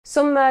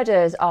Some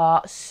murders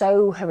are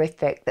so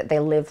horrific that they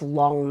live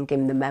long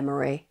in the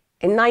memory.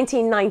 In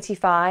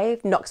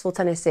 1995, Knoxville,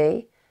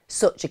 Tennessee,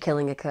 such a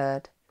killing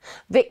occurred.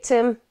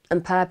 Victim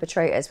and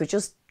perpetrators were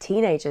just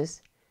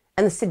teenagers,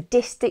 and the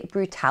sadistic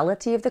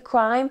brutality of the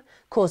crime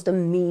caused a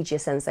media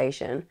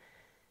sensation.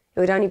 It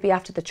would only be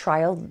after the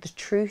trial that the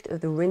truth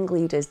of the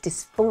ringleader's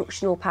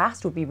dysfunctional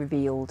past would be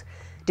revealed,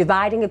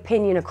 dividing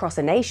opinion across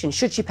a nation.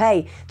 Should she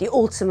pay the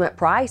ultimate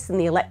price in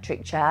the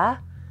electric chair?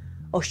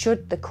 Or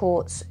should the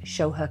courts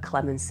show her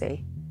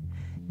clemency?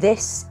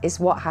 This is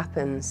what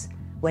happens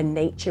when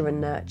nature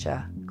and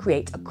nurture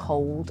create a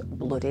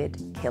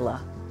cold-blooded killer.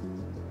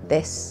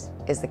 This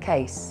is the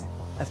case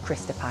of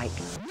Christa Pike.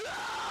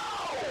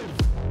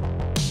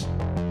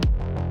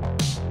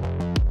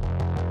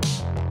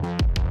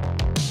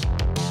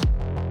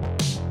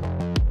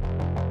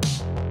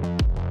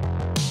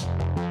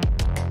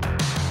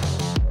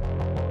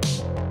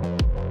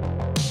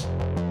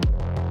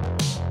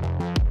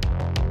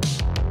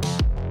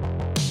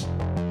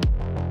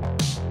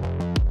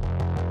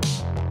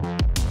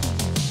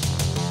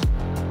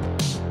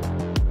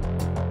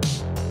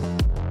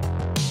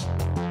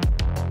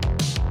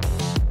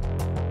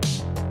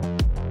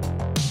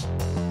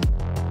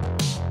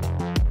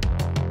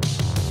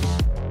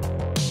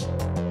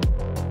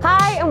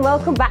 And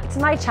welcome back to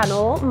my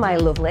channel, my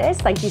lovelies.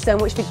 Thank you so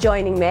much for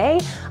joining me.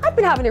 I've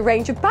been having a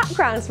range of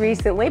backgrounds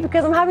recently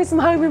because I'm having some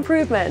home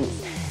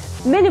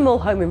improvements. Minimal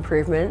home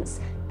improvements,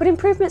 but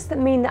improvements that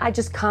mean that I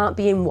just can't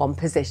be in one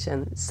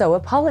position. So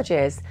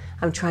apologies,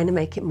 I'm trying to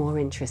make it more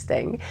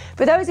interesting.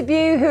 For those of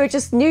you who are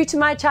just new to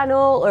my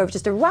channel or have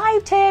just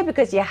arrived here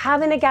because you're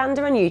having a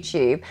gander on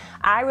YouTube,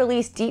 I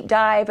release deep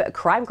dive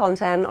crime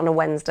content on a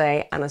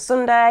Wednesday and a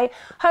Sunday.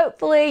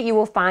 Hopefully you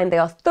will find they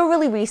are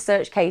thoroughly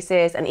researched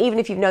cases, and even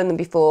if you've known them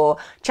before,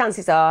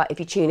 chances are if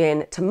you tune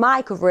in to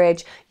my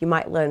coverage, you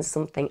might learn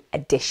something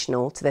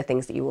additional to the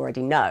things that you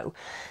already know.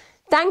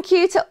 Thank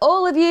you to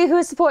all of you who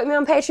are supporting me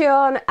on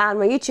Patreon and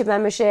my YouTube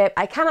membership.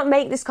 I cannot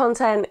make this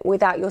content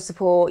without your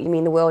support. You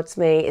mean the world to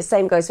me. The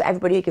same goes for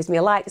everybody who gives me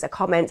a like, a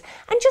comment,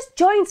 and just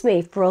joins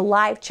me for a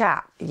live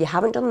chat. If you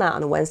haven't done that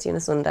on a Wednesday and a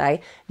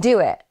Sunday, do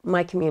it.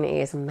 My community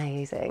is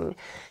amazing.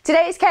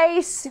 Today's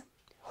case,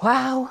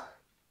 wow,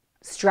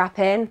 strap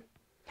in.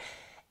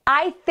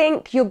 I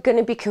think you're going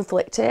to be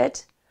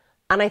conflicted,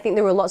 and I think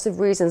there are lots of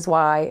reasons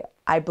why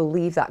I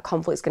believe that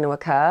conflict is going to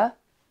occur.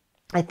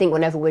 I think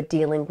whenever we're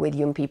dealing with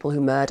young people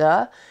who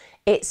murder,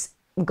 it's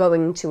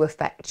going to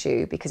affect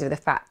you because of the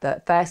fact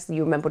that firstly,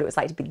 you remember what it was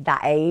like to be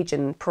that age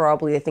and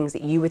probably the things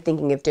that you were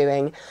thinking of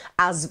doing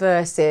as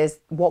versus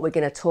what we're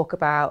going to talk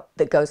about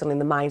that goes on in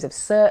the minds of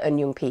certain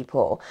young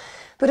people.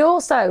 But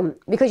also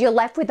because you're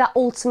left with that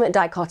ultimate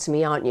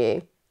dichotomy, aren't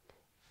you?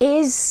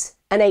 Is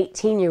an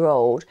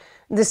 18-year-old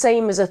the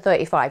same as a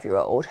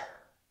 35-year-old?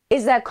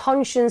 Is their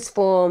conscience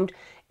formed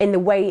in the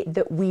way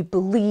that we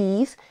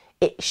believe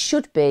it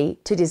should be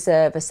to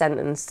deserve a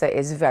sentence that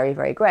is very,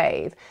 very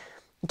grave?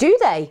 Do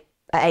they,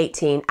 at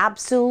 18,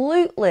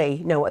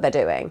 absolutely know what they're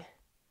doing?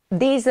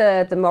 These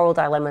are the moral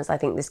dilemmas I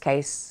think this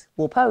case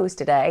will pose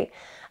today.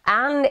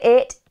 And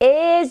it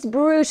is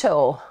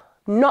brutal.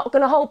 Not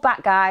going to hold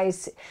back,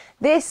 guys.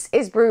 This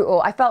is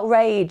brutal. I felt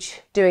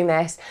rage doing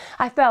this.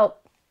 I felt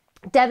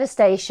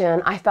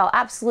devastation. I felt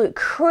absolute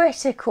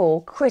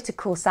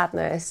critical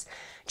sadness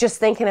just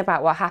thinking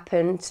about what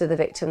happened to the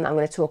victim that I'm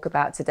going to talk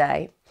about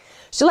today.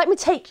 So let me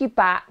take you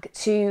back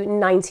to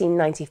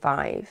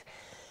 1995.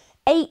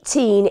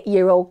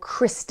 18-year-old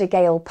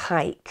Christa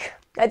Pike.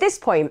 At this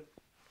point,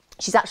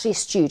 she's actually a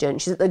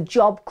student. She's at the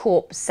Job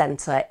Corps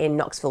Center in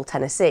Knoxville,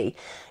 Tennessee.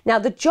 Now,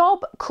 the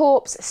Job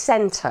Corps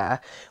Center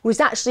was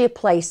actually a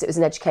place that was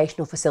an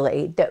educational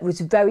facility that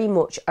was very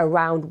much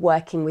around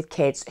working with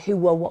kids who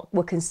were what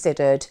were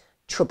considered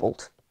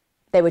troubled.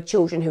 They were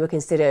children who were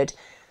considered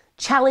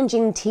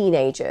challenging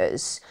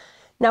teenagers.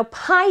 Now,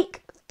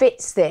 Pike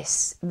fits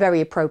this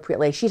very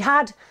appropriately. She'd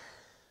had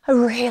a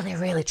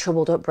really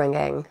troubled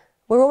upbringing.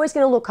 We're always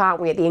going to look, aren't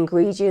we, at the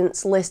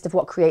ingredients list of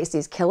what creates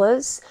these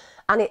killers,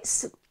 and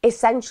it's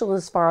essential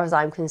as far as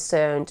I'm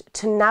concerned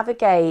to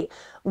navigate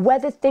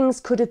whether things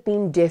could have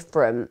been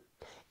different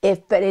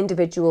if an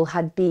individual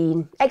had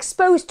been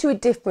exposed to a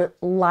different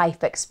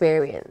life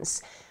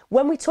experience.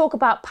 When we talk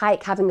about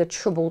Pike having a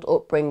troubled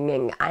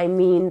upbringing, I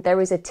mean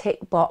there is a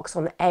tick box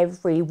on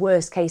every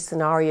worst case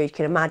scenario you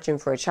can imagine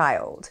for a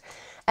child.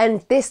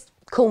 And this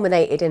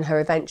culminated in her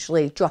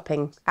eventually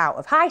dropping out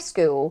of high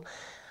school.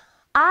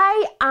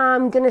 I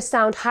am going to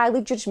sound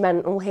highly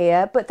judgmental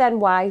here, but then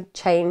why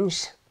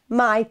change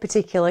my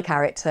particular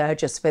character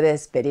just for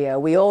this video?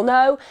 We all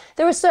know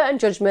there are certain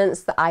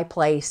judgments that I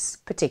place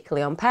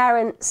particularly on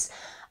parents,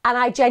 and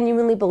I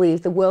genuinely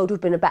believe the world would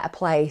have been a better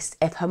place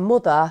if her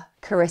mother,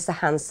 Carissa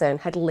Hansen,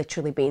 had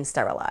literally been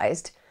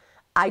sterilised.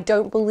 I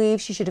don't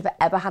believe she should have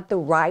ever had the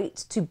right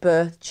to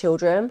birth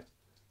children.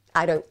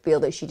 I don't feel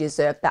that she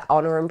deserved that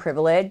honour and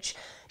privilege.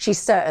 She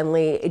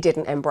certainly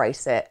didn't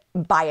embrace it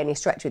by any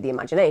stretch of the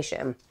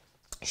imagination.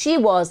 She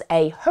was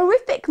a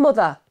horrific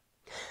mother.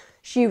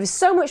 She was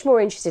so much more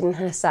interested in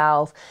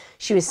herself.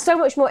 She was so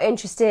much more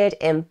interested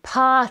in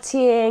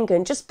partying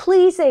and just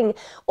pleasing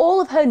all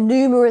of her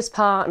numerous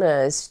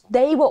partners.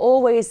 They were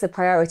always the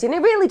priority. And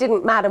it really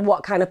didn't matter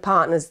what kind of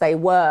partners they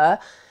were,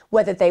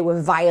 whether they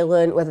were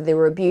violent, whether they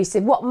were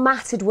abusive. What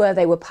mattered were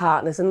they were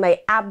partners, and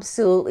they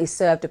absolutely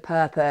served a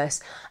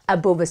purpose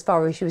above, as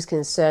far as she was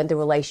concerned, the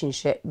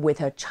relationship with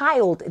her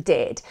child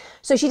did.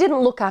 So she didn't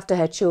look after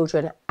her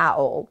children at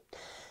all.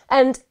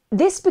 And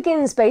this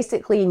begins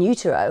basically in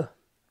utero.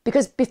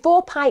 Because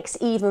before Pike's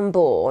even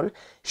born,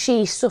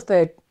 she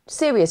suffered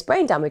serious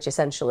brain damage,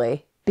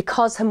 essentially,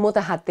 because her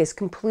mother had this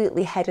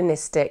completely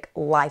hedonistic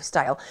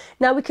lifestyle.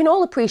 Now, we can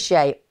all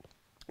appreciate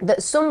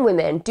that some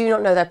women do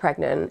not know they're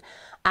pregnant,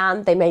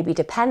 and they may be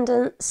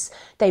dependents,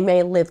 they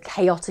may live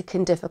chaotic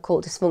and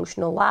difficult,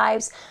 dysfunctional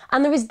lives,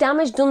 and there is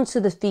damage done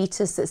to the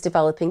fetus that's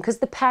developing because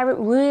the parent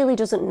really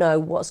doesn't know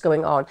what's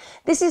going on.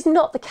 This is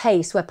not the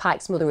case where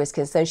Pike's mother is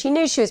concerned. She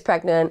knew she was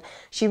pregnant,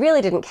 she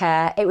really didn't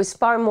care. It was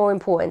far more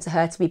important to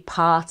her to be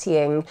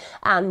partying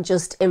and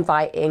just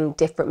inviting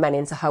different men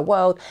into her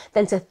world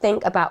than to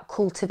think about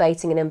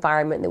cultivating an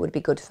environment that would be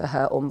good for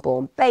her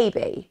unborn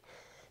baby.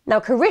 Now,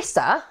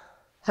 Christa,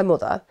 her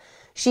mother,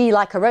 she,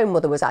 like her own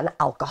mother, was an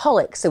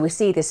alcoholic, so we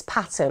see this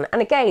pattern. And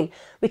again,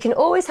 we can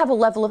always have a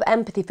level of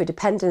empathy for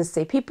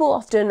dependency. People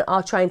often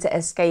are trying to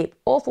escape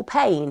awful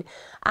pain,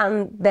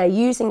 and they're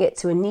using it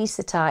to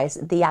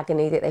anaesthetize the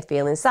agony that they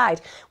feel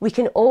inside. We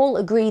can all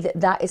agree that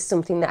that is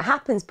something that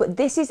happens, but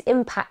this is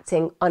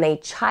impacting on a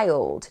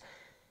child.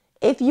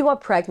 If you are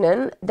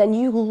pregnant, then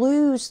you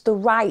lose the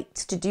right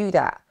to do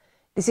that.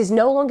 This is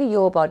no longer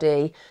your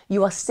body.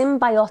 You are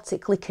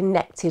symbiotically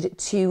connected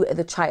to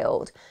the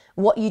child.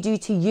 What you do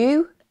to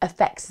you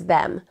affects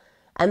them.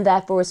 And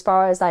therefore, as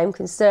far as I am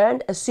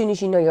concerned, as soon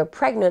as you know you're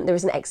pregnant, there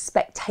is an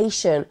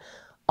expectation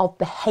of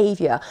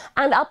behaviour.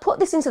 And I'll put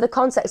this into the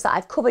context that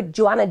I've covered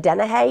Joanna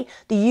Dennehy,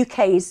 the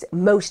UK's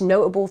most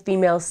notable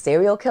female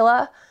serial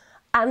killer.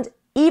 And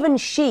even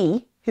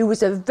she, who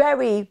was a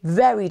very,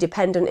 very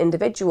dependent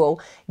individual,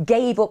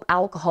 gave up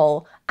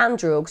alcohol and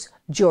drugs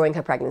during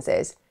her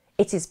pregnancies.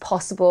 It is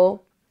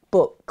possible.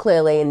 But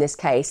clearly in this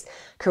case,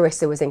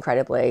 Christa was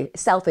incredibly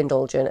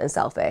self-indulgent and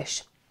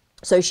selfish.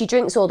 So she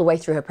drinks all the way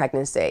through her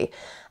pregnancy.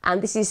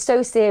 And this is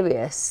so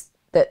serious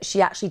that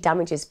she actually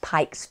damages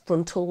Pike's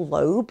frontal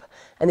lobe.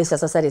 And this,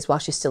 as I said, is while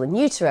she's still in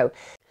utero.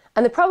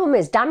 And the problem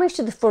is, damage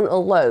to the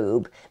frontal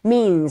lobe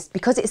means,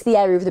 because it's the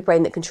area of the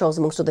brain that controls,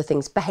 amongst other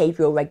things,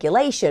 behavioural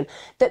regulation,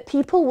 that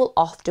people will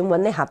often,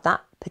 when they have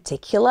that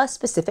particular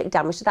specific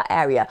damage to that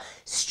area,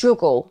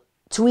 struggle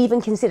to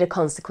even consider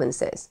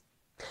consequences.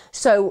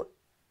 So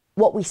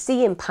what we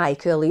see in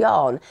Pike early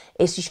on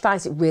is she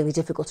finds it really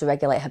difficult to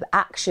regulate her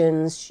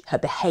actions, her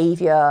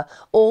behaviour,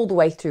 all the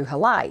way through her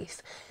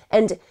life.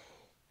 And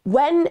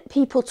when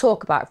people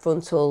talk about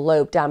frontal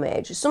lobe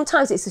damage,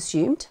 sometimes it's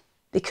assumed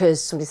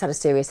because somebody's had a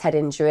serious head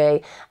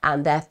injury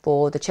and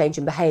therefore the change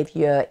in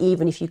behaviour,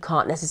 even if you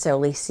can't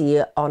necessarily see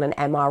it on an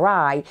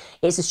MRI,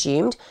 it's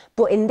assumed.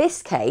 But in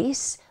this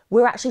case,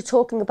 we're actually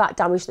talking about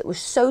damage that was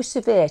so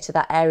severe to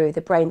that area of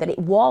the brain that it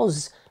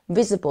was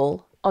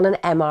visible on an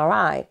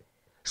MRI.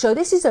 So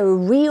this is a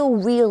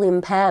real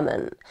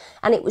impairment.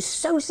 And it was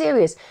so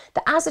serious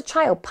that as a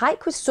child,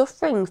 Pike was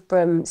suffering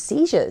from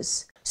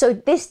seizures. So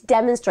this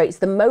demonstrates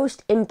the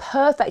most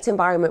imperfect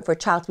environment for a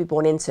child to be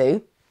born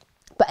into.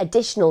 But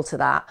additional to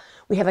that,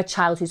 we have a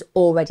child who's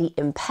already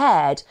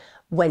impaired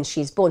when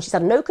she's born. She's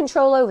had no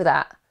control over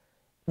that.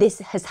 This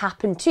has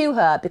happened to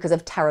her because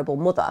of terrible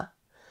mother.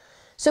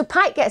 So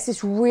Pike gets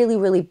this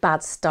really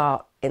bad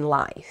start in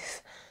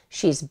life.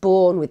 She's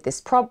born with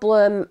this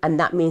problem, and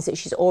that means that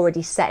she's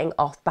already setting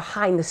off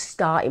behind the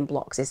starting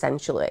blocks,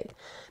 essentially.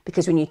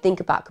 Because when you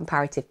think about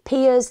comparative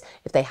peers,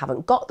 if they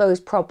haven't got those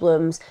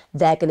problems,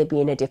 they're going to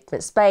be in a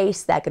different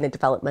space. They're going to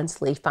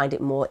developmentally find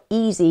it more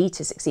easy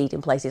to succeed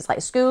in places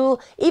like school,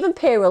 even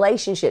peer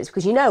relationships,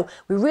 because you know,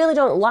 we really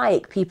don't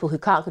like people who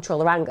can't control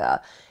their anger.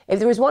 If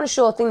there is one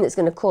sure thing that's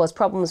going to cause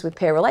problems with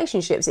peer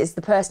relationships, it's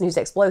the person who's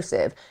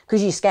explosive,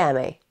 because you scare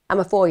me. I'm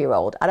a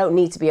 4-year-old. I don't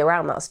need to be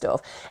around that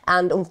stuff.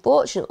 And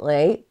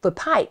unfortunately, for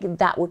Pike,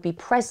 that would be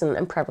present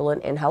and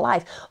prevalent in her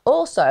life.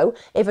 Also,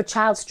 if a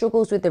child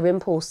struggles with their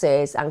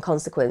impulses and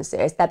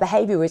consequences, their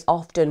behaviour is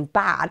often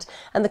bad.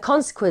 And the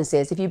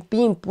consequences, if you're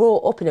being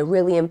brought up in a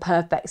really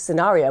imperfect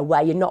scenario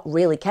where you're not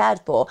really cared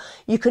for,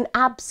 you can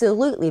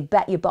absolutely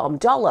bet your bottom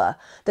dollar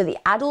that the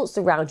adults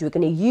around you are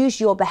going to use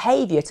your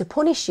behaviour to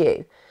punish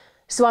you.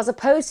 So as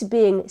opposed to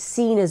being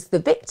seen as the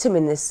victim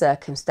in this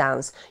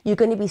circumstance, you're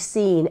going to be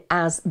seen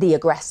as the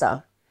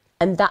aggressor.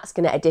 And that's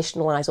going to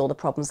additionalise all the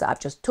problems that I've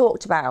just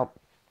talked about.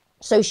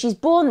 So she's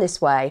born this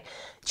way.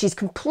 She's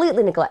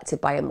completely neglected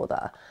by her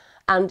mother.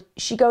 And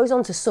she goes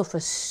on to suffer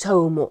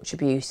so much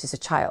abuse as a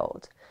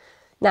child.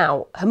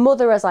 Now, her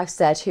mother, as I've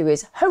said, who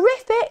is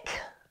horrific.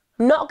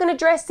 I'm not going to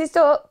dress this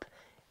up.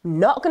 I'm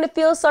not going to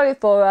feel sorry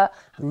for her.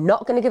 I'm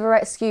not going to give her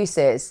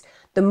excuses.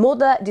 The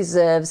mother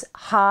deserves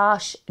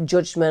harsh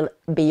judgment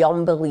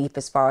beyond belief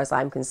as far as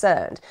I'm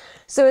concerned.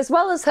 So as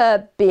well as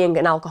her being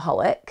an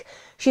alcoholic,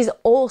 She's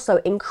also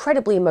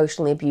incredibly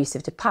emotionally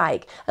abusive to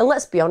Pike. And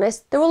let's be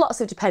honest, there are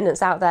lots of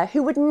dependents out there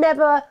who would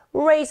never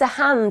raise a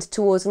hand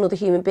towards another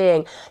human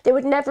being. They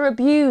would never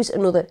abuse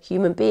another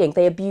human being.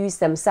 They abuse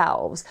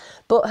themselves.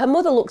 But her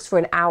mother looks for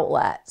an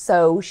outlet,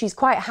 so she's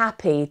quite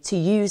happy to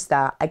use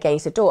that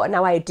against her daughter.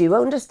 Now, I do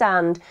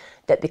understand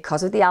that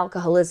because of the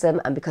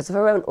alcoholism and because of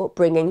her own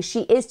upbringing,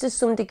 she is to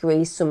some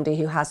degree somebody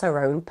who has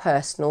her own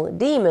personal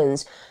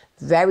demons.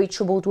 Very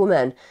troubled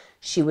woman.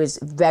 She was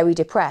very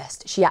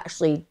depressed. She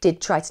actually did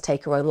try to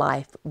take her own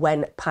life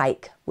when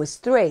Pike was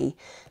 3.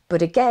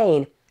 But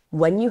again,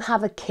 when you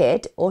have a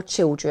kid or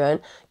children,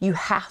 you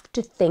have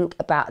to think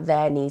about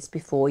their needs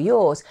before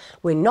yours.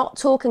 We're not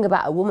talking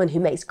about a woman who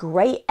makes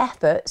great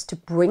efforts to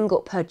bring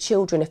up her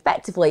children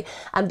effectively,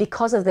 and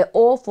because of the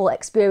awful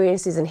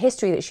experiences and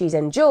history that she's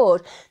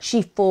endured,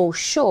 she falls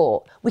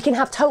short. We can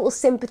have total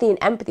sympathy and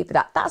empathy for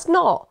that. That's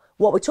not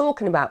what we're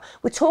talking about.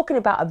 We're talking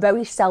about a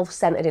very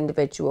self-centered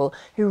individual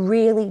who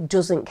really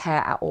doesn't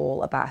care at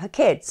all about her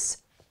kids.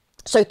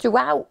 So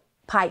throughout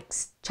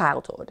Pike's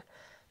childhood,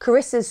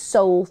 Carissa's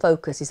sole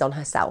focus is on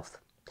herself.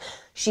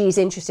 She's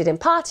interested in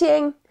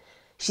partying,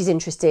 she's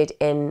interested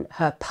in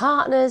her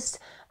partners,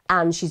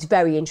 and she's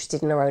very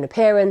interested in her own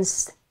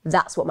appearance.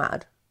 That's what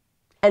mattered.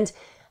 And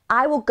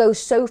I will go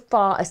so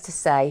far as to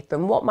say,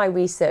 from what my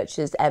research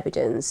has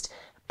evidenced,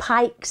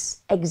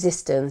 Pike's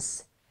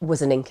existence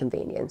was an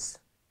inconvenience.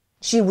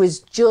 She was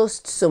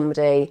just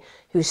somebody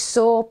who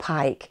saw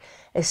Pike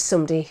as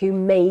somebody who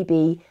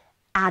maybe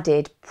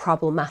added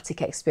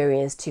problematic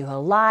experience to her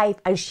life,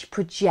 and she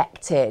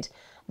projected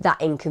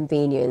that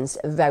inconvenience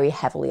very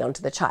heavily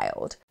onto the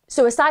child.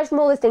 So aside from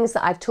all the things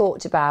that I've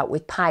talked about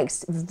with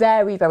Pike's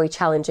very, very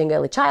challenging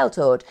early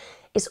childhood,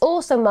 it's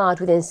also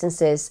marred with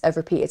instances of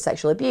repeated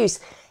sexual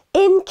abuse.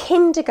 In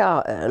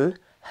kindergarten,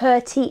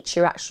 her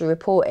teacher actually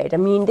reported, I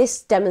mean,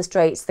 this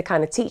demonstrates the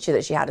kind of teacher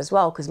that she had as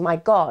well, because my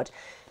God,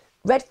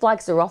 red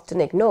flags are often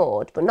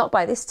ignored, but not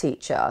by this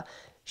teacher.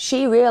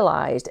 She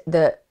realised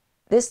that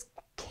this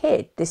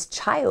kid, this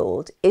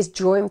child, is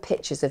drawing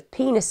pictures of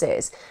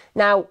penises.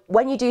 Now,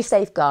 when you do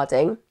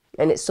safeguarding,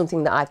 and it's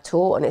something that I've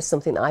taught and it's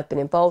something that I've been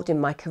involved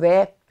in my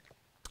career,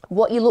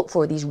 what you look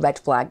for are these red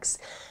flags.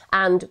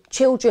 And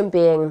children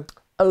being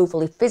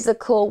overly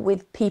physical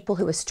with people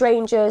who are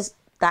strangers,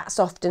 that's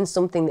often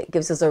something that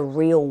gives us a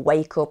real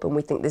wake up, and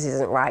we think this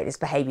isn't right, this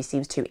behaviour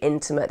seems too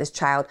intimate, this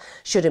child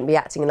shouldn't be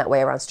acting in that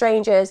way around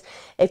strangers.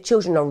 If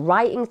children are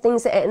writing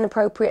things that are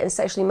inappropriate and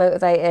sexually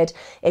motivated,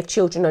 if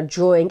children are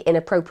drawing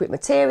inappropriate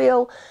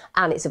material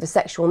and it's of a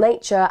sexual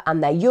nature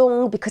and they're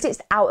young, because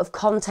it's out of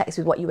context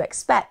with what you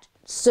expect,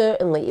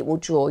 certainly it will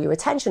draw your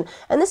attention.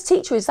 And this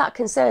teacher is that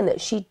concerned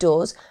that she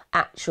does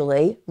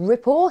actually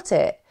report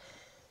it.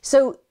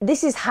 So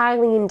this is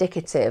highly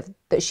indicative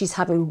that she's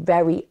having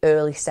very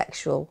early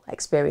sexual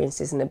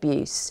experiences and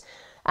abuse.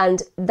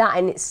 And that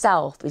in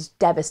itself is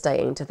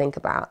devastating to think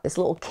about. This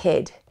little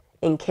kid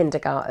in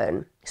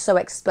kindergarten, so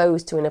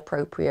exposed to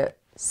inappropriate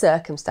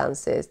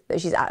circumstances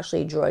that she's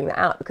actually drawing that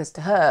out, because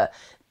to her,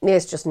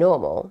 it's just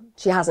normal.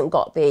 She hasn't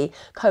got the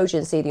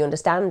cogency, the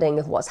understanding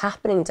of what's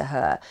happening to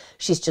her.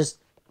 She's just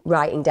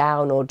writing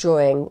down or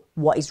drawing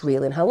what is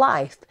real in her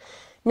life.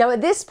 Now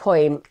at this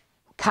point,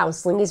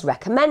 counselling is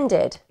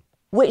recommended,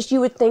 which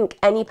you would think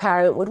any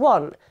parent would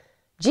want.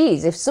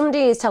 Geez, if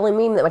somebody is telling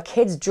me that my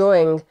kid's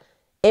drawing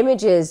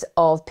images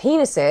of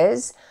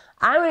penises,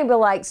 I'm going to be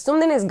like,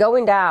 something is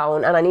going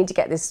down and I need to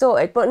get this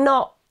sorted. But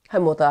not her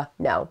mother,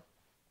 no.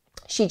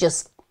 She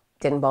just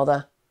didn't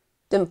bother,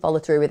 didn't follow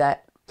through with it.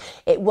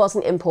 It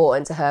wasn't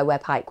important to her where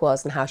Pike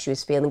was and how she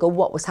was feeling or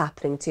what was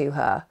happening to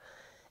her.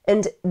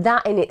 And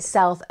that in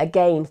itself,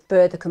 again,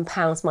 further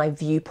compounds my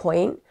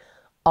viewpoint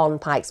on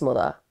Pike's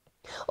mother.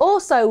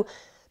 Also,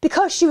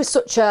 because she was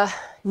such a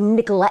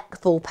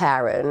neglectful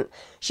parent,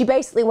 she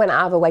basically went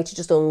out of her way to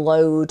just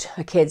unload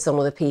her kids on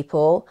other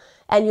people,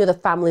 any other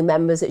family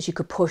members that she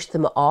could push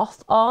them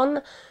off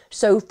on.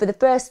 So for the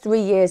first 3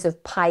 years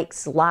of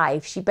Pike's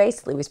life, she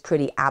basically was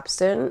pretty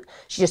absent.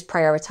 She just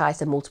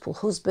prioritised her multiple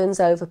husbands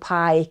over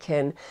Pike,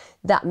 and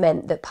that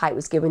meant that Pike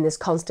was given this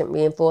constant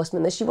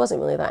reinforcement that she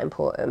wasn't really that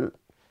important.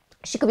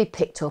 She could be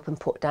picked up and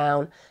put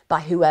down by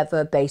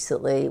whoever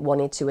basically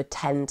wanted to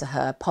attend to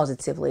her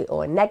positively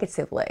or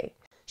negatively.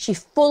 She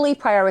fully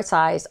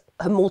prioritised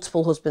her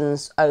multiple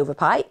husbands over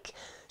Pike.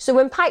 So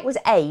when Pike was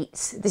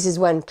 8, this is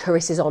when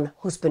Carissa's on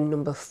husband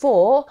number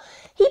 4,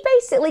 he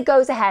basically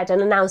goes ahead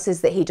and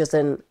announces that he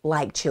doesn't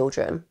like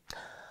children.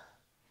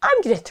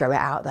 I'm going to throw it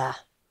out there.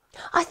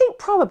 I think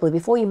probably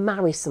before you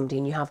marry somebody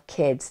and you have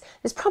kids,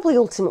 there's probably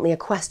ultimately a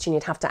question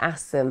you'd have to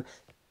ask them.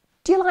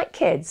 Do you like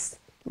kids?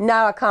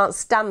 No, I can't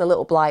stand the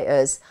little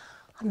blighters.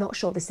 I'm not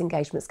sure this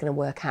engagement's going to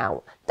work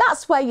out.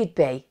 That's where you'd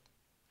be.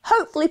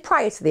 Hopefully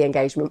prior to the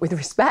engagement, with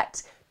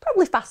respect.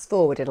 Probably fast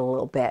forwarded a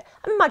little bit,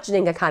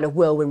 imagining a kind of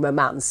whirlwind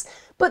romance.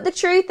 But the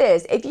truth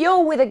is, if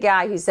you're with a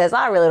guy who says,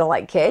 I really don't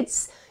like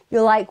kids,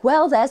 you're like,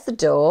 well, there's the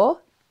door.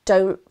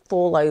 Don't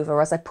fall over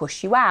as I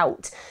push you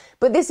out.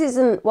 But this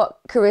isn't what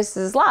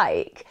Carissa's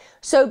like.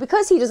 So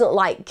because he doesn't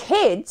like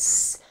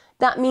kids,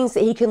 that means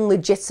that he can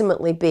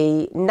legitimately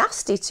be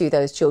nasty to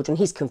those children.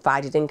 He's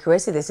confided in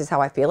Christa, this is how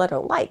I feel, I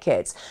don't like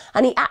kids.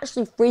 And he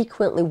actually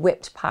frequently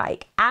whipped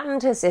Pike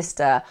and her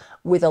sister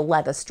with a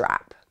leather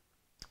strap.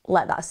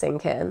 Let that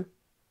sink in.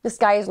 This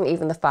guy isn't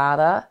even the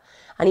father,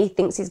 and he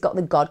thinks he's got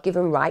the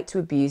God-given right to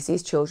abuse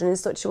these children in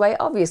such a way.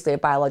 Obviously, a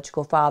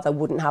biological father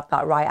wouldn't have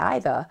that right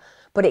either,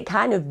 but it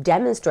kind of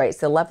demonstrates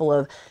the level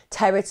of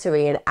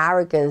territory and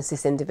arrogance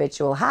this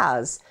individual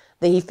has,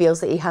 that he feels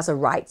that he has a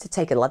right to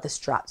take a leather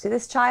strap to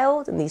this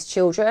child and these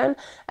children.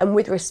 And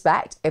with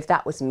respect, if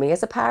that was me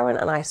as a parent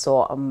and I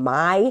saw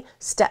my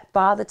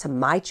stepfather to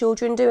my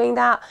children doing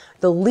that,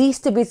 the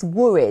least of his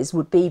worries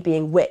would be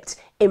being whipped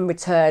in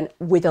return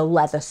with a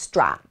leather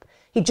strap.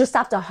 He'd just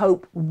have to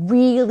hope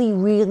really,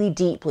 really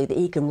deeply that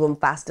he can run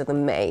faster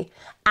than me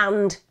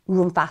and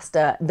run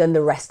faster than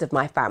the rest of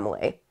my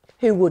family,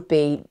 who would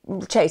be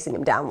chasing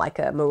him down like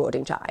a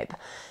marauding tribe.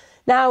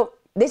 Now,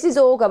 this is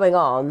all going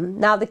on.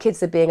 Now the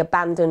kids are being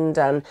abandoned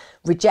and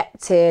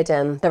rejected,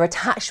 and their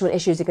attachment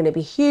issues are going to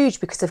be huge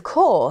because, of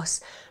course,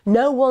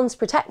 no one's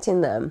protecting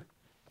them.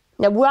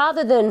 Now,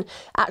 rather than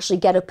actually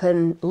get up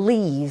and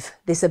leave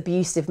this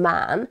abusive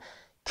man,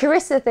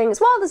 Christa thinks,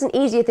 well, there's an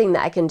easier thing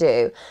that I can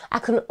do. I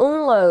can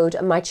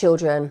unload my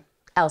children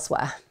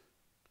elsewhere.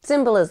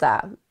 Simple as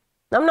that.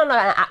 I'm not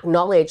going to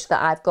acknowledge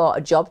that I've got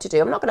a job to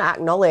do. I'm not going to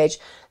acknowledge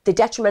the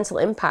detrimental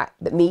impact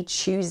that me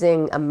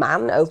choosing a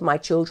man over my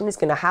children is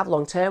going to have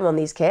long term on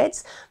these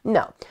kids.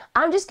 No,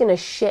 I'm just going to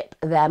ship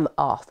them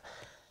off.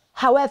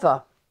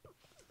 However,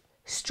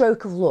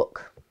 stroke of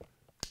luck,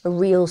 a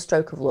real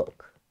stroke of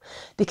luck.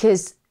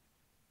 Because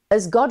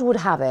as God would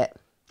have it,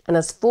 and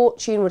as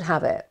fortune would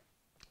have it,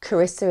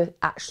 Christa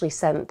actually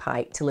sent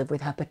Pike to live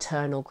with her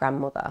paternal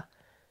grandmother.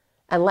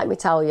 And let me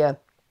tell you,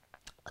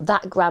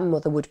 that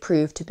grandmother would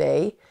prove to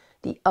be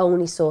the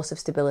only source of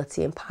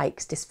stability in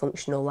Pike's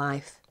dysfunctional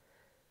life.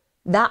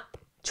 That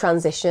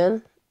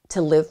transition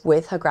to live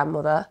with her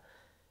grandmother,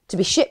 to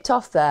be shipped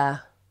off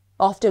there,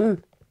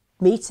 often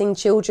meeting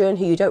children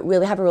who you don't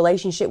really have a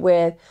relationship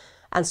with,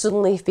 and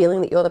suddenly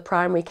feeling that you're the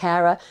primary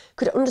carer,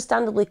 could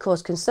understandably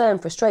cause concern,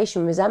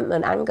 frustration,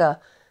 resentment, anger,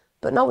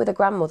 but not with her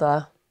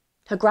grandmother.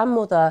 Her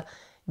grandmother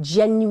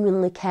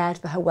genuinely cared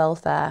for her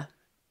welfare,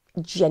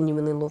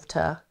 genuinely loved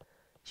her.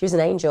 She was an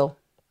angel.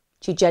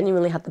 She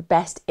genuinely had the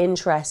best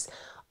interests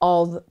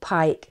of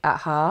Pike at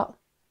heart.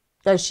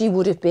 And she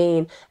would have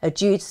been a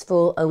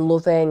dutiful and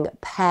loving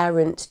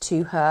parent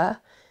to her.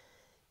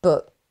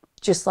 But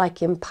just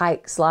like in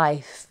Pike's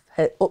life,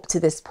 up to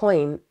this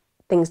point,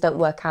 things don't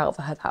work out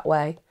for her that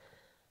way.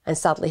 And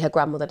sadly, her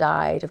grandmother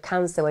died of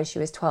cancer when she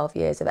was 12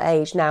 years of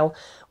age. Now,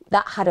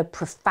 that had a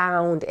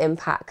profound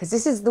impact, because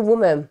this is the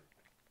woman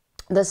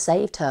that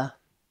saved her.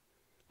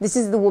 This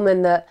is the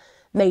woman that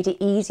made it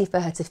easy for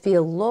her to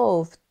feel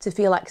loved, to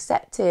feel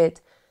accepted,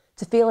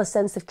 to feel a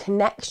sense of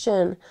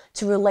connection,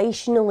 to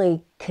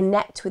relationally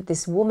connect with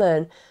this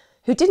woman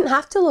who didn't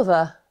have to love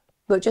her,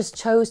 but just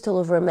chose to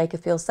love her and make her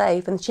feel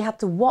safe. And she had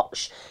to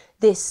watch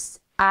this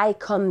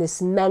icon,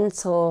 this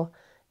mentor,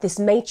 this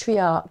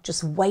matriarch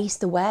just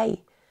waste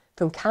away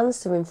from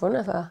cancer in front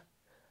of her.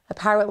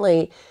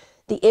 Apparently,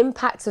 the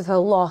impact of her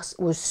loss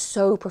was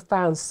so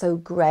profound, so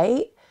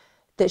great,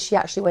 that she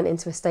actually went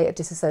into a state of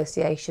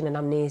disassociation and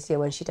amnesia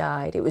when she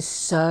died. It was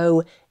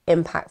so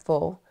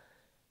impactful.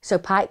 So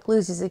Pike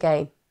loses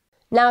again.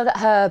 Now that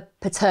her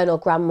paternal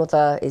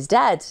grandmother is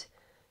dead,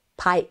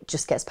 Pike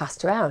just gets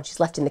passed around. She's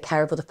left in the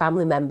care of other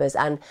family members,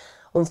 and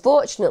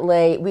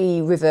unfortunately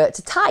we revert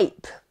to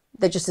type.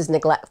 They're just as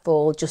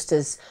neglectful, just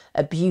as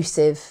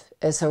abusive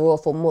as her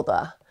awful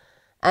mother.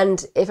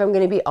 And if I'm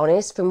going to be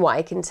honest, from what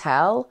I can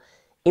tell,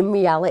 in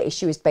reality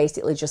she was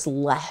basically just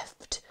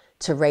left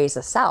to raise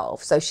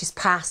herself. So she's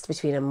passed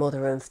between her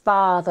mother and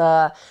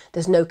father.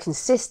 There's no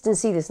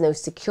consistency, there's no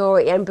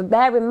security. And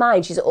bear in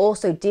mind, she's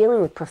also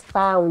dealing with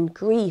profound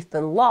grief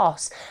and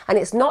loss. And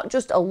it's not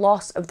just a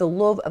loss of the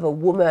love of a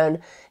woman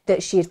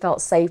that she had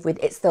felt safe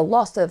with. It's the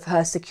loss of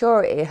her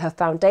security, her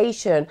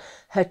foundation,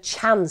 her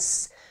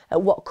chance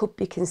at what could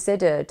be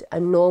considered a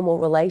normal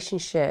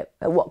relationship,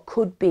 at what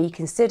could be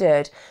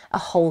considered a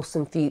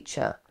wholesome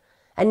future.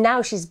 And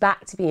now she's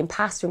back to being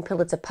passed from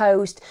pillar to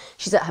post.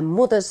 She's at her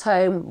mother's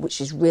home,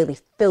 which is really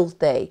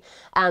filthy.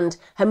 And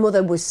her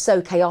mother was so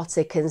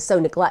chaotic and so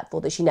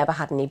neglectful that she never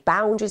had any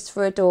boundaries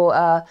for her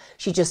daughter.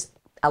 She just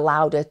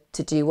allowed her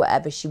to do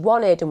whatever she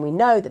wanted. And we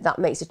know that that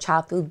makes a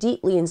child feel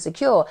deeply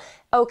insecure.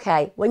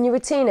 Okay, when you're a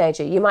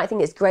teenager, you might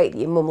think it's great that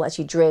your mum lets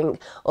you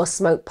drink or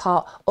smoke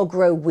pot or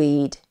grow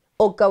weed,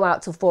 or go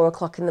out till 4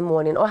 o'clock in the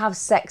morning, or have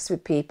sex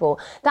with people.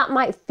 That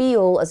might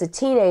feel, as a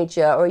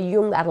teenager or a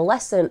young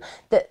adolescent,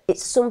 that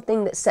it's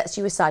something that sets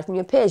you aside from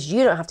your peers.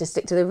 You don't have to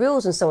stick to the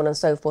rules and so on and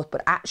so forth.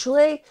 But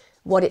actually,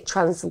 what it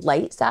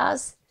translates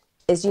as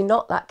is you're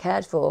not that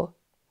cared for.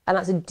 And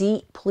that's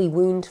deeply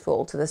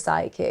woundful to the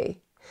psyche.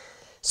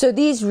 So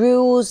these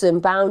rules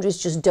and boundaries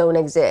just don't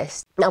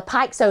exist. Now,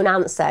 Pike's own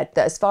aunt said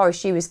that as far as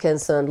she was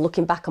concerned,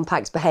 looking back on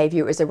Pike's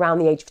behaviour, it was around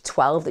the age of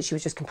 12 that she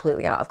was just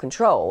completely out of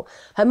control.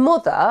 Her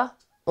mother,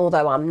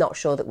 although I'm not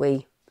sure that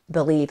we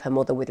believe her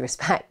mother with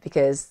respect,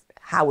 because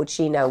how would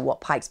she know what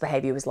Pike's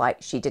behaviour was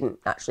like? She didn't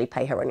actually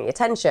pay her any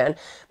attention,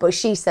 but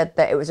she said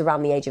that it was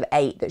around the age of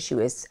 8 that she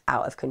was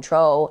out of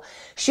control.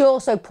 She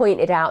also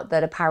pointed out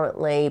that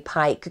apparently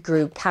Pike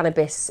grew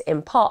cannabis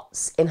in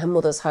pots in her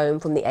mother's home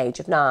from the age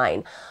of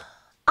 9.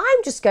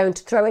 I'm just going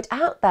to throw it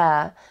out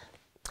there.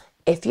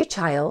 If your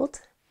child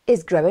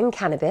is growing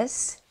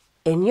cannabis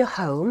in your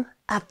home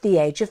at the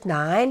age of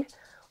 9,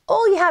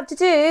 all you have to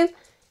do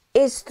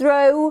is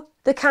throw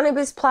the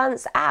cannabis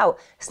plants out.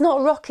 It's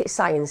not rocket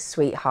science,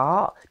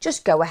 sweetheart.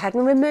 Just go ahead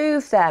and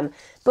remove them.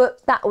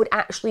 But that would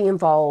actually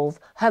involve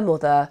her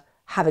mother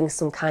having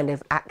some kind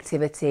of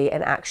activity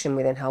and action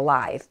within her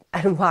life.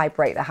 And why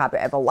break the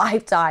habit of a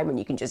lifetime when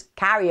you can just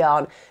carry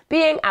on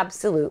being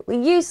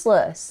absolutely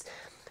useless?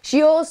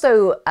 She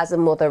also, as a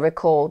mother,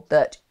 recalled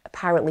that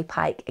apparently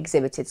Pike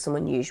exhibited some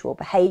unusual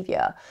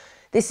behaviour.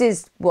 This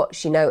is what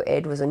she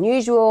noted was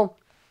unusual.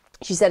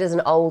 She said as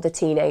an older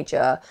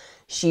teenager,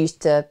 she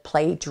used to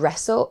play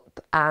dress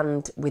up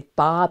and with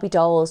Barbie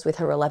dolls with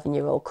her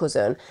 11-year-old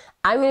cousin.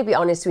 I'm going to be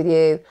honest with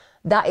you,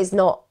 that is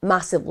not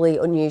massively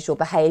unusual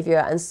behaviour,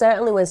 and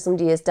certainly when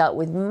somebody has dealt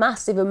with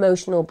massive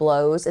emotional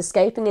blows,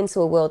 escaping into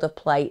a world of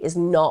play is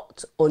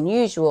not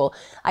unusual.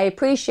 I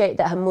appreciate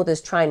that her mother's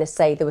trying to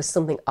say there was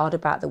something odd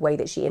about the way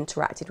that she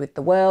interacted with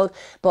the world,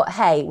 but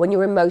hey, when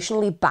you're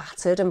emotionally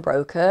battered and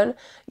broken,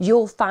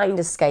 you'll find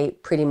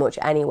escape pretty much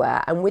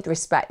anywhere. And with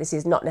respect, this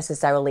is not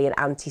necessarily an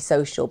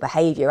antisocial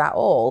behaviour at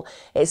all.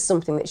 It's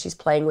something that she's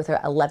playing with her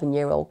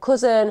 11-year-old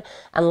cousin,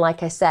 and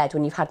like I said,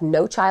 when you've had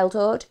no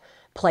childhood,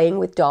 playing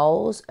with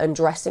dolls and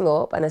dressing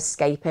up and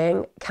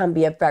escaping can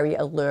be a very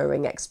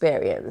alluring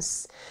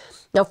experience.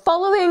 Now,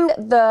 following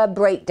the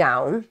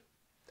breakdown,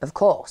 of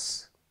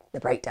course,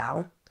 the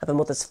breakdown of her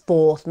mother's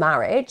 4th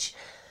marriage,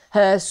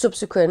 her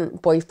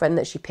subsequent boyfriend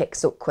that she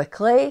picks up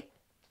quickly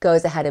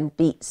goes ahead and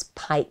beats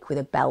Pike with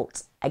a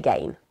belt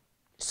again.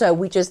 So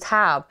we just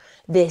have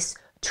this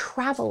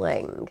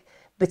travelling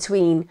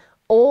between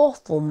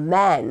awful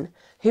men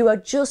who are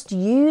just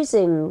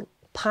using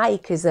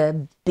Pike as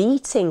a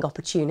beating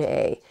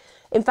opportunity.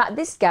 In fact,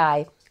 this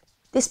guy,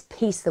 this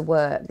piece of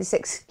work, this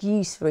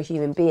excuse for a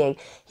human being,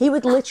 he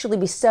would literally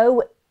be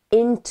so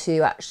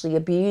into actually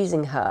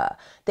abusing her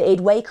that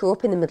he'd wake her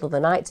up in the middle of the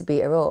night to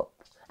beat her up.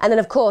 And then,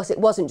 of course, it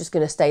wasn't just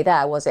going to stay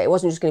there, was it? It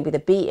wasn't just going to be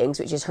the beatings,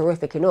 which is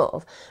horrific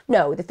enough.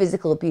 No, the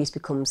physical abuse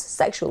becomes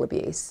sexual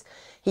abuse.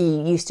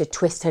 He used to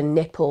twist her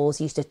nipples,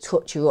 he used to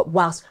touch her up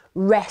whilst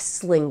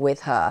wrestling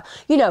with her,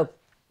 you know,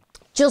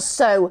 just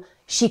so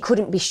she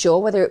couldn't be sure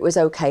whether it was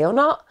okay or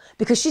not,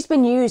 because she's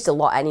been used a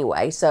lot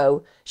anyway,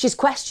 so she's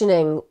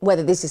questioning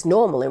whether this is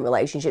normal in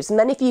relationships. And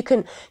then if you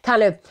can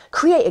kind of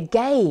create a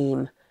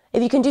game,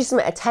 if you can do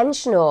something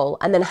attentional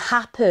and then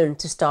happen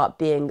to start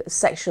being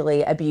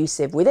sexually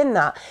abusive within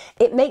that,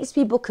 it makes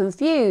people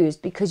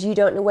confused because you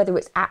don't know whether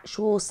it's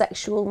actual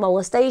sexual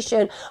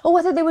molestation or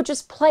whether they were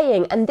just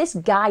playing. And this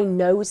guy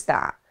knows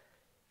that.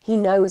 He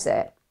knows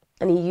it,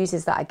 and he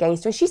uses that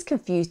against her. And she's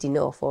confused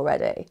enough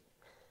already.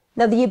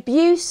 Now, the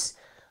abuse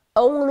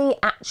only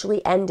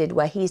actually ended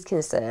where he's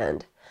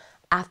concerned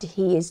after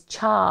he is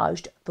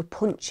charged for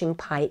punching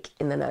Pike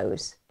in the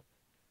nose.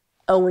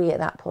 Only at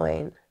that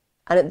point.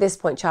 And at this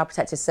point, Child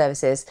Protective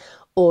Services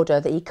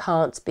order that he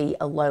can't be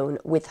alone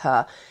with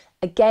her.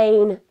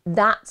 Again,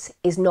 that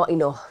is not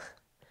enough.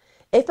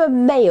 If a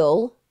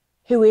male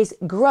who is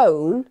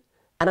grown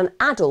and an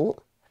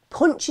adult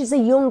punches a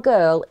young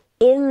girl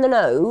in the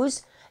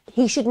nose,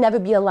 he should never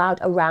be allowed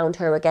around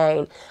her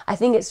again. I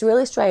think it's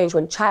really strange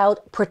when Child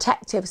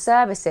Protective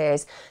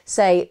Services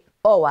say,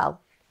 oh,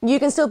 well, you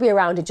can still be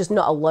around her, just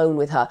not alone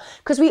with her.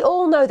 Because we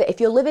all know that if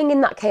you're living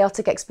in that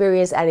chaotic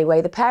experience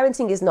anyway, the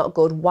parenting is not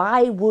good.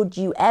 Why would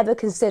you ever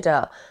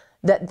consider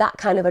that that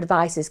kind of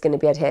advice is going to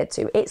be adhered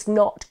to? It's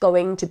not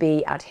going to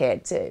be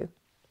adhered to.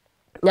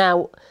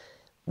 Now,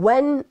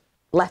 when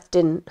left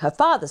in her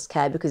father's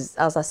care, because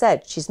as I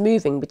said, she's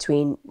moving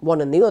between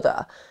one and the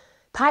other,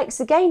 Pike's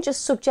again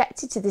just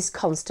subjected to this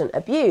constant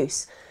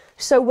abuse.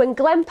 So when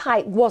Glenn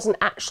Pike wasn't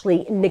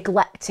actually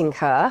neglecting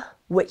her,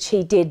 which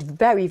he did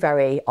very,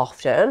 very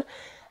often,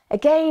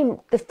 again,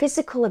 the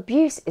physical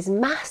abuse is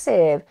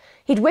massive.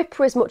 He'd whip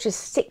her as much as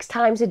 6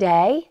 times a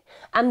day,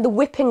 and the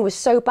whipping was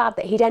so bad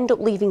that he'd end up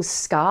leaving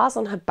scars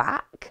on her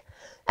back.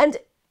 And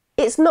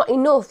it's not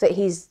enough that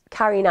he's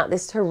carrying out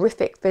this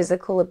horrific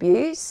physical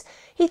abuse.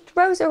 He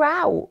throws her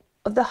out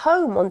of the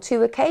home on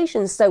 2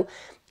 occasions. So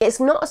it's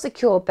not a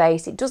secure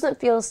base, it doesn't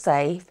feel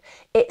safe,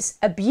 it's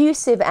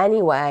abusive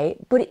anyway,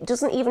 but it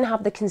doesn't even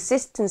have the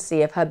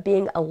consistency of her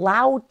being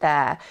allowed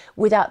there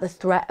without the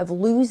threat of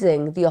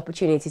losing the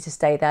opportunity to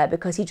stay there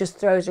because he just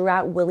throws her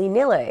out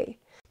willy-nilly.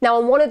 Now,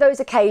 on one of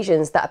those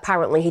occasions that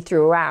apparently he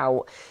threw her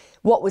out,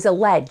 what was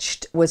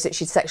alleged was that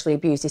she'd sexually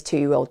abused his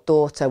 2-year-old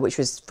daughter, which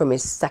was from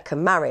his 2nd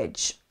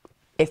marriage.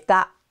 If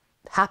that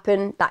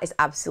happen. That is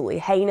absolutely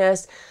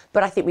heinous.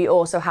 But I think we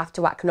also have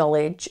to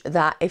acknowledge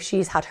that if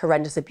she's had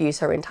horrendous abuse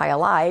her entire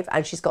life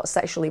and she's got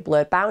sexually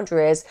blurred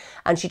boundaries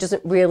and she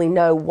doesn't really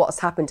know what's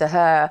happened to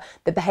her,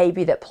 the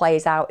behaviour that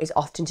plays out is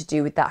often to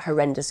do with that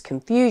horrendous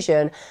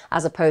confusion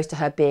as opposed to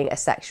her being a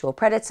sexual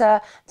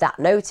predator. That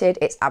noted,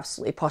 it's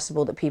absolutely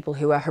possible that people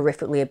who are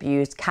horrifically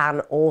abused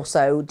can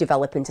also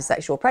develop into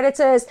sexual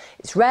predators.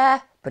 It's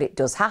rare, but it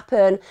does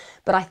happen.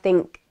 But I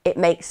think it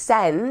makes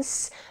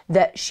sense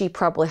that she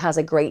probably has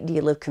a great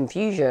deal of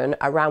confusion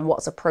around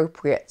what's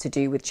appropriate to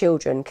do with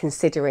children,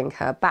 considering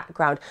her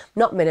background.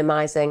 Not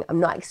minimising, I'm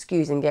not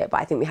excusing it, but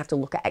I think we have to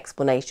look at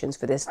explanations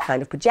for this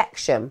kind of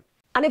projection.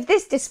 And if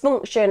this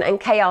dysfunction and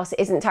chaos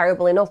isn't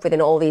terrible enough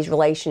within all these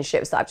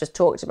relationships that I've just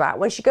talked about,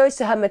 when she goes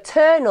to her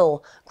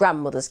maternal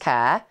grandmother's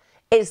care,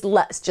 it's,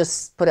 let's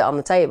just put it on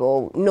the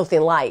table,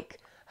 nothing like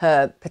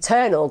her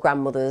paternal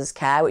grandmother's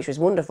care, which was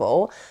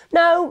wonderful.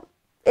 No,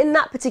 in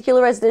that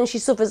particular residence, she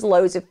suffers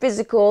loads of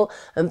physical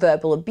and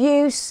verbal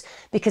abuse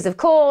because, of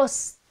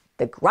course,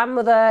 the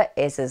grandmother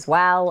is as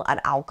well an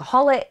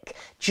alcoholic,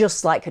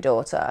 just like her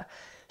daughter.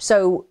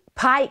 So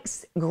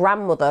Pike's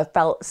grandmother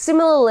felt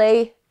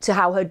similarly to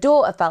how her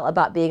daughter felt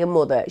about being a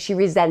mother. She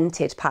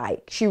resented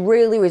Pike. She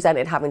really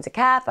resented having to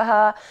care for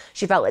her.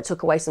 She felt it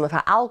took away some of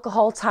her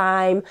alcohol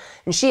time.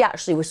 And she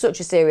actually was such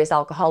a serious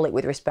alcoholic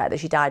with respect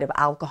that she died of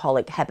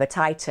alcoholic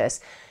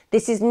hepatitis.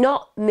 This is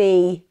not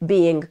me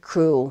being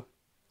cruel.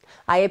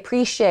 I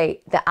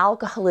appreciate that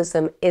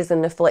alcoholism is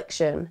an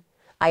affliction.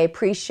 I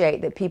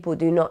appreciate that people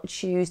do not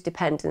choose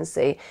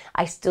dependency.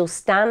 I still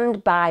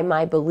stand by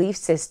my belief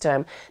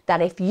system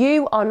that if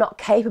you are not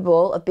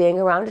capable of being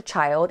around a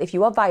child, if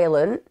you are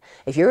violent,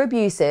 if you're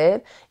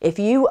abusive, if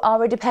you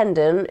are a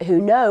dependent who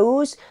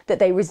knows that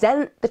they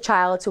resent the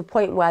child to a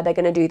point where they're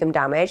going to do them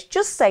damage,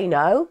 just say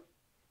no.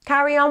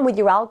 Carry on with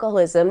your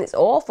alcoholism. It's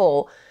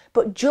awful.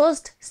 But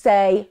just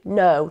say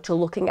no to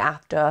looking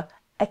after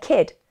a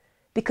kid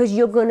because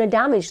you're going to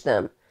damage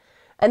them.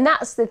 And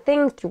that's the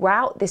thing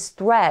throughout this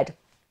thread.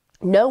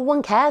 No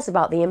one cares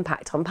about the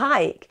impact on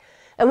Pike.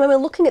 And when we're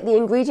looking at the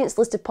ingredients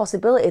list of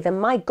possibility, then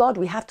my God,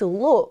 we have to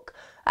look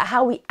at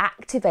how we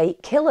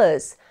activate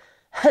killers.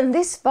 And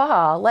this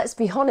far, let's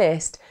be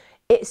honest,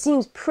 it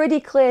seems pretty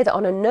clear that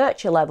on a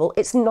nurture level,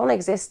 it's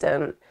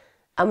non-existent.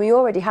 And we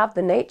already have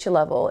the nature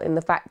level in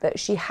the fact that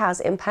she has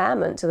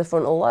impairment to the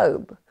frontal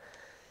lobe.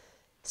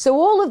 So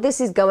all of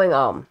this is going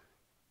on.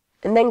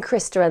 And then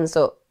Christa ends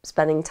up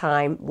spending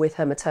time with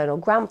her maternal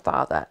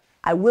grandfather.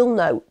 I will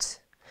note,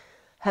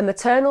 her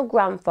maternal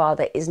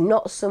grandfather is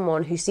not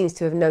someone who seems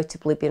to have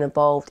notably been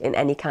involved in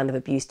any kind of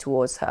abuse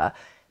towards her.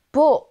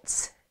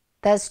 But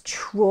there's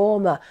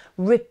trauma,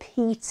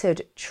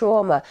 repeated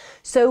trauma.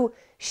 So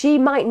she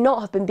might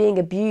not have been being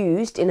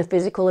abused in a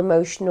physical,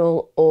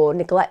 emotional, or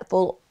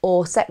neglectful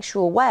or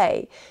sexual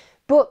way.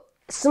 But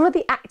some of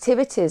the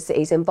activities that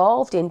he's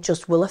involved in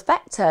just will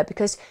affect her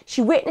because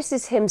she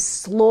witnesses him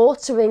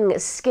slaughtering,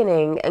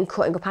 skinning, and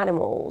cutting up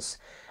animals.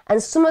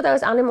 And some of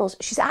those animals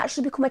she's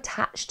actually become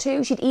attached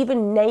to. She'd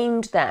even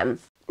named them.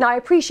 Now, I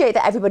appreciate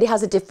that everybody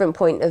has a different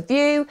point of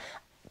view.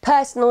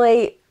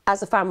 Personally,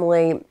 as a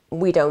family,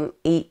 we don't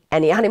eat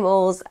any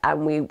animals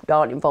and we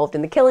aren't involved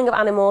in the killing of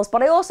animals.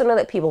 But I also know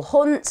that people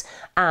hunt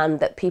and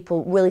that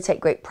people really take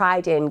great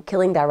pride in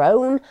killing their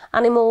own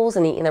animals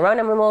and eating their own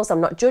animals. I'm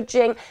not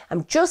judging.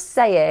 I'm just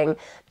saying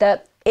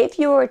that if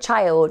you're a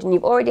child and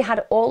you've already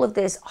had all of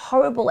this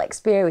horrible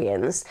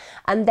experience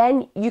and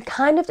then you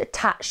kind of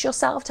attach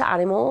yourself to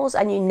animals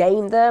and you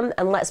name them,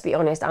 and let's be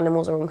honest,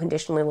 animals are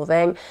unconditionally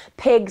loving.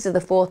 Pigs are the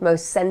fourth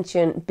most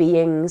sentient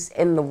beings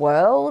in the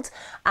world,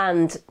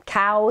 and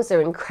cows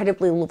are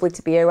incredibly lovely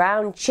to be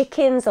around.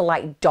 Chickens are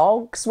like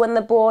dogs when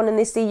they're born and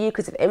they see you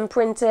because of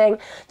imprinting.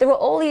 There are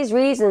all these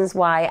reasons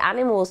why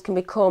animals can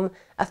become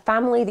a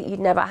family that you'd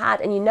never had,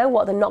 and you know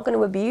what? They're not going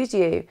to abuse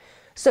you.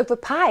 So for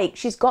Pike,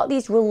 she's got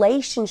these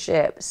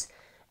relationships,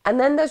 and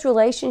then those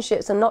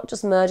relationships are not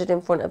just murdered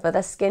in front of her,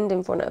 they're skinned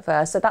in front of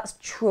her. So that's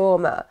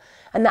trauma,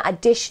 and that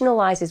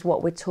additionalizes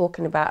what we're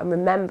talking about. And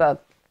remember,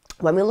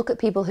 when we look at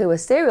people who are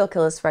serial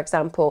killers, for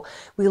example,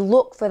 we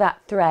look for that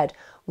thread.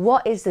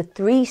 What is the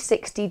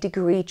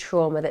 360-degree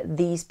trauma that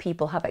these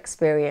people have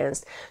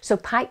experienced? So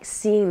Pike's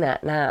seeing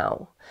that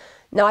now.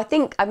 Now, I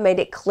think I've made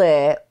it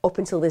clear up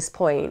until this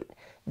point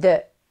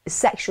that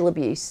sexual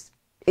abuse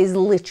is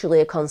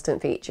literally a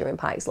constant feature in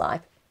Pike's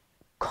life.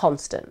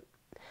 Constant.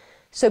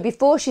 So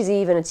before she's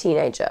even a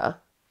teenager,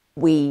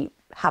 we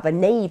have a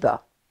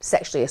neighbour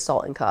sexually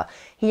assaulting her.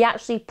 He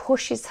actually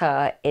pushes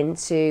her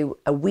into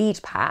a weed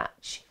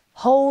patch,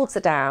 holds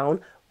her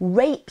down,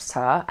 rapes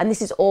her, and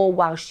this is all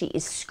while she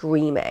is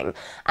screaming.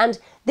 And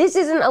this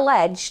isn't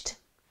alleged.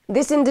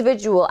 This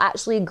individual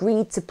actually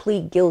agreed to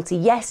plead guilty.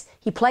 Yes,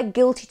 he pled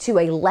guilty to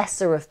a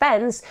lesser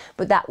offence,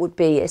 but that would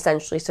be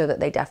essentially so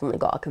that they definitely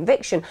got a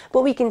conviction.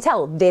 But we can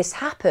tell this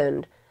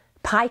happened.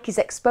 Pike is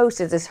exposed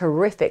to this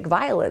horrific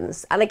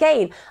violence. And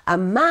again, a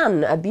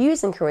man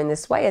abusing her in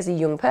this way as a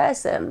young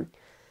person.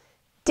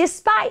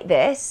 Despite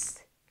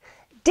this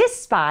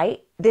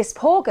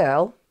poor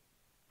girl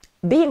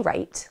being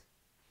raped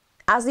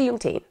as a young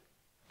teen,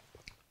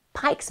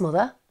 Pike's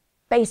mother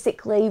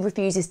basically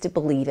refuses to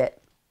believe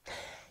it.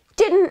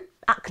 Didn't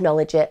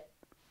acknowledge it,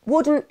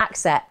 wouldn't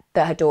accept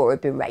that her daughter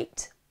had been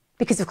raped.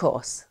 Because of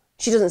course,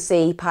 she doesn't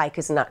see Pike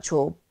as an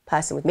actual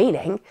person with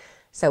meaning,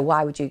 so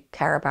why would you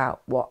care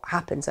about what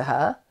happened to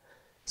her?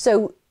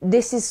 So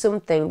this is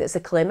something that's a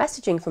clear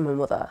messaging from her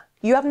mother.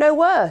 You have no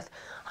worth,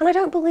 and I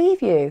don't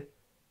believe you.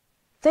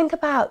 Think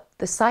about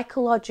the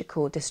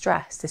psychological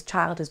distress this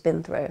child has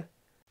been through.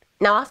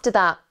 Now, after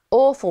that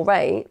awful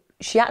rape,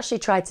 she actually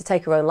tried to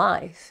take her own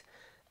life.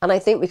 And I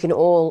think we can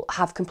all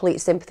have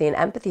complete sympathy and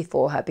empathy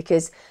for her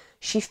because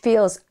she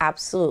feels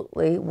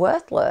absolutely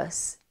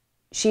worthless.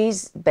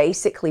 She's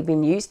basically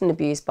been used and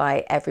abused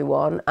by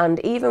everyone. And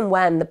even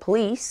when the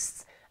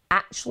police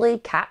actually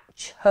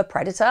catch her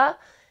predator,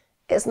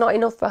 it's not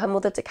enough for her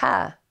mother to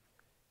care.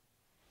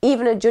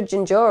 Even a judge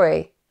and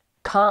jury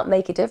can't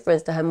make a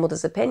difference to her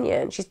mother's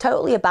opinion. She's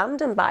totally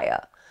abandoned by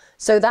her.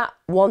 So that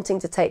wanting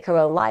to take her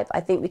own life, I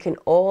think we can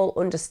all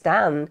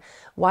understand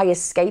why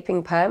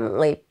escaping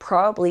permanently,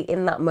 probably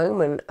in that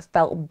moment,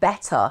 felt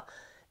better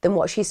than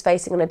what she's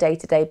facing on a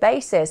day-to-day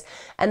basis.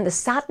 And the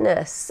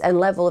sadness and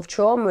level of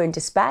trauma and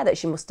despair that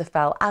she must have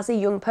felt as a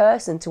young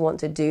person to want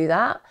to do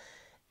that,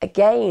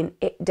 again,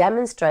 it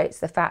demonstrates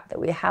the fact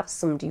that we have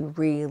somebody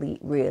really,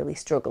 really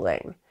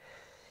struggling.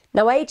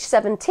 Now, age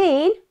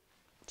 17,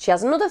 she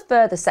has another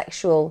further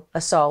sexual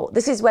assault.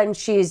 This is when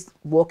she's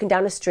walking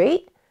down a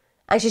street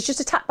and she's just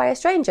attacked by a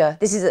stranger.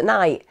 This is at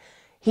night.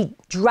 He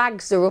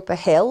drags her up a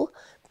hill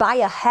by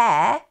her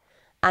hair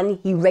and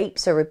he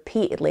rapes her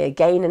repeatedly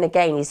again and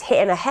again. He's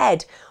hitting her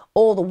head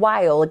all the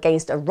while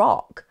against a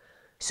rock.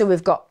 So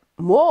we've got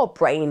more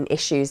brain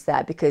issues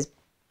there because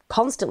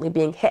constantly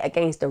being hit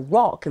against a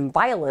rock and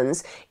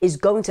violence is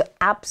going to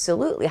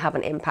absolutely have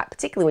an impact,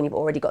 particularly when you've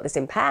already got this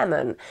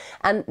impairment.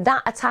 And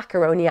that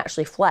attacker only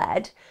actually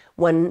fled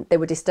when they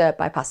were disturbed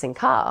by a passing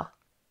car.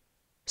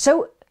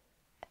 So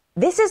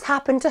this has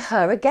happened to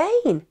her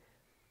again.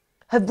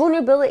 Her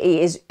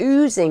vulnerability is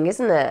oozing,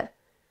 isn't it?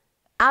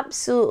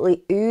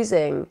 Absolutely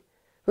oozing.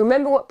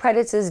 Remember what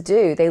predators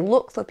do. They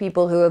look for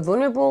people who are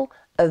vulnerable,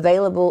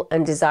 available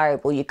and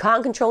desirable. You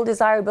can't control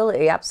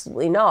desirability,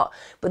 absolutely not.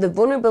 But the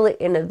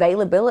vulnerability and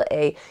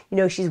availability, you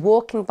know, she's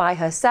walking by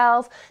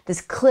herself.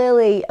 There's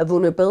clearly a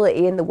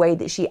vulnerability in the way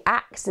that she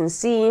acts and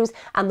seems,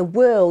 and the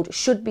world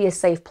should be a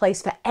safe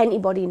place for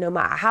anybody, no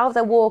matter how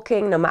they're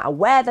walking, no matter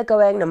where they're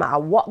going, no matter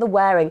what they're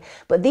wearing.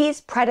 But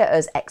these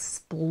predators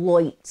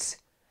exploit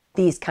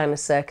these kind of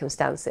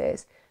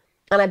circumstances.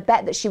 And I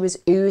bet that she was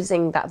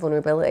oozing that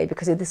vulnerability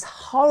because of this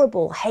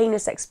horrible,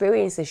 heinous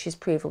experiences she's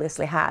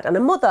previously had. And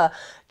her mother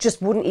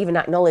just wouldn't even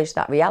acknowledge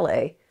that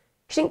reality.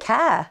 She didn't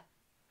care.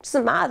 It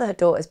doesn't matter that her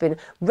daughter's been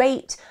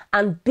raped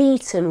and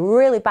beaten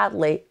really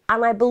badly.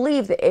 And I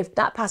believe that if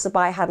that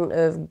passerby hadn't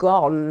have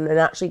gone and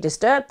actually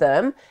disturbed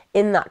them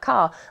in that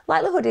car,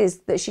 likelihood is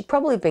that she'd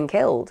probably been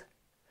killed.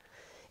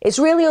 It's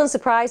really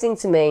unsurprising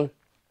to me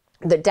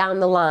that down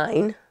the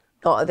line,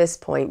 not at this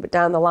point, but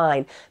down the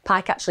line,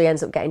 Pike actually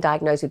ends up getting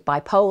diagnosed with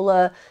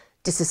bipolar,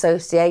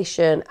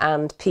 dissociation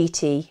and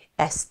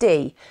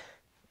PTSD.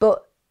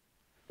 But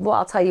what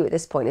I'll tell you at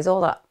this point is all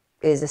that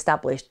is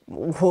established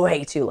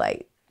way too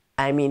late.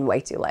 I mean, way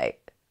too late.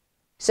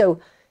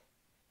 So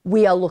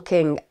we are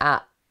looking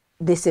at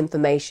this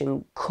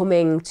information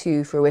coming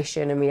to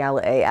fruition and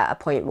reality at a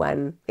point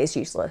when it's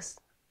useless.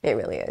 It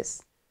really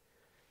is.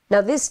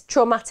 Now, this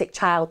traumatic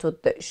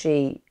childhood that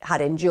she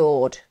had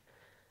endured,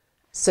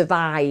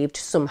 survived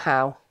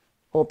somehow,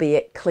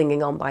 albeit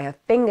clinging on by her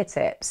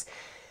fingertips,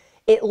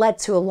 it led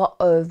to a lot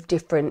of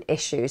different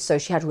issues. So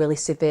she had really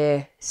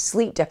severe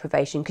sleep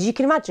deprivation, because you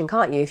can imagine,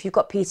 can't you, if you've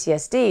got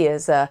PTSD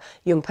as a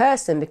young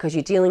person because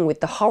you're dealing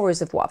with the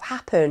horrors of what have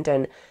happened,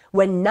 and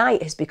when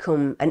night has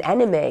become an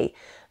enemy,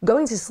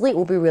 going to sleep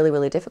will be really,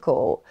 really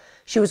difficult.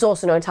 She was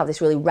also known to have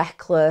this really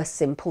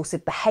reckless,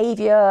 impulsive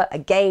behaviour.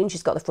 Again,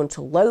 she's got the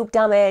frontal lobe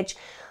damage.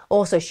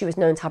 Also, she was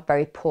known to have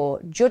very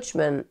poor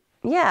judgment.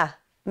 Yeah,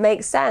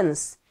 makes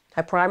sense.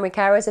 Her primary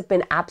carers have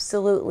been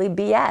absolutely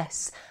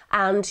BS,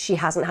 and she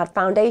hasn't had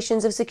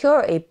foundations of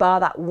security, bar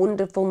that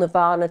wonderful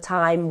Nirvana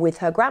time with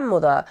her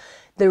grandmother.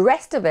 The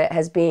rest of it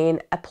has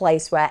been a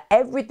place where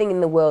everything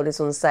in the world is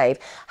unsafe.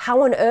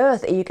 How on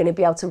earth are you going to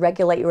be able to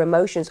regulate your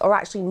emotions or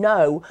actually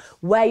know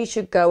where you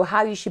should go,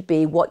 how you should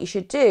be, what you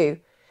should do?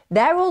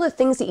 They're all the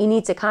things that you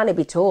need to kind of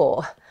be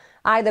taught,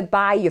 either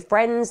by your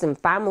friends and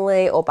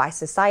family or by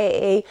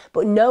society,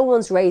 but no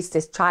one's raised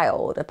this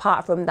child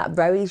apart from that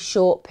very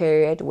short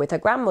period with her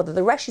grandmother.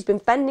 The rest she's been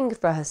fending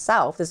for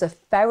herself. There's a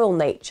feral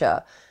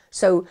nature,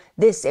 so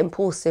this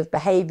impulsive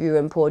behaviour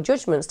and poor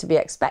judgment's to be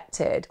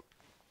expected.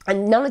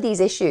 And none of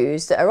these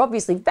issues that are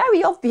obviously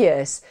very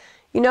obvious.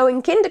 You know,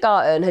 in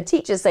kindergarten, her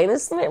teacher's saying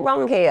there's something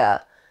wrong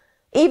here.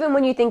 Even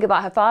when you think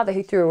about her father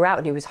who threw her out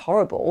and who was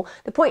horrible,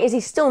 the point is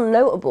he's still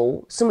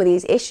notable, some of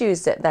these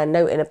issues that they're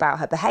noting about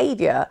her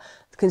behaviour,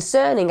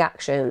 concerning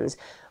actions.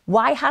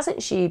 Why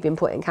hasn't she been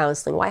put in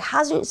counselling? Why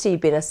hasn't she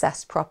been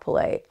assessed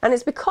properly? And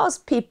it's because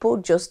people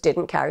just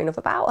didn't care enough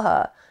about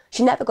her.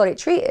 She never got it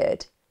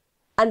treated.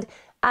 And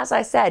as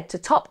I said, to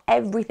top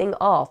everything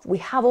off, we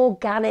have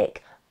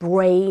organic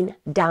brain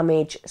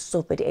damage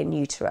suffered in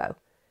utero.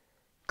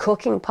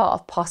 Cooking pot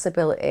of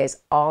possibilities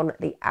on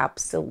the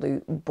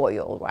absolute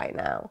boil right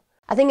now.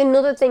 I think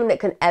another thing that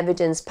can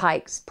evidence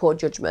Pike's poor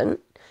judgment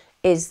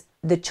is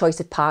the choice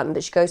of partner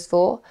that she goes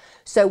for.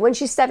 So when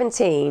she's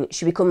 17,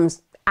 she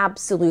becomes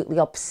absolutely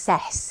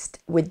obsessed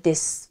with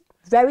this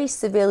very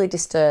severely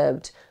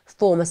disturbed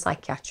former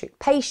psychiatric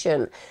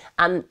patient,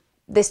 and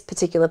this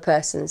particular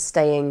person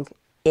staying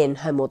in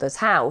her mother's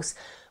house.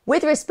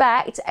 With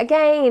respect,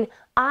 again,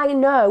 I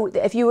know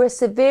that if you are a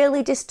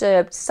severely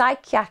disturbed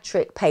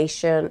psychiatric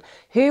patient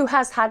who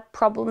has had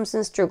problems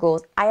and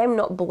struggles, I am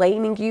not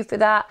blaming you for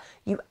that.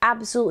 You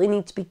absolutely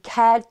need to be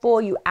cared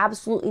for. You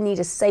absolutely need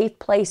a safe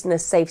place and a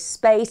safe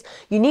space.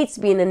 You need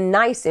to be in a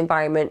nice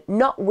environment,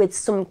 not with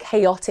some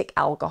chaotic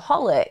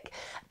alcoholic.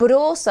 But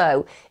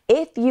also,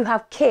 if you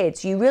have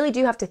kids, you really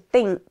do have to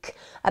think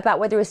about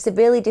whether a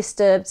severely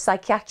disturbed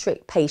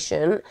psychiatric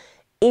patient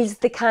is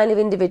the kind of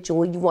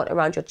individual you want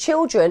around your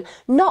children,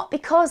 not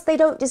because they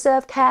don't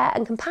deserve care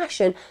and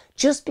compassion,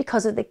 just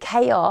because of the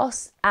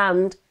chaos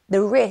and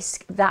the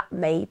risk that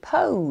may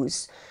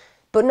pose.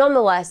 But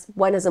nonetheless,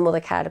 when has a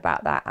mother cared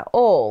about that at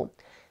all?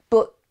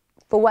 But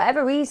for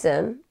whatever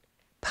reason,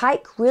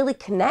 Pike really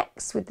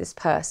connects with this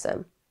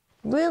person,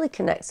 really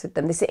connects with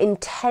them, this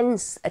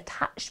intense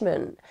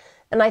attachment.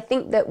 And I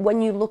think that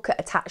when you look at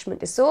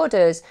attachment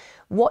disorders,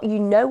 what you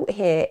note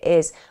here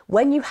is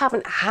when you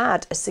haven't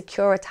had a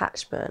secure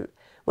attachment,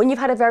 when you've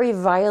had a very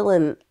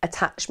violent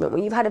attachment,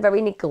 when you've had a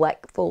very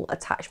neglectful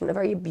attachment, a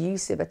very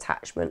abusive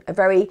attachment, a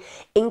very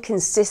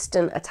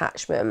inconsistent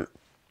attachment,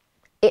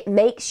 it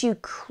makes you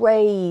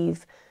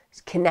crave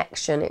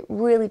connection. It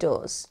really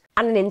does.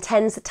 And an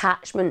intense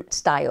attachment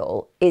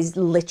style is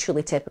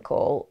literally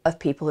typical of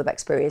people who've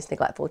experienced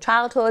neglectful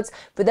childhoods.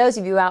 For those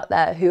of you out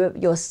there who have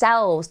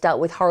yourselves dealt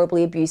with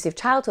horribly abusive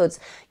childhoods,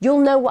 you'll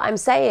know what I'm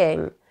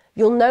saying.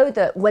 You'll know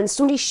that when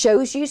somebody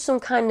shows you some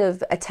kind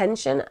of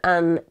attention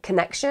and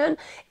connection,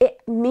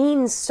 it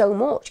means so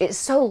much. It's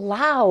so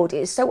loud,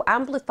 it's so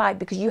amplified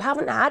because you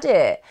haven't had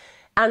it.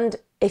 And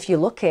if you're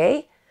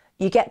lucky,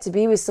 you get to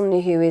be with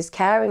somebody who is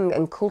caring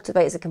and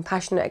cultivates a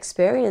compassionate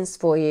experience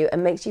for you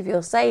and makes you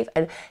feel safe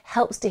and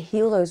helps to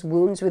heal those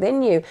wounds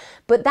within you.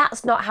 But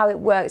that's not how it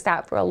works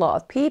out for a lot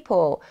of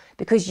people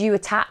because you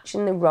attach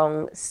in the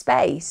wrong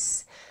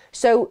space.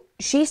 So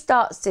she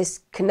starts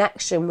this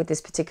connection with this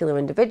particular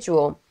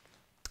individual.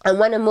 And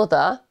when a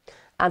mother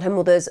and her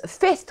mother's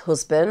fifth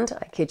husband,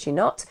 I kid you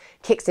not,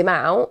 kicks him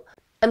out,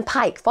 and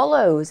Pike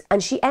follows,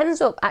 and she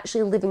ends up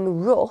actually living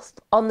rough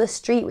on the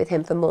street with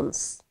him for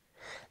months.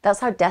 That's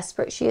how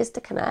desperate she is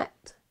to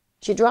connect.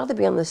 She'd rather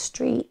be on the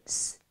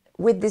streets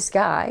with this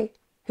guy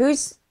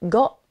who's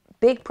got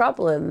big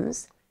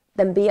problems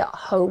than be at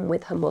home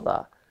with her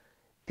mother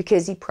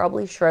because he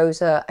probably throws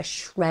her a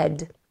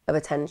shred of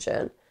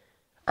attention.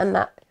 And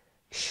that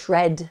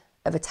shred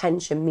of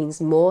attention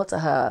means more to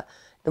her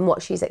than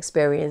what she's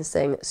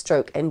experiencing,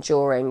 stroke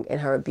enduring in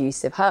her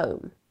abusive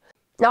home.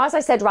 Now, as I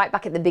said right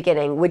back at the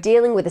beginning, we're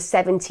dealing with a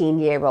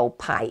 17-year-old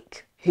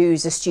Pike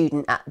who's a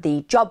student at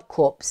the Job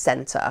Corps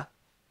Centre.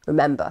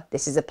 Remember,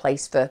 this is a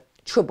place for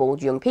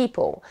troubled young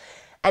people.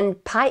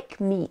 And Pike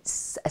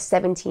meets a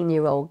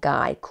 17-year-old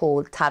guy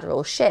called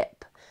Tadaryl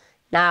Shipp.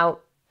 Now,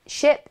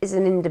 Shipp is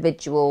an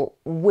individual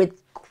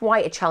with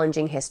quite a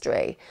challenging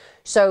history.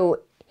 So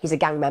he's a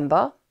gang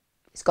member.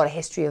 He's got a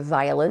history of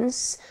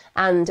violence,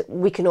 and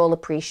we can all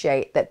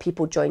appreciate that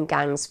people join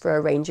gangs for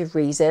a range of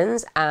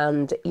reasons.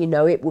 And, you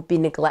know, it would be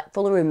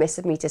neglectful and remiss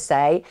of me to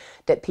say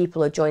that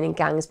people are joining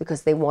gangs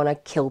because they want to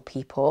kill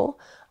people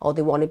or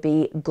they want to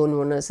be gun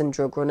runners and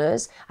drug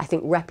runners. I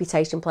think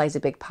reputation plays a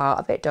big part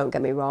of it, don't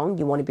get me wrong.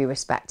 You want to be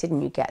respected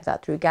and you get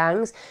that through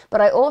gangs. But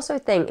I also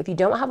think if you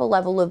don't have a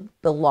level of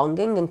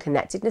belonging and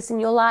connectedness in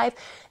your life,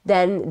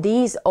 then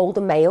these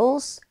older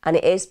males, and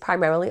it is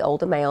primarily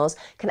older males,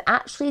 can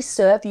actually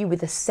serve you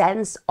with a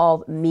sense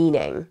of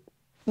meaning.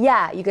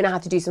 Yeah, you're going to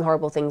have to do some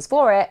horrible things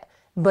for it,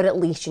 but at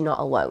least you're not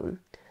alone.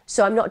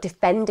 So I'm not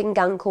defending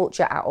gang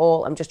culture at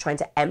all. I'm just trying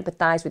to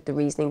empathize with the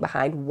reasoning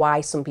behind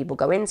why some people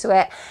go into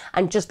it.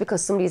 And just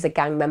because somebody is a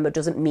gang member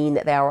doesn't mean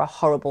that they are a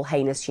horrible,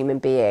 heinous human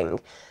being.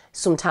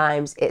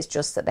 Sometimes it's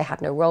just that they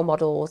had no role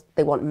models.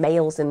 They want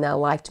males in their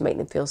life to make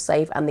them feel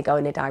safe, and they go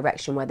in a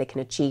direction where they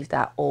can achieve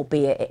that,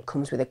 albeit it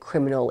comes with a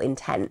criminal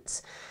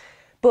intent.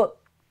 But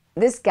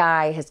this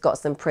guy has got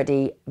some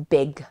pretty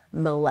big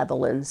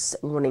malevolence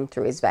running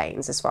through his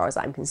veins as far as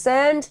I'm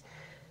concerned.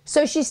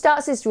 So she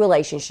starts this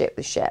relationship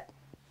with Shipp.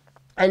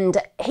 And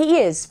he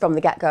is, from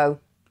the get-go,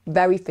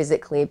 very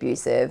physically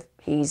abusive.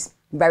 He's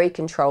very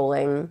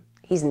controlling.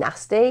 He's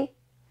nasty.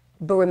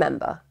 But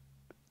remember,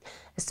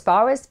 as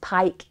far as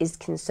Pike is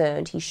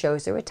concerned, he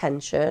shows her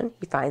attention.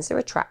 He finds her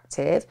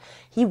attractive.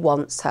 He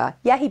wants her.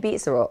 Yeah, he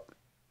beats her up.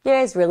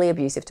 Yeah, he's really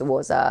abusive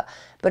towards her.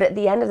 But at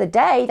the end of the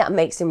day, that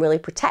makes him really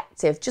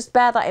protective. Just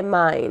bear that in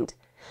mind.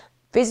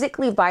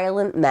 Physically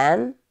violent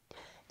men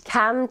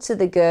can, to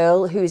the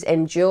girl who's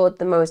endured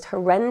the most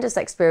horrendous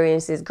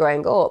experiences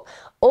growing up,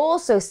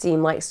 also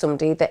seem like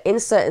somebody that in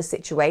certain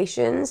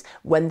situations,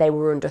 when they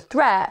were under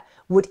threat,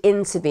 would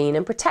intervene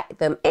and protect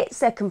them.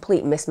 It's a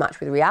complete mismatch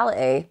with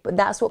reality, but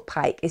that's what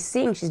Pike is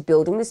seeing. She's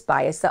building this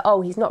bias that,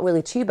 oh, he's not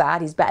really too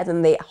bad. He's better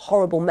than the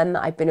horrible men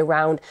that I've been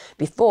around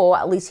before.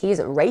 At least he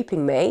isn't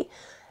raping me.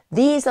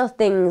 These are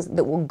things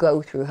that will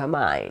go through her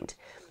mind.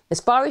 As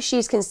far as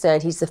she's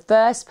concerned, he's the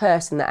first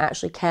person that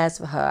actually cares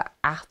for her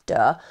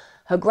after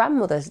her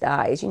grandmother's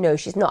died. You know,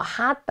 she's not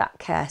had that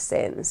care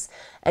since.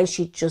 And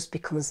she just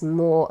becomes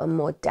more and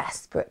more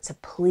desperate to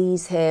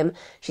please him.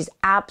 She's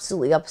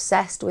absolutely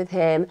obsessed with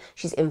him.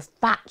 She's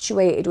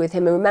infatuated with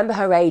him. And remember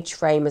her age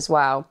frame as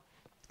well.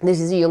 This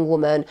is a young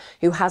woman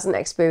who hasn't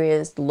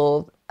experienced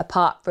love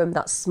apart from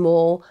that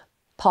small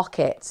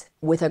pocket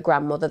with her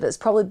grandmother that's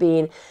probably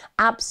been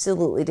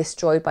absolutely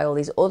destroyed by all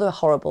these other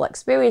horrible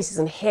experiences.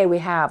 And here we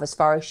have, as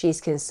far as she's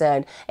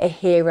concerned, a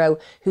hero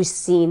who's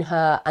seen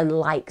her and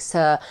likes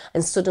her,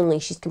 and suddenly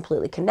she's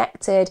completely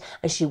connected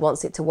and she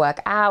wants it to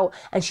work out,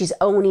 and she's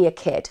only a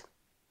kid.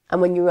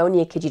 And when you're only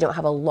a kid, you don't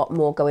have a lot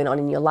more going on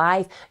in your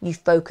life. You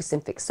focus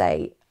and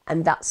fixate.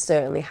 And that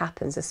certainly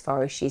happens as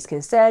far as she's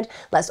concerned.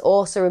 Let's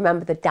also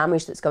remember the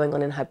damage that's going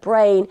on in her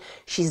brain.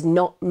 She's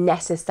not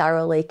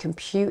necessarily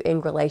computing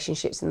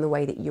relationships in the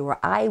way that you or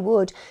I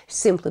would,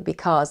 simply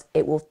because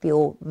it will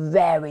feel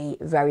very,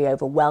 very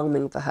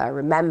overwhelming for her.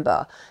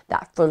 Remember,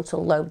 that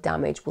frontal lobe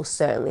damage will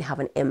certainly have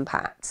an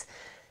impact.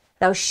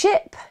 Now,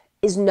 Shipp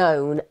is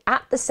known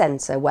at the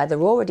centre, where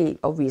they're already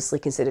obviously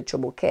considered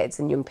troubled kids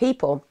and young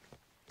people.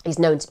 He's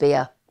known to be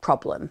a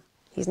problem.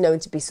 He's known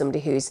to be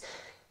somebody who's,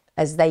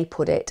 as they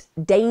put it,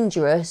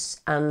 dangerous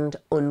and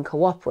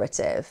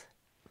uncooperative.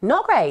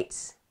 Not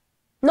great.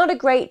 Not a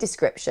great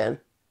description.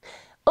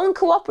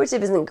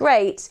 Uncooperative isn't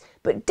great,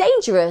 but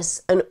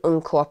dangerous and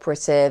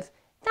uncooperative,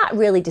 that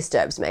really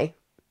disturbs me.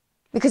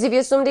 Because if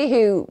you're somebody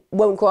who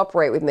won't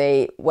cooperate with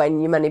me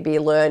when you're meant to be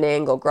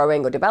learning or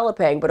growing or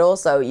developing, but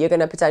also you're going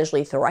to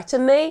potentially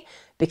threaten me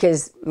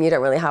because you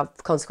don't really have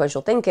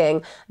consequential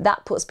thinking,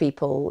 that puts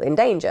people in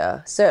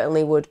danger.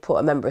 Certainly would put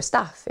a member of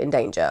staff in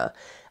danger.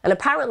 And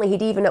apparently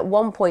he'd even at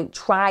one point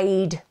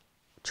tried,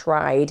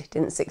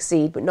 didn't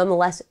succeed, but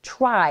nonetheless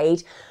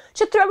tried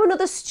to throw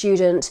another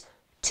student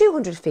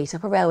 200 feet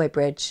up a railway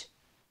bridge.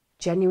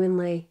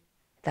 Genuinely,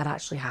 that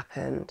actually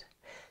happened.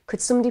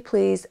 Could somebody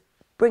please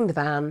bring the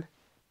van,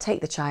 take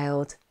the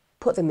child,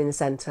 put them in the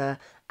centre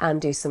and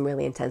do some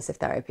really intensive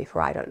therapy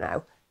for, I don't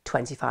know,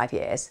 25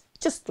 years?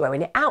 Just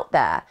throwing it out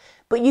there.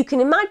 But you can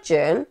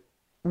imagine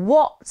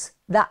what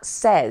that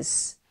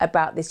says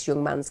about this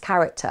young man's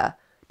character,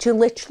 to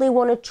literally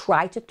want to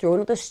try to throw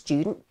another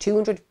student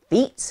 200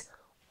 feet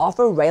off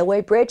a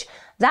railway bridge.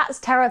 That's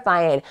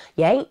terrifying.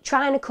 You ain't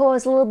trying to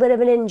cause a little bit of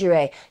an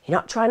injury. You're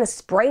not trying to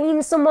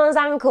sprain someone's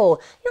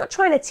ankle. You're not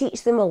trying to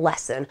teach them a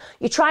lesson.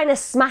 You're trying to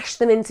smash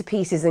them into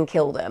pieces and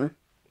kill them.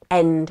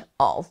 End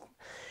of.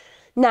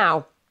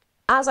 Now,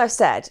 as I've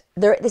said,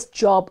 they're at this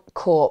Job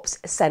Corps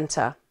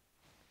centre.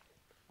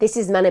 This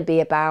is meant to be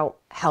about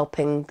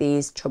helping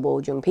these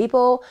troubled young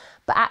people,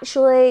 but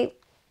actually,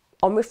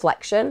 on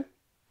reflection,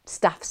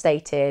 staff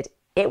stated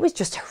it was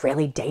just a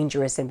really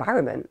dangerous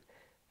environment.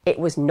 It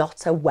was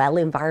not a well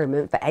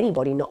environment for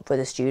anybody, not for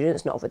the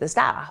students, not for the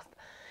staff.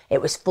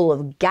 It was full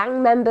of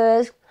gang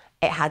members.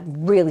 It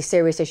had really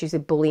serious issues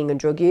with bullying and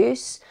drug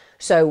use.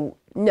 So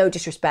no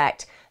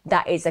disrespect,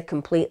 that is a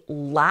complete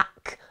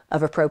lack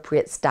of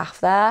appropriate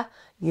staff there.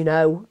 You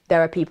know,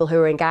 there are people who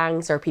are in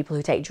gangs, there are people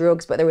who take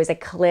drugs, but there is a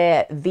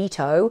clear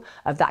veto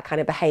of that kind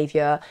of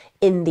behaviour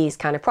in these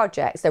kind of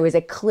projects. There is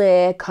a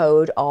clear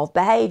code of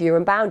behaviour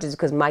and boundaries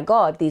because, my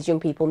God, these young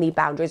people need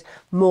boundaries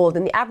more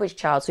than the average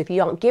child. So if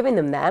you aren't giving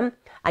them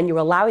and you're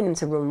allowing them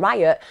to run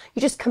riot,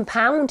 you're just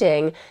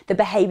compounding the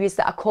behaviours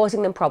that are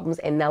causing them problems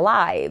in their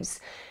lives.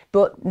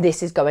 But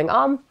this is going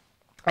on.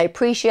 I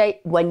appreciate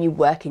when you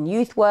work in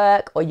youth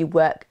work or you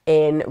work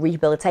in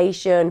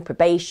rehabilitation,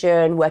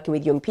 probation, working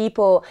with young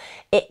people,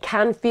 it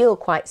can feel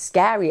quite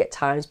scary at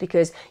times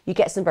because you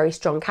get some very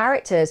strong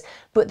characters,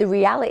 but the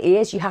reality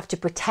is you have to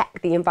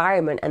protect the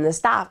environment and the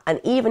staff.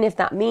 And even if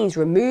that means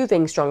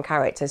removing strong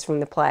characters from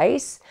the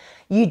place,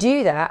 you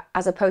do that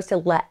as opposed to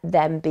let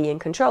them be in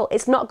control.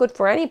 It's not good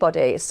for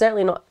anybody. It's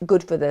certainly not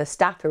good for the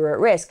staff who are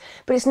at risk,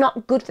 but it's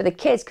not good for the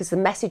kids because the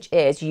message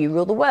is you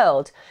rule the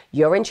world,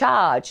 you're in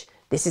charge.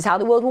 This is how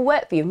the world will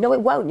work for you. No,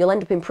 it won't. You'll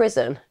end up in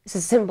prison. It's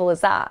as simple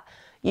as that.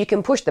 You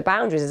can push the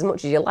boundaries as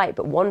much as you like,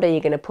 but one day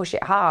you're going to push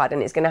it hard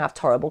and it's going to have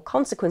terrible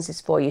consequences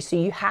for you. So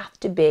you have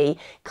to be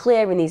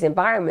clear in these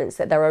environments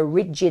that there are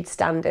rigid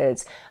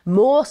standards,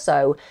 more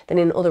so than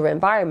in other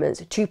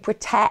environments, to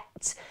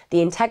protect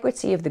the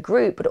integrity of the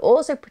group, but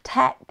also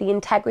protect the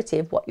integrity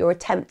of what your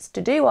attempts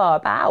to do are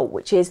about,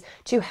 which is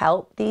to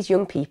help these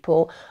young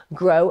people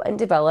grow and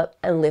develop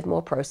and live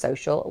more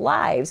pro-social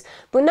lives.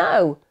 But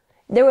no,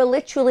 there are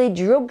literally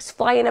drugs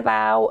flying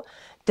about.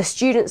 The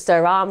students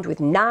are armed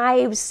with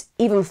knives,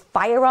 even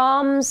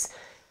firearms.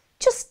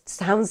 Just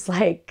sounds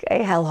like a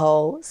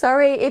hellhole.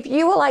 Sorry, if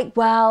you were like,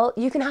 well,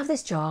 you can have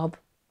this job,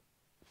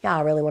 yeah,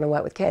 I really want to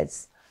work with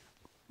kids.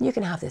 You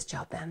can have this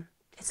job then.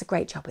 It's a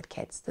great job with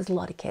kids. There's a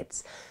lot of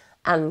kids.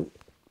 And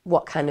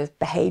what kind of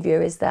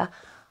behaviour is there?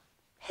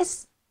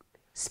 It's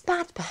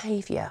bad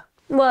behaviour.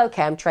 Well,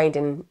 okay, I'm trained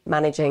in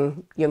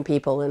managing young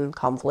people and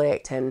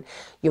conflict and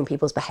young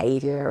people's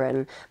behaviour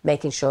and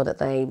making sure that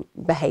they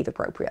behave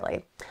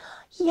appropriately.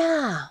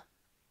 Yeah.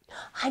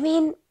 I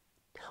mean,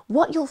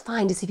 what you'll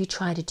find is if you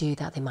try to do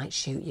that, they might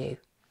shoot you.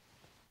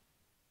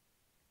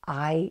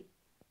 I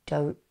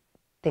don't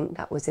think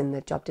that was in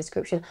the job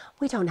description.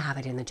 We don't have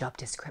it in the job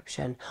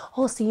description.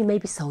 Also, you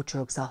maybe sold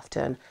drugs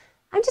often.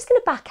 I'm just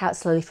going to back out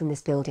slowly from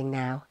this building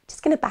now.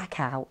 Just going to back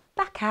out,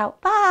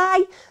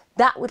 bye.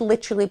 That would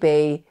literally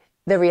be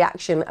the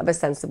reaction of a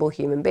sensible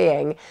human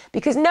being,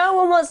 because no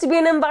one wants to be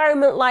in an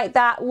environment like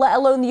that, let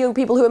alone the young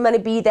people who are meant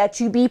to be there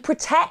to be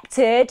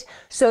protected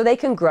so they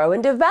can grow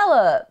and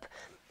develop.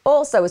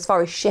 Also, as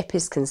far as Shipp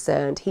is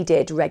concerned, he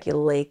did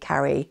regularly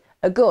carry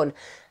a gun.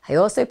 I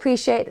also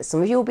appreciate that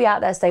some of you will be out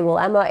there saying, well,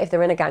 Emma, if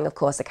they're in a gang, of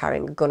course they're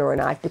carrying a gun or a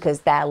knife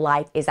because their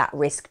life is at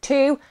risk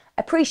too.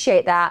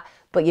 Appreciate that.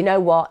 But you know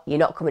what? You're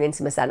not coming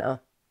into my centre.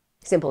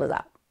 Simple as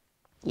that.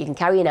 You can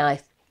carry a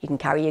knife, you can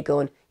carry your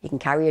gun, you can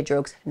carry your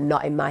drugs,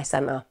 not in my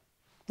centre.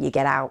 You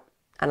get out.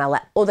 And I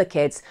let other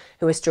kids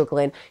who are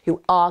struggling,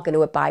 who are going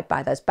to abide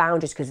by those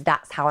boundaries, because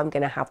that's how I'm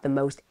going to have the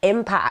most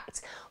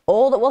impact.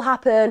 All that will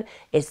happen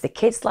is the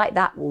kids like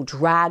that will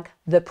drag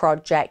the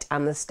project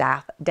and the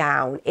staff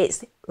down.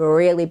 It's a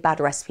really bad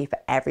recipe for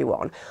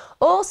everyone.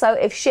 Also,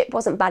 if Shipp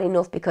wasn't bad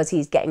enough because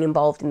he's getting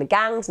involved in the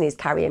gangs and he's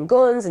carrying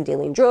guns and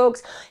dealing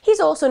drugs,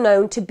 he's also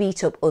known to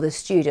beat up other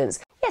students.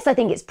 Yes, I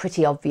think it's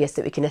pretty obvious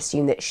that we can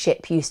assume that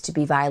Shipp used to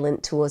be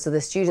violent towards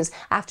other students.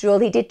 After all,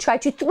 he did try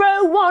to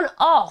throw one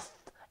off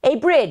a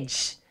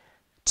bridge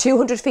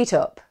 200 feet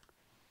up.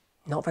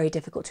 Not very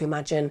difficult to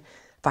imagine.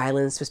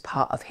 Violence was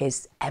part of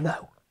his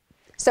MO.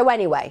 So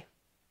anyway,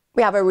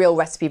 we have a real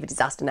recipe for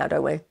disaster now,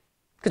 don't we?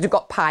 Because we've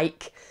got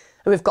Pike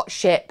and we've got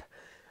Shipp,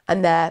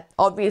 and they're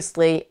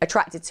obviously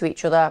attracted to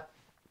each other.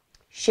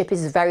 Shipp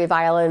is very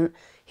violent,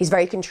 he's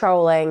very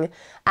controlling,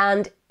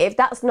 and if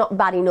that's not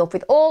bad enough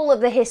with all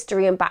of the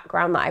history and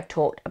background that I've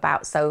talked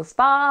about so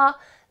far,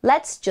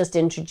 let's just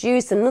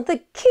introduce another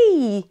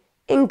key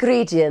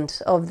ingredient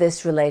of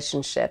this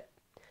relationship: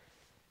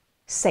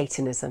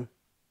 Satanism.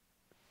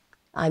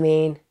 I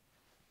mean,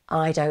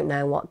 I don't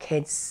know what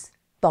kids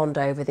bond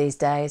over these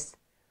days.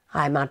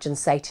 I imagine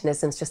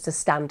Satanism's just a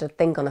standard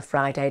thing on a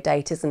Friday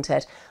date, isn't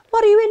it?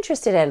 What are you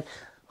interested in?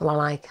 Well, I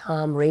like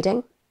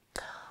reading.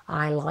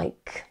 I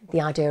like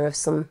the idea of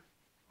some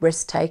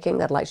risk taking.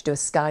 I'd like to do a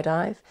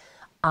skydive.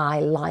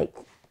 I like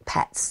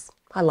pets.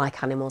 I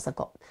like animals. I've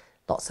got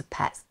lots of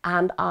pets.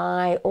 And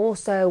I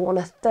also, on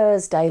a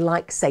Thursday,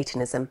 like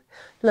Satanism.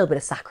 A little bit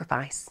of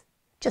sacrifice.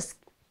 Just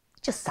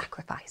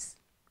sacrifice.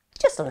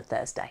 Just on a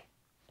Thursday.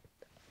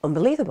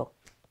 Unbelievable.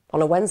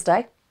 On a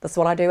Wednesday, that's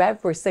what I do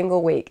every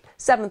single week.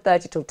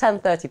 7:30 till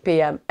 10:30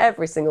 p.m.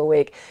 every single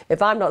week.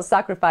 If I'm not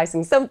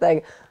sacrificing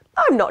something,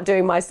 I'm not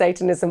doing my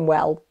Satanism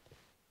well.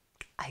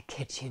 I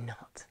kid you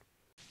not.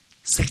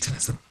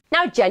 Satanism.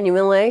 Now,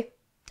 genuinely,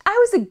 I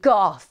was a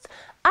goth.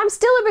 I'm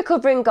still a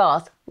recovering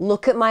goth.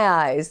 Look at my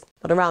eyes.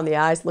 Not around the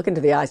eyes, look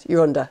into the eyes.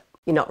 You're under.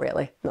 You're not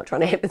really. I'm not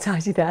trying to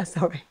hypnotise you there,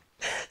 sorry.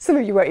 Some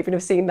of you won't even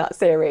have seen that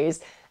series.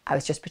 I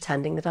was just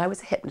pretending that I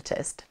was a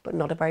hypnotist, but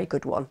not a very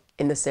good one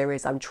in the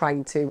series I'm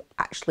trying to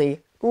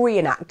actually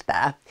reenact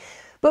there.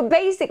 But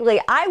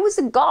basically, I was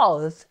a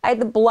goth. I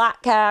had the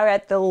black hair, I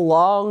had the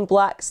long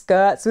black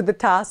skirts with the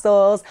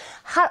tassels,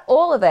 had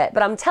all of it.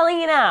 But I'm telling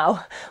you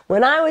now,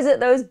 when I was at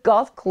those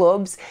goth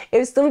clubs,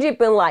 if somebody had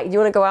been like, do you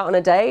want to go out on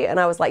a date? And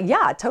I was like, yeah,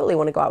 I totally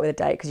want to go out with a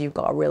date because you've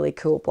got a really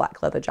cool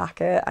black leather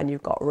jacket and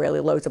you've got really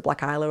loads of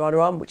black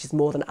eyeliner on, which is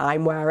more than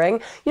I'm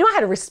wearing. You know, I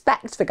had a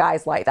respect for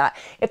guys like that.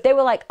 If they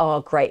were like,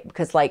 oh, great,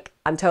 because like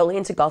I'm totally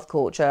into goth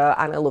culture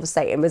and I love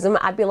Satanism,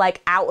 I'd be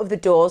like out of the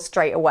door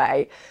straight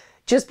away.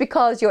 Just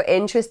because you're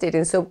interested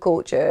in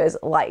subcultures,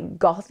 like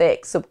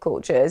gothic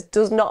subcultures,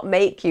 does not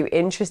make you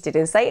interested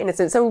in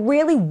Satanism. It's a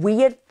really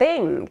weird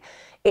thing.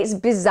 It's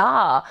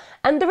bizarre.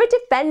 And there are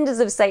defenders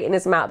of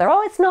Satanism out there.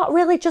 Oh, it's not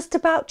really just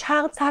about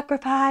child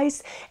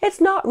sacrifice. It's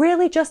not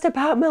really just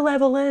about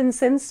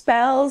malevolence and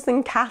spells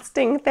and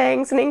casting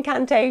things and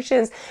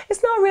incantations.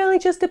 It's not really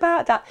just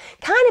about that.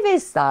 Kind of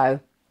is though.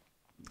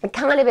 It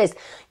kind of is.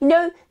 You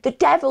know, the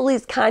devil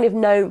is kind of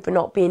known for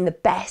not being the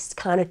best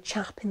kind of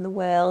chap in the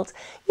world.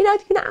 You know,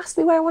 if you're going to ask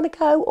me where I want to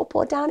go, up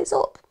or down, it's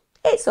up.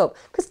 It's up.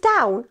 Because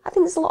down, I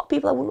think there's a lot of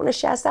people I wouldn't want to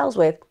share cells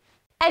with.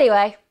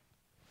 Anyway,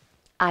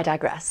 I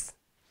digress.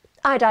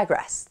 I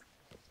digress.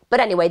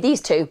 But anyway,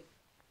 these two,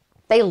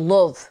 they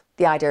love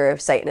the idea of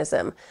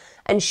Satanism.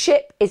 And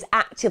Shipp is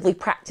actively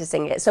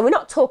practicing it. So we're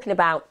not talking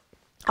about,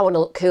 I want to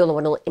look cool, I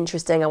want to look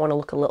interesting, I want to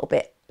look a little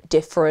bit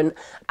different,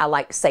 I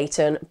like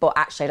Satan, but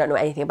actually I don't know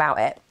anything about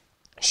it.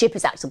 Shipp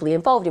is actively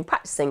involved in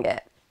practicing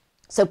it.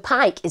 So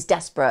Pike is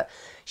desperate.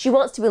 She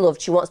wants to be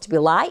loved, she wants to be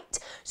liked,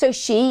 so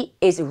she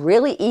is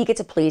really eager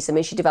to please him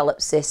and she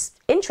develops this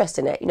interest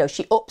in it. You know,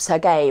 she ups her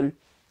game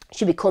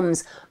she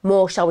becomes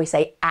more, shall we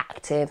say,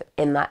 active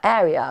in that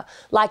area.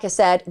 Like I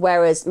said,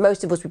 whereas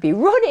most of us would be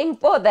running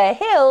for the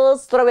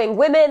hills, throwing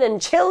women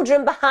and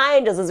children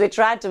behind us as we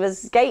tried to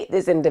escape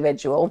this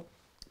individual,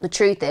 the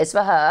truth is,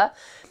 for her,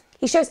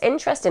 he shows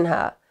interest in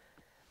her.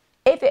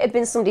 If it had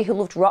been somebody who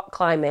loved rock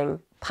climbing,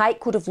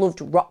 Pike would have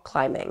loved rock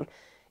climbing.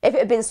 If it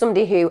had been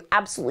somebody who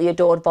absolutely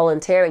adored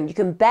volunteering, you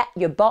can bet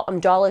your bottom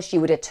dollar she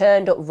would have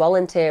turned up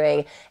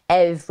volunteering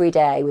every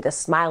day with a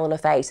smile on her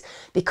face,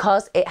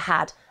 because it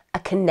had a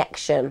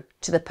connection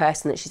to the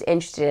person that she's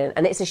interested in.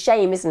 And it's a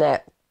shame, isn't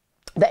it,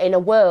 that in a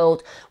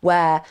world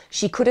where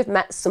she could have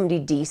met somebody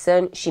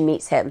decent, she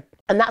meets him.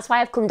 And that's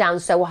why I've come down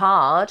so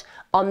hard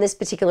on this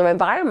particular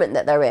environment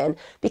that they're in,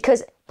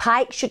 because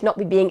Pike should not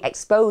be being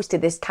exposed to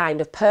this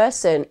kind of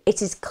person.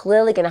 It is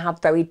clearly going to have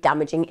very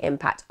damaging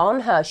impact on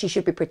her. She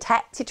should be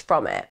protected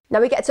from it. Now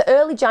we get to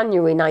early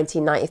January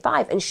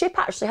 1995, and Shipp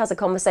actually has a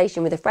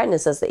conversation with a friend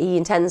and says that he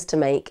intends to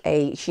make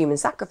a human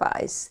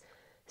sacrifice.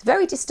 It's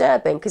very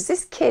disturbing, because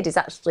this kid is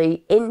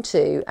actually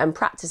into and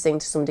practicing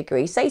to some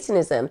degree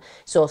Satanism.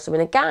 He's also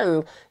in a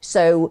gang,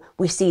 so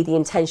we see the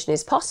intention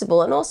is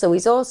possible, and also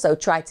he's also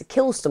tried to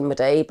kill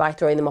somebody by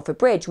throwing them off a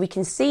bridge. We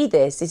can see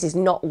this is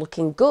not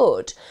looking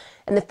good.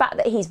 And the fact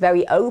that he's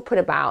very open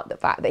about the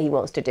fact that he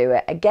wants to do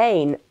it,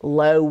 again,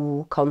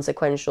 low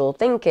consequential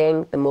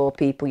thinking. The more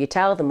people you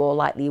tell, the more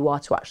likely you are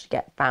to actually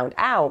get found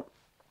out.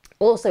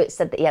 Also, it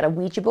said that he had a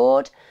Ouija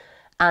board,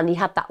 and he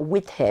had that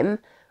with him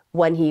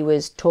when he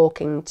was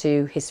talking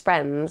to his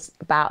friends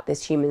about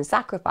this human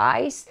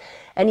sacrifice.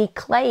 And he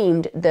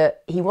claimed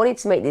that he wanted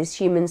to make this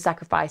human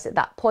sacrifice at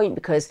that point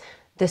because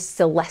the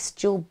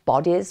celestial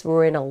bodies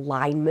were in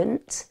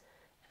alignment.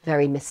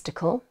 Very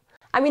mystical.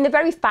 I mean, the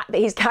very fact that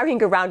he's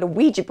carrying around a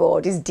Ouija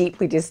board is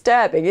deeply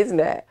disturbing, isn't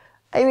it?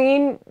 I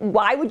mean,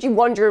 why would you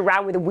wander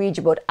around with a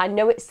Ouija board? I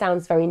know it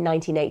sounds very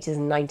 1980s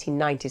and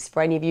 1990s.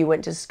 For any of you who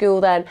went to school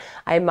then,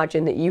 I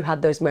imagine that you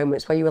had those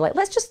moments where you were like,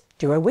 let's just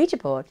do a Ouija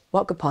board.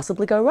 What could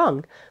possibly go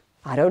wrong?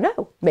 I don't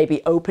know.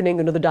 Maybe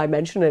opening another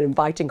dimension and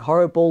inviting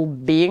horrible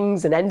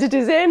beings and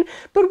entities in.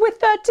 But we're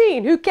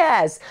 13, who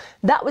cares?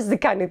 That was the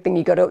kind of thing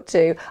you got up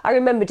to. I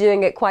remember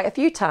doing it quite a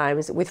few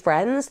times with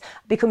friends,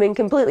 becoming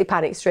completely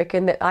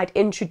panic-stricken that I'd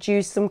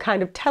introduced some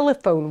kind of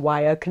telephone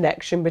wire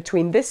connection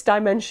between this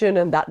dimension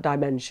and that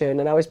dimension,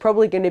 and I was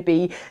probably going to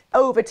be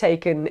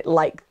overtaken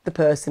like the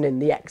person in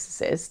The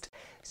Exorcist.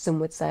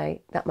 Some would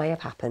say that may have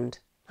happened,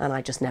 and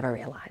I just never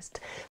realised.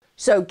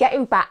 So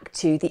getting back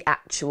to the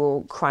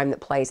actual crime that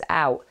plays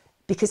out,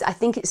 because I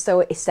think it's so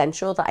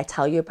essential that I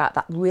tell you about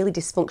that really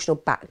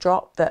dysfunctional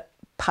backdrop that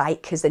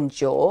Pike has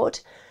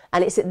endured.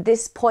 And it's at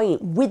this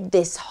point, with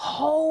this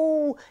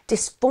whole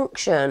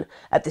dysfunction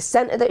at the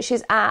centre that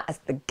she's at, as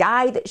the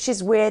guy that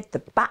she's with, the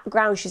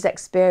background she's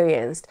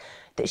experienced,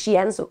 that she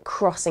ends up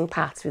crossing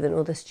paths with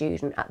another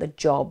student at the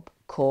Job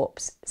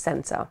Corps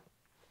Centre.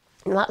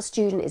 And that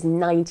student is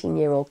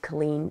 19-year-old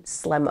Colleen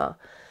Slemmer.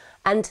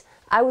 And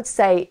I would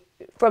say,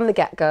 from the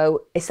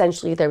get-go,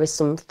 essentially there is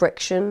some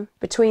friction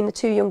between the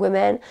two young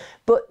women,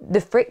 but the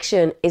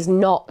friction is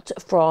not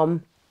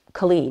from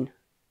Colleen.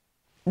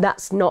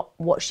 That's not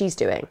what she's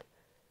doing.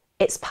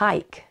 It's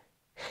Pike.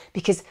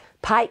 Because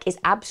Pike is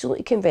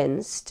absolutely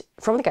convinced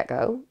from the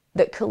get-go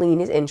that Colleen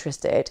is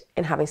interested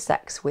in having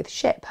sex with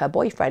Shipp, her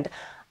boyfriend.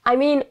 I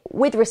mean,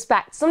 with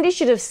respect, somebody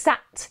should have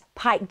sat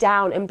Pike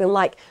down and been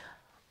like,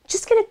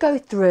 just going to go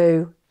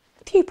through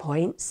a few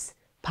points,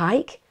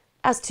 Pike,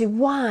 as to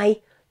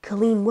why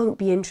Colleen won't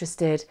be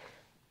interested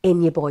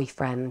in your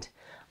boyfriend.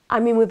 I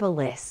mean, with a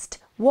list.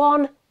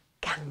 1,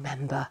 gang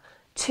member.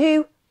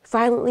 2,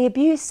 violently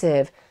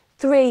abusive.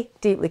 3,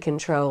 deeply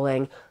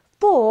controlling.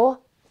 4,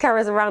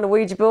 carries around a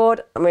Ouija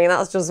board. I mean,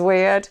 that's just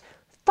weird.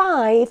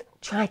 5,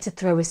 tried to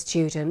throw a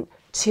student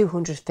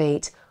 200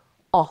 feet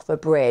off a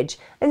bridge.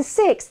 And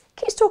 6,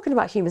 keeps talking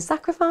about human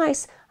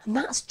sacrifice. And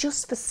that's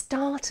just for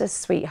starters,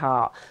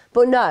 sweetheart.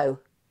 But no,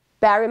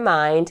 bear in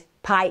mind,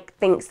 Pike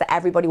thinks that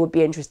everybody would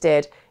be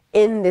interested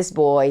in this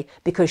boy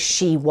because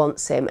she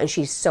wants him and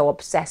she's so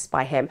obsessed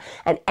by him,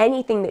 and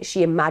anything that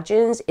she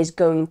imagines is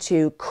going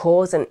to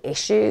cause an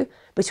issue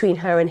between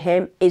her and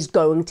him is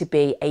going to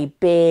be a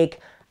big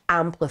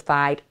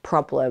amplified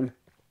problem.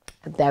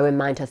 Bear in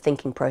mind her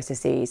thinking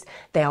processes,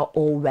 they are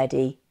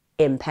already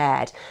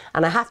impaired.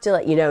 And I have to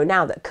let you know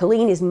now that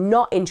Colleen is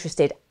not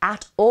interested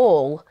at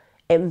all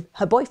in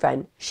her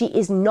boyfriend. She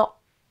is not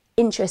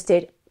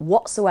interested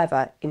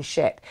whatsoever in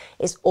Shipp.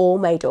 It's all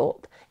made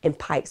up in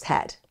Pike's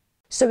head.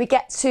 So we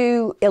get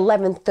to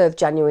 11th of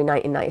January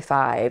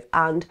 1995,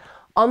 and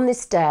on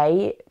this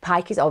day,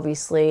 Pike is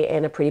obviously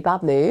in a pretty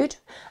bad mood,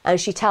 and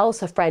she tells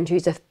her friend,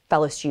 who's a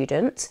fellow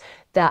student,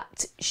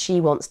 that she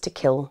wants to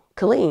kill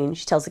Colleen.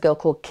 She tells a girl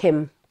called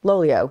Kim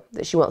Lolio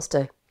that she wants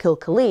to kill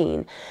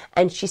Colleen,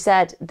 and she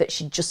said that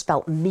she just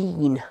felt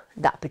mean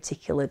that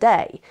particular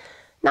day.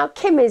 Now,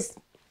 Kim is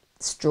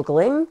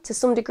struggling to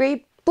some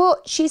degree,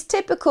 but she's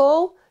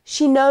typical.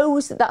 She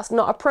knows that that's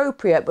not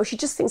appropriate, but she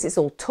just thinks it's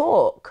all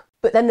talk.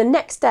 But then the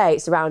next day,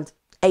 it's around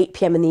 8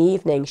 p.m. in the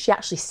evening, she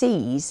actually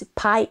sees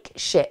Pike,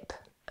 Shipp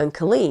and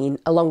Colleen,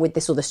 along with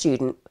this other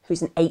student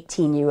who's an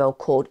 18-year-old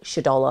called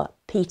Shadolla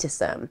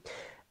Peterson.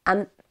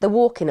 And they're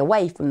walking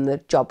away from the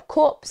Job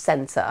Corps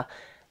Centre.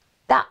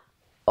 That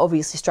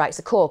obviously strikes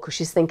a chord because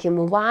she's thinking,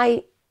 well,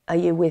 why are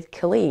you with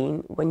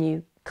Colleen when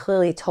you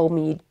clearly told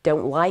me you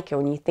don't like her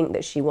and you think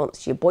that she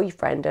wants your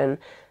boyfriend and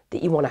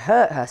that you want to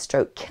hurt her,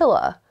 stroke kill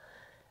her?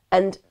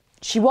 And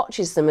she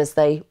watches them as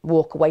they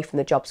walk away from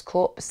the Jobs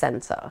Corps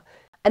Centre.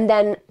 And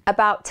then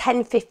about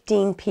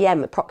 10:15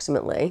 p.m.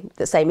 approximately,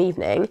 the same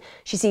evening,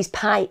 she sees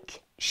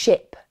Pike,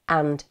 Shipp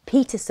and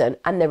Peterson,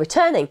 and they're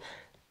returning,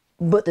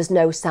 but there's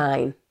no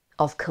sign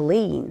of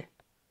Colleen.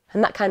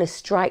 And that kind of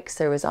strikes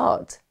her as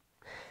odd.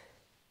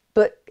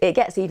 But it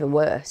gets even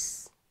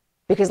worse,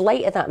 because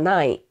later that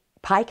night,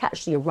 Pike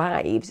actually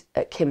arrives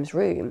at Kim's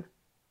room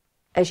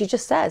and she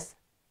just says,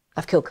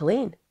 I've killed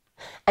Colleen.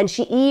 And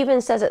she even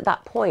says at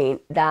that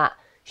point that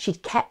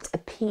she'd kept a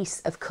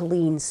piece of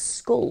Colleen's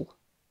skull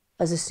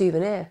as a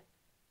souvenir.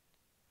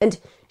 And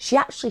she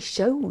actually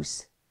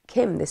shows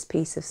Kim this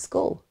piece of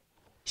skull.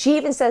 She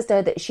even says to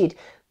her that she'd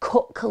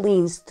cut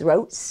Colleen's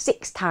throat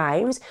 6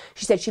 times.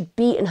 She said she'd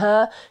beaten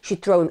her,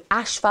 she'd thrown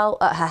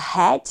asphalt at her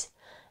head.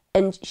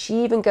 And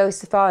she even goes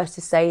so far as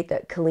to say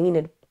that Colleen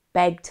had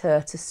begged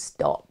her to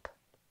stop,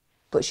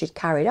 but she'd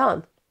carried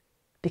on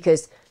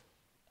because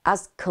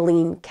as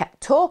Colleen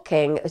kept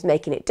talking, it was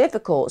making it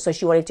difficult, so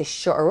she wanted to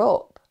shut her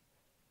up.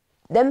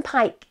 Then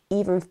Pike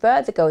even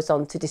further goes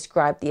on to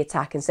describe the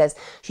attack and says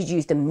she'd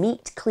used a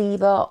meat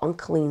cleaver on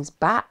Colleen's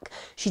back,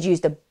 she'd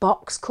used a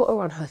box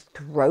cutter on her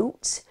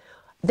throat,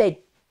 they'd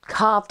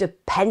carved a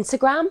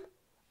pentagram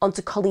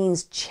onto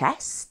Colleen's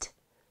chest.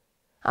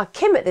 Now,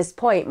 Kim at this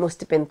point must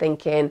have been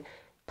thinking,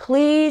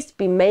 please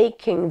be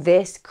making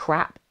this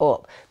crap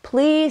up.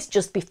 Please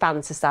just be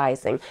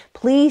fantasizing.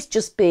 Please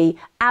just be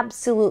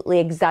absolutely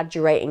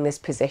exaggerating this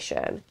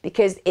position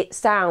because it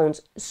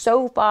sounds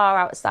so far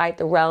outside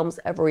the realms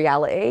of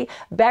reality.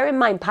 Bear in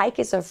mind, Pike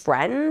is her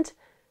friend.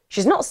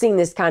 She's not seen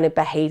this kind of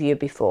behavior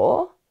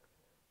before.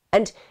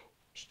 And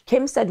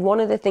Kim said one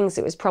of the things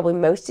that was probably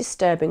most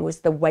disturbing was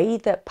the way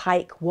that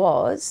Pike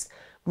was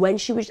when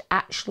she was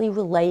actually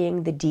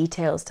relaying the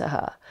details to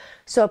her.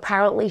 So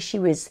apparently she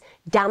was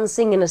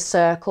dancing in a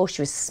circle,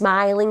 she was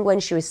smiling when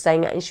she was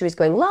saying it, and she was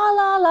going la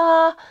la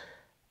la.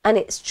 And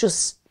it's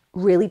just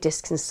really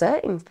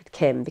disconcerting for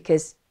Kim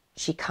because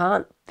she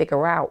can't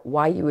figure out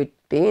why you would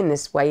be in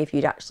this way if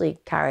you'd actually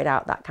carried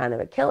out that kind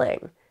of a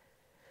killing.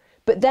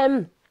 But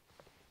then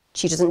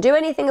she doesn't do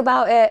anything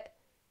about it.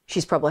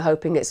 She's probably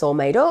hoping it's all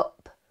made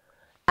up.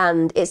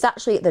 And it's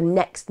actually the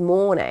next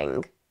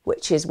morning,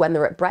 which is when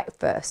they're at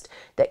breakfast,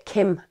 that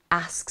Kim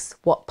asks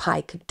what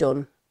Pike had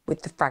done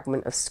with the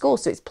fragment of skull.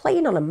 So it's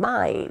playing on her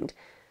mind.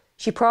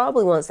 She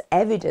probably wants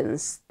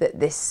evidence that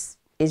this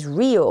is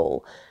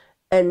real.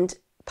 And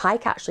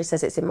Pike actually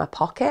says it's in my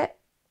pocket.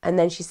 And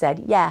then she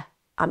said, yeah,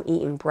 I'm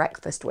eating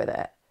breakfast with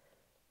it.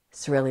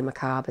 It's really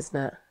macabre, isn't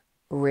it?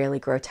 Really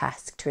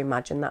grotesque to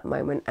imagine that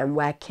moment and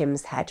where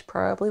Kim's head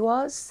probably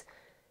was.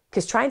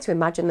 Because trying to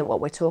imagine that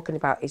what we're talking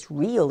about is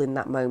real in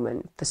that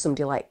moment for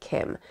somebody like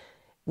Kim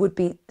would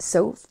be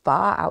so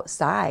far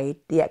outside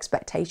the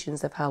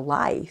expectations of her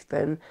life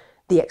and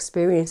the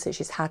experience that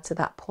she's had to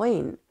that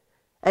point.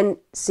 And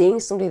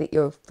seeing somebody that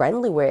you're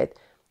friendly with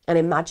and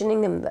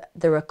imagining them that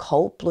they're a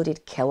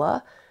cold-blooded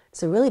killer,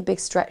 it's a really big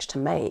stretch to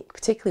make,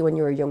 particularly when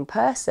you're a young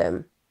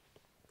person.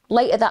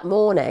 Later that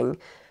morning,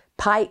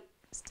 Pike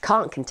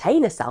can't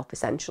contain herself,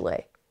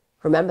 essentially.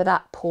 Remember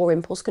that poor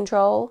impulse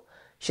control?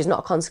 She's not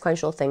a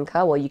consequential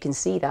thinker. Well, you can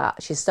see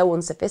that. She's so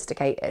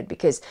unsophisticated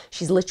because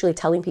she's literally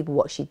telling people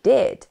what she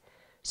did.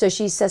 So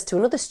she says to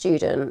another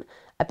student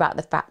about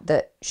the fact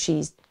that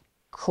she's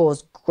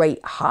caused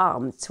great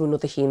harm to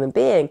another human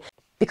being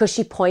because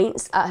she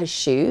points at her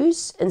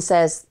shoes and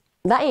says,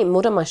 that ain't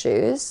mud on my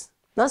shoes,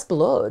 that's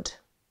blood.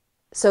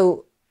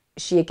 So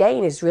she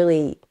again is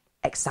really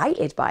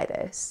excited by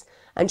this.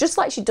 And just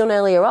like she'd done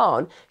earlier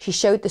on, she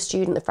showed the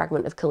student the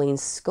fragment of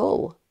Colleen's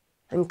skull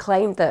and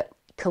claimed that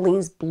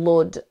Colleen's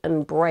blood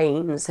and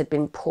brains had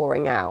been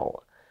pouring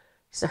out.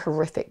 It's a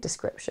horrific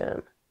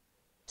description.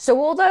 So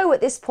although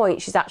at this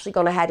point she's actually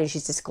gone ahead and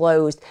she's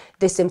disclosed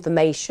this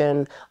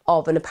information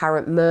of an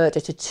apparent murder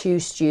to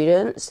 2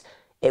 students,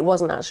 it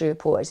wasn't actually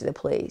reported to the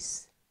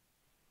police.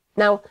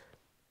 Now,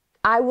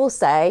 I will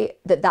say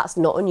that that's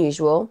not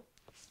unusual.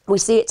 We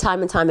see it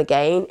time and time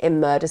again in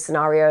murder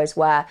scenarios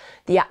where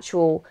the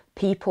actual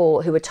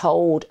people who are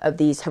told of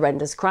these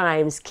horrendous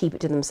crimes keep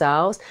it to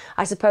themselves.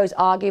 I suppose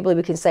arguably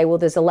we can say, well,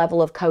 there's a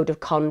level of code of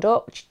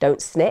conduct,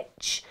 don't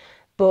snitch.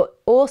 But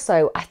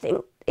also, I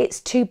think it's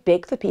too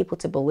big for people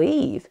to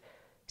believe.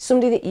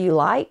 Somebody that you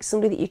like,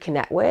 somebody that you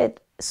connect with,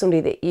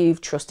 somebody that you've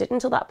trusted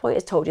until that point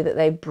has told you that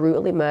they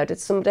brutally murdered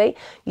somebody.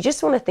 You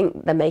just want to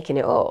think they're making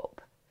it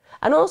up.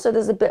 And also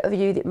there's a bit of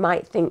you that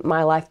might think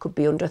my life could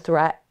be under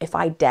threat if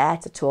I dare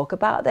to talk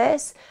about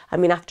this. I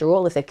mean, after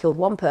all, if they've killed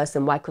one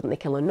person, why couldn't they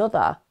kill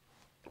another?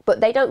 But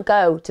they don't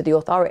go to the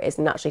authorities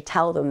and actually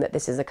tell them that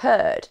this has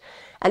occurred.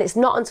 And it's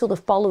not until the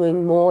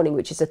following morning,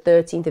 which is the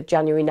 13th of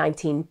January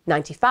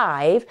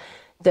 1995,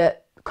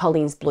 that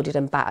Colleen's bloodied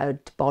and battered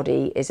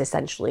body is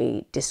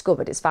essentially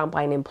discovered. It's found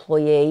by an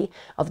employee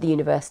of the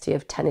University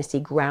of Tennessee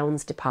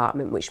Grounds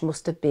Department, which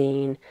must have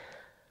been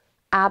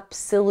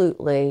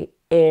absolutely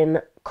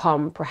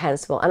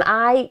incomprehensible. And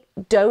I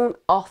don't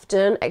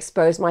often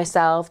expose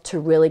myself to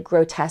really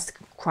grotesque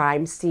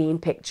crime scene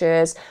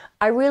pictures.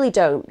 I really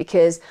don't,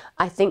 because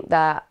I think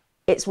that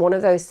it's one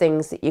of those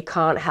things that you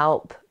can't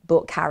help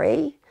but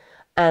carry.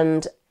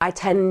 And I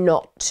tend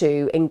not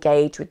to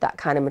engage with that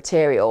kind of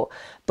material.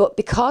 But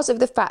because of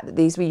the fact that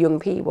these were young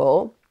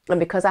people, and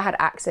because I had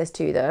access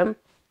to them,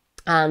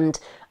 and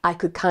I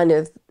could kind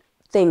of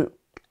think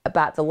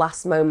about the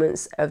last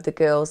moments of the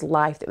girl's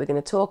life that we're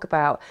going to talk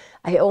about,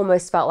 I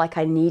almost felt like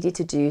I needed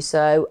to do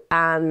so.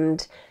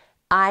 And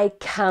I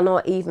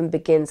cannot even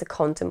begin to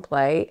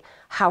contemplate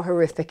how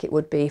horrific it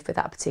would be for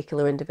that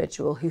particular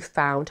individual who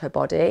found her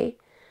body,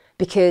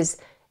 because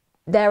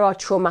there are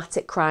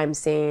traumatic crime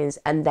scenes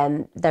and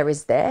then there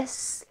is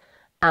this,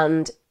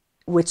 and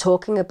we're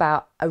talking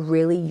about a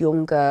really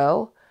young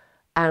girl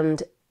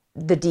and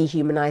the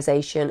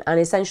dehumanization and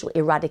essential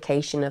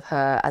eradication of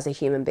her as a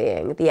human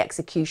being, the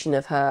execution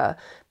of her,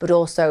 but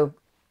also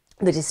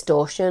the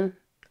distortion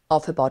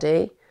of her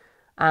body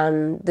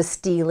and the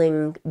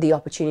stealing the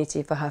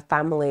opportunity for her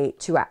family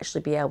to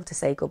actually be able to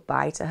say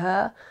goodbye to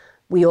her.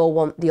 We all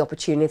want the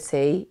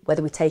opportunity,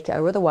 whether we take it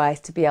or otherwise,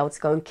 to be able to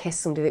go and kiss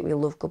somebody that we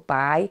love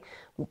goodbye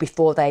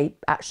before they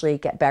actually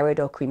get buried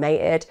or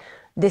cremated.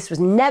 This was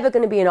never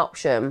going to be an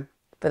option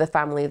for the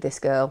family of this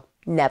girl,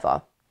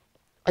 never.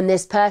 And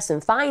this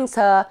person finds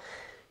her,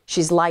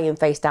 she's lying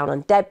face down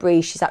on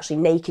debris, she's actually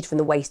naked from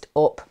the waist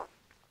up,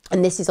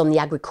 and this is on the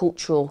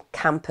agricultural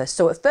campus.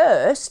 So at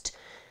first,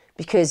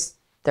 because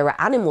there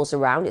are animals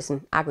around, it's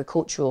an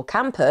agricultural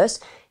campus,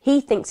 he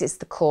thinks it's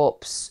the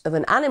corpse of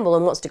an animal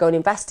and wants to go and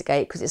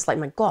investigate, because it's like,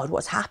 my God,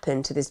 what's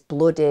happened to this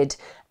blooded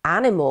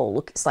animal?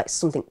 Look, it's like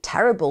something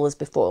terrible has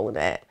befallen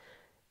it.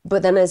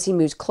 But then as he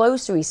moves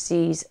closer, he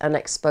sees an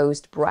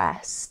exposed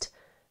breast,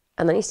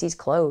 and then he sees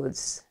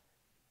clothes.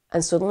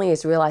 And suddenly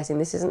he's realizing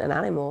this isn't an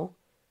animal.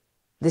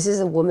 This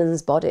is a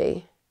woman's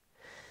body.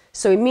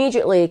 So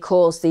immediately he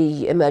calls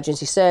the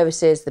emergency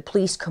services, the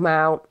police come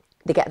out,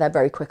 they get there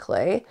very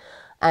quickly,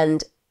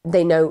 and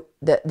they know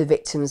that the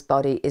victim's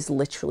body is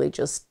literally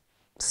just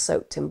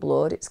soaked in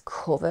blood, it's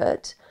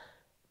covered.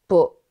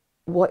 But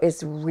what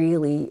is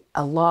really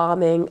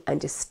alarming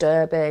and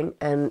disturbing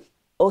and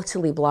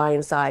utterly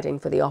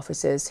blindsiding for the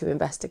officers who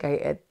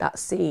investigated that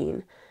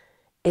scene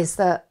is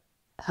that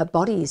her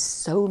body is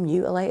so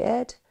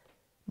mutilated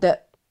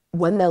that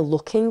when they're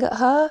looking at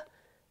her,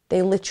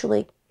 they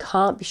literally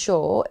can't be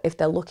sure if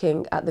they're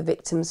looking at the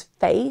victim's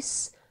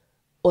face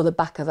or the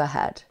back of her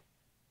head.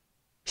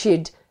 She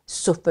had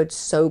suffered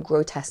so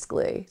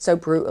grotesquely, so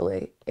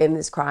brutally in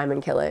this crime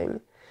and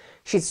killing.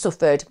 She'd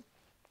suffered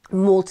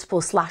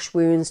multiple slash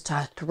wounds to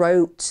her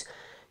throat.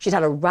 She'd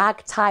had a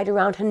rag tied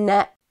around her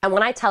neck. And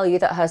when I tell you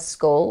that her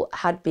skull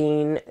had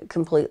been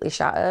completely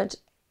shattered,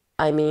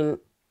 I mean,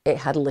 it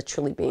had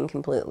literally been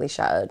completely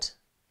shattered.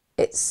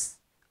 It's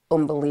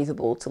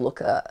unbelievable to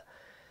look at.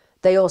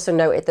 They also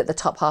noted that the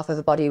top half of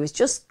the body was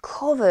just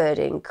covered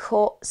in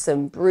cuts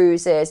and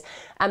bruises.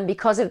 And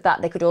because of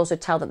that, they could also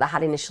tell that there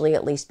had initially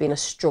at least been a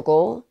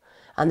struggle.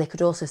 And they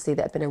could also see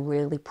there had been a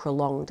really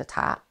prolonged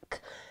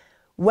attack.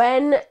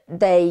 When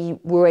they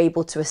were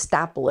able to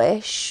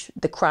establish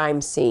the crime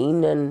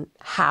scene and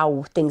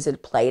how things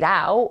had played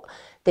out,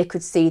 they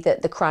could see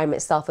that the crime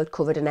itself had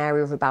covered an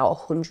area of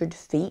about 100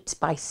 feet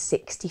by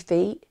 60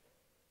 feet.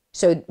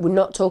 So we're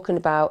not talking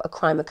about a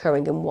crime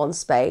occurring in one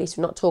space.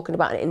 We're not talking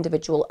about an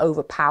individual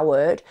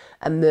overpowered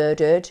and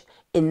murdered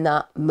in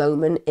that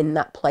moment, in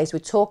that place. We're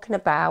talking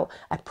about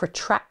a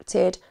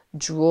protracted,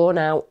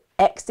 drawn-out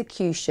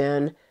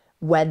execution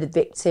where the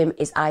victim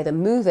is either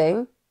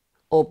moving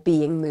or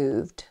being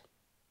moved.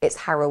 It's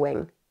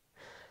harrowing.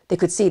 They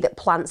could see that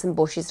plants and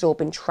bushes had all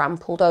been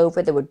trampled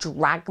over. There were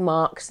drag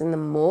marks in the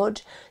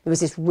mud. There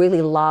was this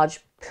really large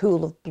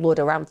pool of blood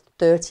around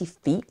 30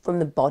 feet from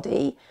the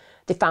body.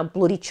 They found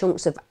bloody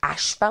chunks of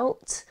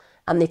asphalt,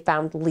 and they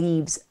found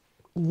leaves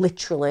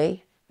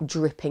literally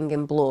dripping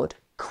in blood.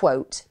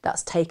 Quote,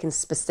 that's taken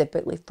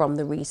specifically from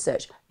the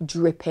research,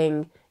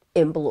 dripping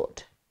in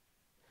blood.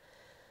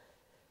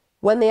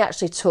 When they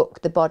actually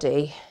took the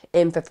body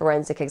in for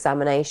forensic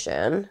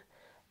examination,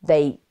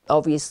 they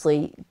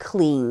obviously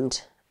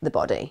cleaned the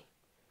body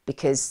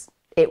because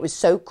it was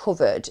so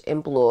covered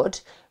in blood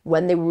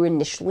when they were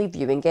initially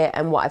viewing it.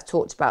 And what I've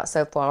talked about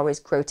so far is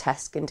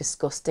grotesque and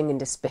disgusting and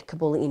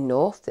despicable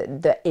enough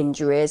that the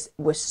injuries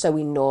were so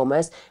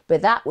enormous.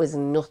 But that was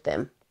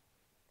nothing.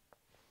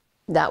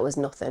 That was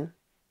nothing.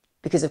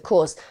 Because, of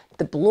course,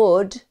 the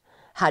blood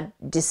had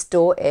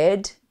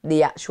distorted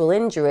the actual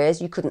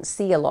injuries. You couldn't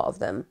see a lot of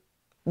them.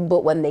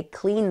 But when they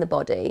clean the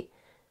body,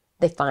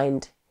 they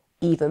find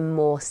even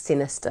more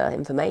sinister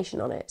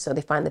information on it. So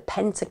they find the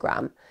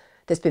pentagram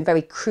that's been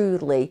very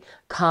crudely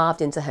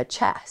carved into her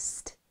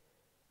chest.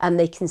 And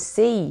they can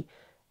see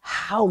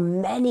how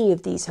many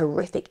of these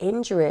horrific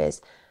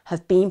injuries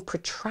have been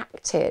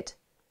protracted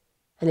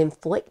and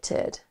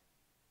inflicted.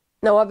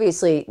 Now,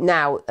 obviously,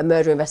 now a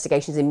murder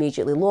investigation is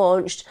immediately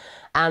launched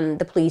and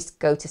the police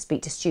go to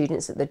speak to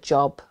students at the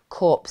Job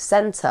Corps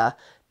Centre.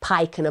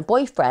 Pike and her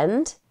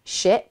boyfriend,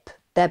 Shipp,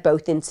 they're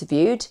both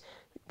interviewed.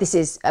 This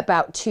is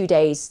about 2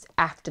 days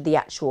after the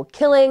actual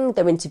killing.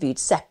 They're interviewed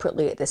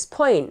separately at this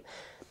point.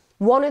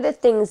 One of the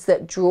things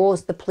that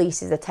draws the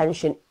police's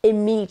attention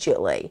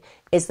immediately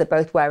is they're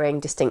both wearing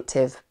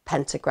distinctive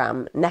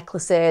pentagram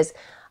necklaces.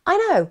 I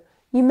know,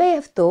 you may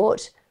have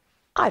thought,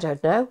 I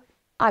don't know,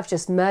 I've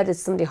just murdered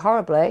somebody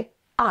horribly.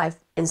 I've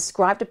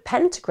inscribed a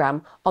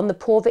pentagram on the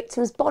poor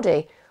victim's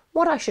body.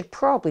 What I should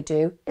probably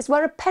do is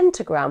wear a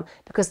pentagram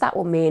because that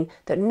will mean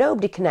that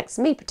nobody connects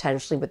me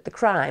potentially with the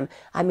crime.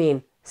 I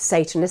mean,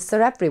 Satanists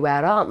are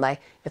everywhere, aren't they?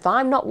 If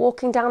I'm not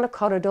walking down a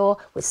corridor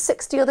with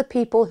 60 other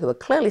people who are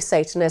clearly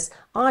Satanists,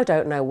 I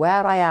don't know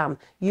where I am,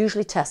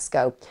 usually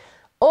Tesco.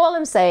 All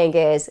I'm saying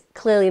is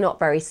clearly not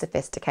very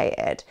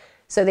sophisticated.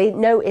 So they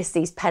notice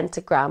these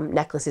pentagram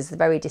necklaces are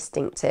very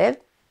distinctive.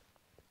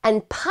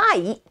 And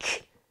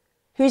Pike,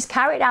 who's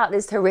carried out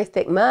this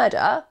horrific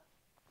murder,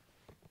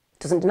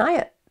 doesn't deny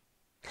it.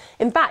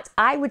 In fact,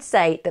 I would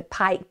say that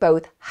Pike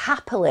both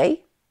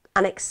happily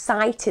and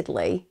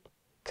excitedly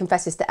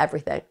confesses to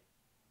everything.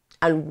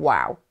 And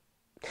wow,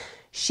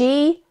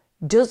 she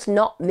does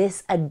not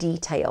miss a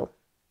detail.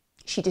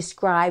 She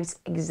describes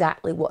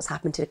exactly what's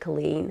happened to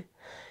Colleen.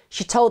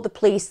 She told the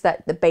police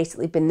that there'd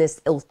basically been this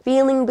ill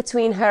feeling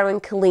between her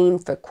and Colleen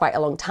for quite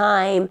a long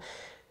time.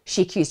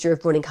 She accused her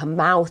of running her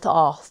mouth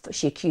off.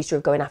 She accused her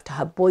of going after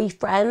her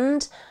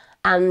boyfriend.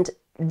 And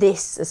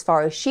this, as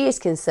far as she is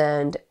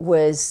concerned,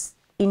 was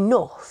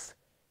enough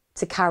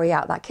to carry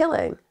out that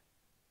killing.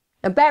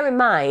 Now, bear in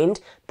mind,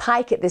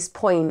 Pike at this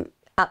point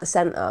at the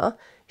centre,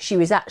 she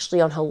was actually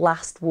on her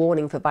last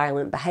warning for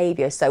violent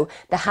behaviour. So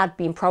there had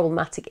been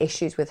problematic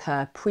issues with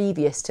her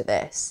previous to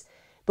this.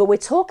 But we're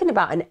talking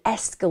about an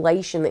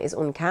escalation that is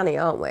uncanny,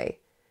 aren't we?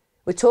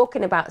 We're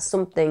talking about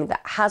something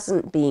that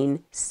hasn't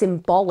been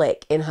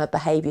symbolic in her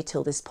behaviour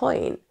till this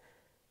point.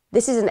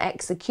 This is an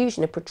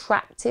execution, a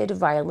protracted,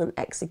 violent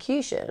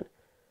execution.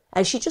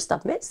 And she just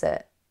admits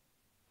it.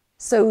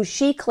 So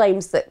she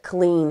claims that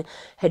Colleen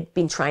had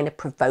been trying to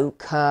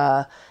provoke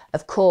her.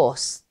 Of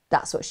course,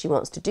 that's what she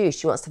wants to do.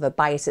 She wants to have a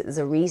bias that there's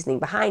a reasoning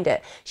behind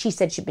it. She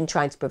said she'd been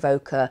trying to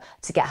provoke her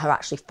to get her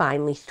actually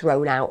finally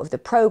thrown out of the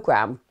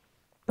programme.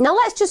 Now,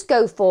 let's just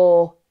go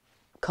for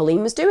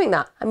Colleen was doing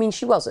that. I mean,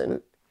 she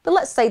wasn't. But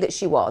let's say that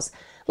she was.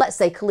 Let's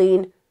say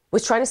Colleen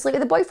was trying to sleep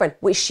with a boyfriend,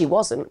 which she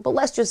wasn't. But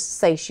let's just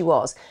say she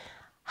was.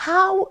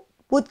 How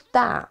would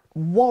that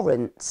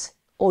warrant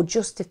or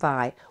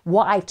justify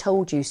what I've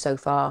told you so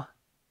far?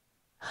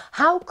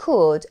 How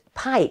could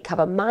Pike have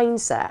a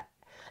mindset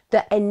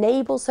that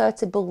enables her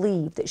to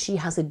believe that she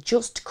has a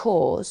just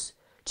cause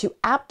to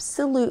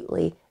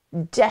absolutely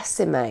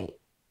decimate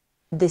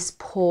this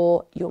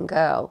poor young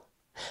girl?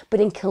 But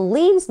in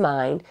Colleen's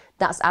mind,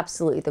 that's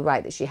absolutely the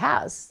right that she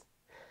has.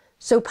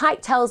 So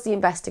Pike tells the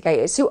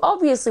investigators, who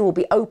obviously will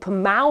be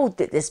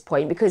open-mouthed at this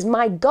point because,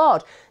 my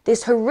God,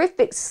 this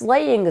horrific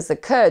slaying has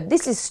occurred.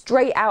 This is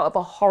straight out of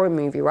a horror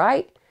movie,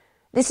 right?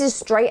 This is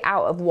straight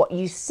out of what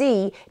you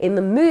see in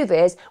the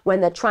movies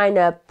when they're trying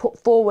to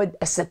put forward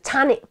a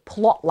satanic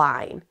plot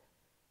line.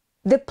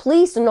 The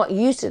police are not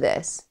used to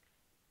this.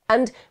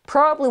 And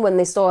probably when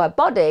they saw her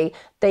body,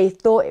 they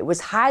thought it was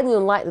highly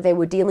unlikely they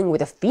were dealing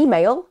with a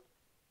female.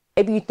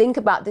 If you think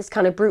about this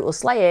kind of brutal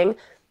slaying,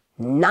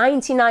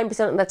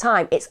 99% of the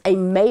time, it's a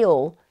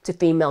male to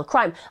female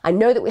crime. I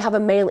know that we have a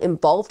male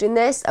involved in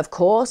this, of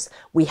course,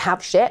 we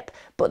have Shipp,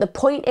 but the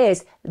point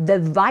is the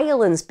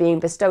violence being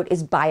bestowed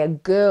is by a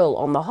girl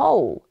on the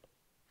whole.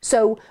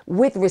 So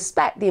with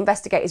respect, the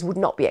investigators would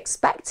not be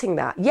expecting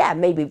that. Yeah,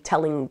 maybe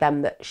telling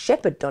them that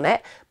Shipp had done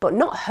it, but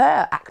not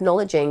her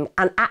acknowledging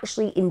and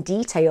actually in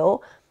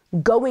detail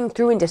going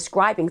through and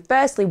describing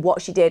firstly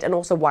what she did and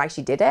also why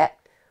she did it.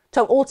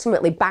 So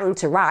ultimately bang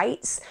to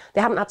rights. They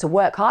haven't had to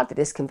work hard for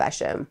this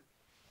confession.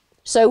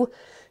 So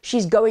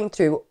she's going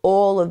through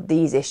all of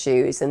these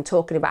issues and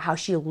talking about how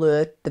she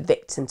lured the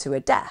victim to her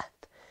death.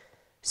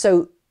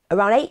 So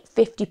around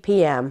 8:50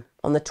 p.m.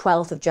 on the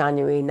 12th of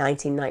January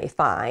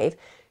 1995,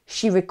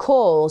 she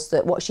recalls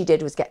that what she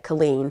did was get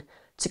Colleen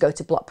to go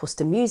to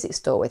Blockbuster Music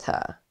Store with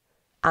her,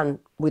 and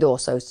with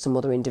also some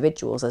other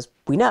individuals, as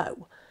we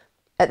know.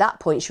 At that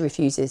point, she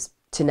refuses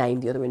to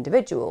name the other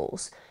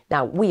individuals.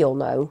 Now, we all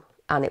know,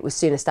 and it was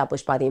soon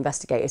established by the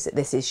investigators, that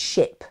this is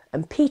Shipp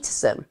and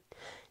Peterson.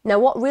 Now,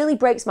 what really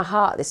breaks my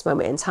heart at this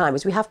moment in time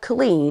is we have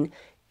Colleen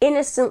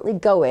innocently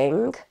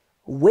going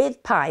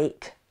with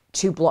Pike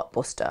to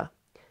Blockbuster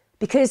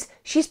because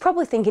she's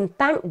probably thinking,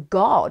 thank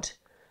God,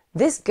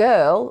 this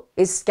girl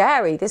is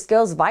scary, this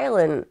girl's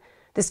violent,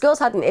 this girl's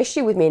had an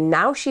issue with me, and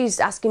now she's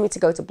asking me to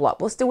go to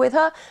Blockbuster with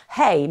her.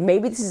 Hey,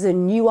 maybe this is a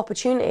new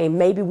opportunity.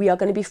 Maybe we are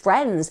going to be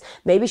friends.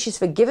 Maybe she's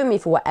forgiven me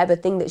for whatever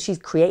thing that she's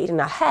created in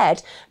her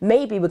head.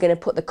 Maybe we're going to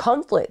put the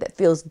conflict that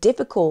feels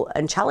difficult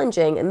and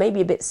challenging and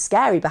maybe a bit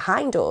scary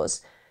behind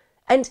us.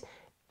 And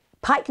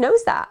Pike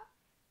knows that.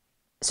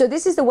 So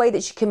this is the way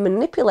that she can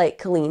manipulate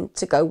Colleen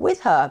to go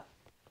with her.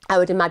 I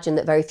would imagine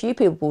that very few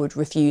people would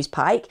refuse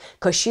Pike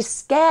because she's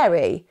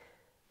scary.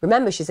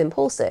 Remember, she's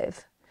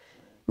impulsive.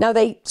 Now,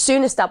 they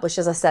soon establish,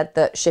 as I said,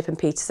 that Shipp and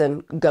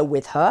Peterson go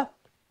with her.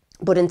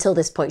 But until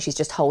this point, she's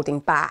just holding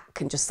back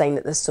and just saying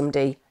that there's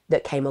somebody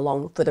that came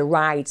along for the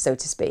ride, so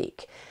to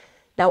speak.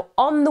 Now,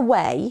 on the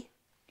way,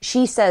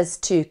 she says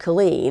to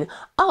Colleen,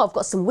 oh, I've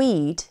got some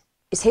weed.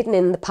 It's hidden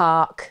in the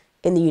park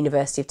in the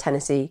University of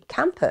Tennessee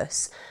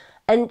campus.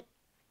 And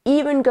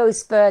even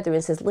goes further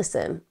and says,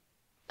 listen,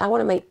 I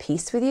want to make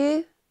peace with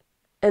you.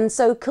 And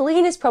so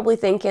Colleen is probably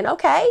thinking,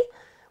 okay,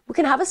 we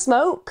can have a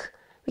smoke.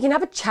 We can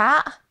have a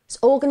chat. It's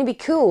all going to be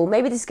cool.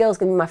 Maybe this girl's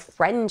going to be my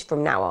friend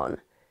from now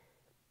on.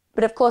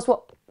 But of course,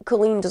 what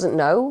Colleen doesn't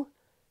know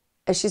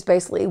is she's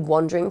basically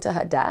wandering to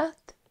her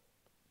death,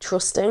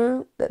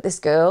 trusting that this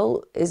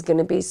girl is going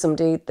to be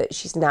somebody that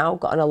she's now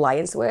got an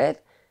alliance with.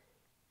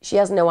 She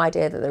has no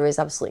idea that there is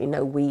absolutely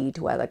no weed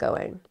where they're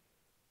going.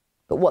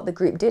 But what the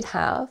group did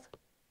have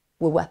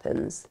were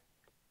weapons.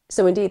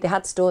 So indeed, they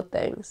had stored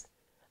things.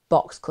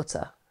 Box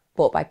cutter,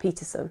 bought by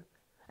Peterson.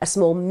 A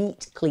small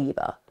meat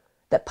cleaver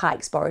that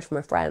Pike's borrowed from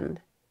a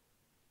friend.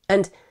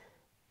 And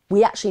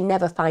we actually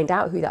never find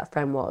out who that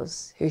friend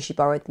was, who she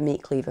borrowed the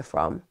meat cleaver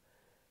from.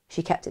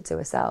 She kept it to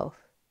herself.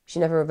 She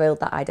never revealed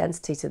that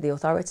identity to the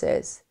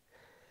authorities.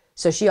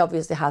 So she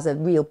obviously has a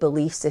real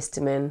belief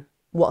system in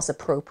what's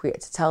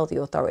appropriate to tell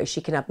the authorities.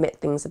 She can admit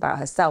things about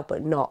herself,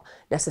 but not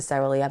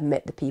necessarily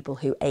admit the people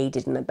who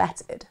aided and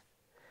abetted.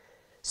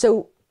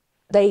 So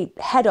they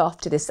head off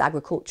to this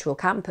agricultural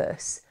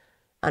campus,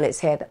 and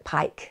it's here that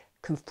Pike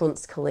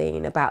confronts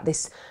Colleen about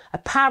this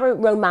apparent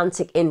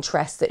romantic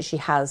interest that she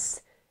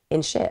has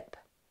in Shipp.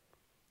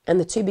 And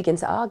the two begin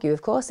to argue.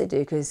 Of course they do,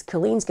 because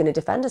Colleen's going to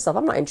defend herself.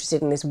 I'm not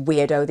interested in this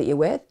weirdo that you're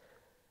with.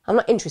 I'm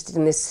not interested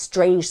in this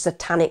strange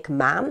satanic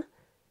man.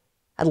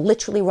 I'd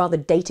literally rather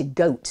date a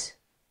goat.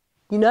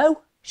 You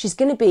know? She's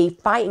going to be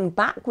fighting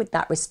back with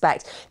that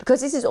respect,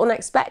 because this is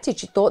unexpected.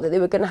 She thought that they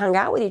were going to hang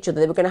out with each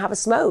other. They were going to have a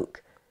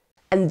smoke.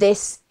 And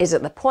this is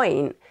at the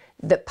point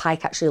that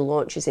Pike actually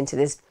launches into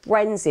this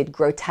frenzied,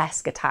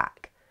 grotesque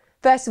attack.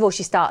 First of all,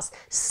 she starts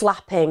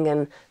slapping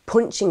and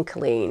punching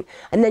Colleen,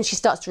 and then she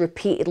starts to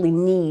repeatedly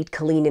knead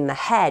Colleen in the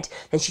head,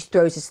 then she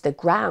throws her to the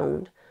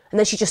ground, and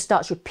then she just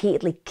starts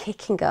repeatedly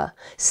kicking her,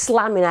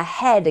 slamming her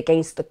head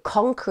against the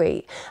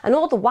concrete. And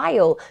all the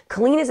while,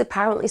 Colleen is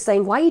apparently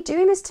saying, why are you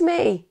doing this to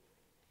me?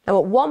 Now,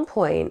 at one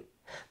point,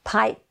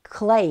 Pike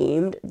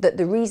claimed that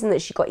the reason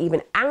that she got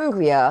even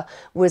angrier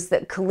was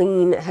that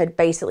Colleen had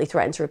basically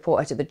threatened to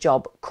report her to the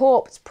Job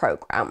Corps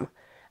program.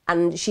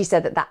 And she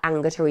said that that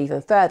angered her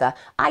even further.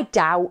 I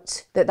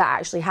doubt that that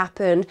actually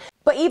happened.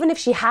 But even if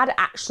she had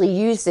actually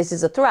used this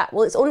as a threat,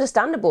 well, it's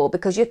understandable,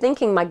 because you're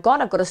thinking, my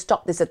God, I've got to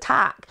stop this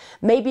attack.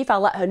 Maybe if I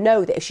let her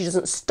know that if she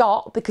doesn't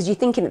stop, because you're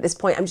thinking at this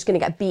point, I'm just going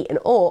to get beaten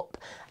up.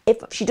 If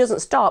she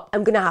doesn't stop,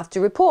 I'm going to have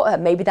to report her.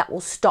 Maybe that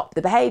will stop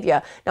the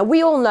behaviour. Now,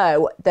 we all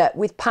know that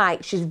with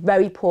Pike, she's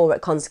very poor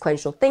at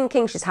consequential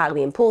thinking. She's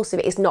highly impulsive.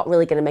 It's not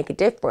really going to make a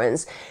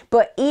difference.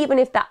 But even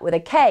if that were the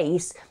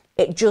case,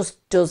 it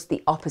just does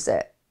the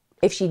opposite.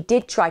 If she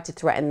did try to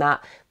threaten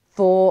that,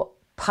 for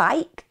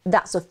Pike,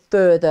 that's a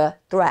further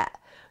threat.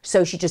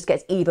 So she just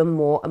gets even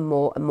more and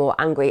more and more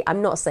angry.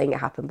 I'm not saying it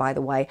happened, by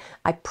the way.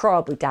 I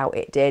probably doubt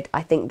it did.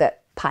 I think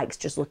that Pike's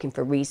just looking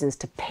for reasons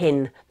to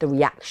pin the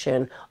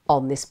reaction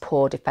on this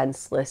poor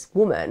defenseless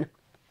woman.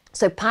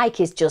 So Pike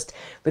is just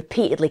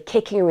repeatedly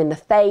kicking her in the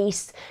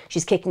face.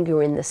 She's kicking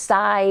her in the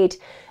side.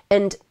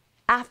 And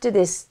after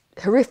this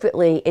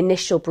horrifically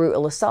initial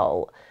brutal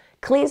assault,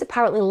 Colleen's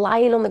apparently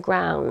lying on the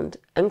ground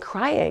and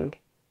crying.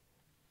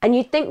 And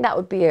you'd think that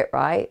would be it,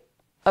 right?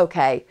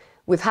 Okay,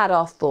 we've had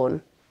our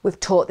fun. We've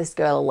taught this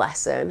girl a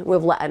lesson.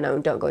 We've let her know,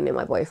 don't go near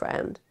my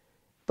boyfriend.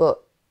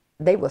 But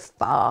they were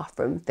far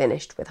from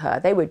finished with her.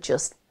 They were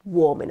just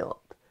warming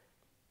up.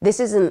 This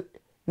isn't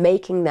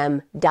making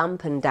them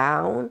dampen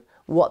down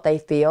what they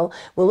feel.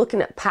 We're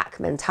looking at pack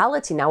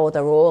mentality now.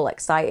 They're all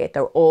excited.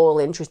 They're all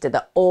interested.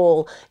 They're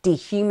all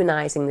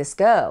dehumanizing this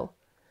girl.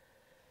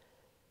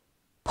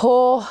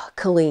 Poor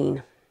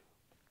Colleen.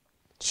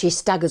 She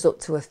staggers up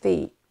to her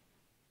feet.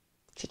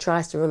 She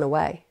tries to run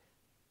away,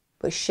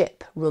 but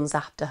Shipp runs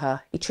after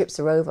her. He trips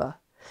her over.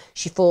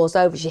 She falls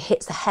over. She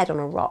hits her head on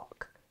a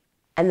rock.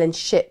 And then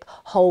Shipp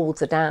holds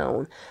her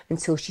down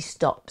until she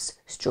stops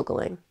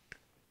struggling.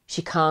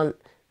 She can't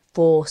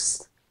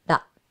force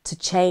that to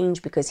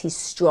change because he's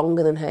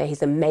stronger than her.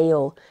 He's a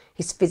male.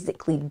 He's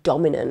physically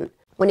dominant.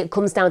 When it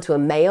comes down to a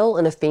male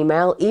and a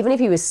female, even if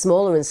he was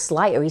smaller and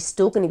slighter, he's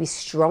still going to be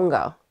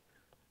stronger.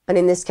 And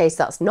in this case,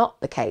 that's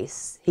not the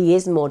case. He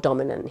is more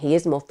dominant. He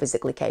is more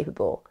physically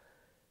capable.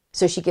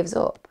 So she gives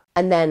up.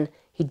 And then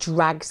he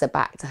drags her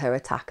back to her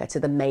attacker, to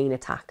the main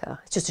attacker.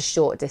 It's just a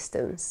short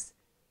distance.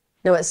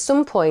 Now, at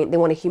some point, they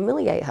want to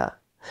humiliate her.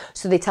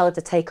 So they tell her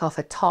to take off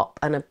her top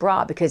and her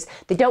bra because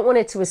they don't want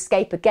her to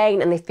escape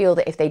again, and they feel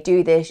that if they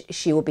do this,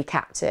 she will be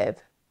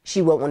captive.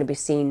 She won't want to be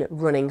seen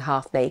running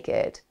half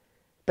naked.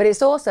 But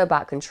it's also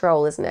about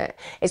control, isn't it?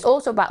 It's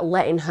also about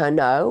letting her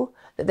know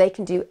that they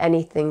can do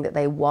anything that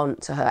they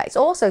want to her. It's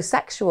also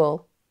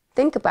sexual.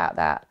 Think about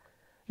that.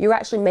 You're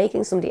actually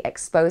making somebody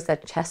expose their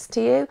chest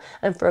to you.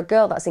 And for a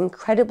girl, that's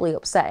incredibly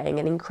upsetting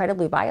and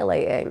incredibly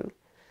violating.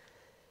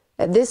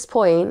 At this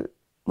point,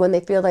 when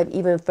they feel they've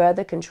even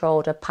further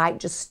controlled her, Pike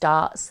just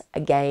starts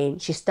again.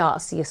 She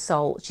starts the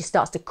assault. She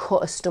starts to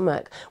cut her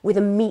stomach with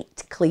a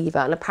meat cleaver.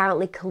 And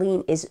apparently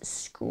Colleen is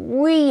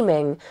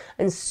screaming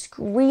and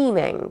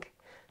screaming.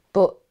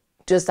 But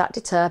does that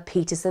deter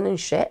Peterson and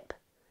Shipp?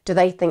 Do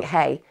they think,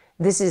 hey,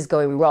 this is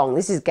going wrong.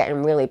 This is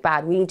getting really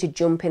bad. We need to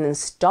jump in and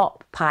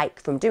stop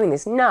Pike from doing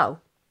this? No.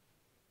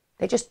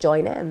 They just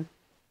join in.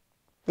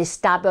 They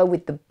stab her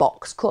with the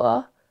box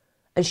cutter.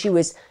 And she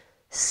was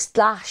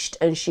slashed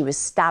and she was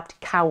stabbed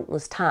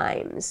countless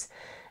times.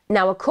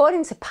 Now,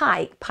 according to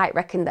Pike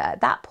reckoned that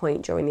at that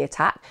point during the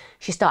attack,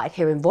 she started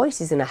hearing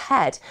voices in her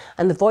head,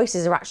 and the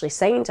voices are actually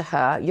saying to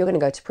her, you're going to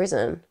go to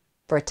prison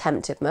for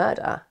attempted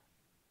murder.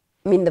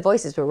 I mean, the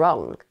voices were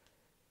wrong,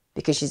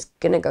 because she's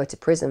going to go to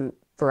prison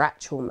for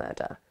actual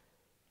murder.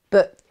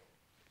 But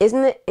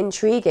isn't it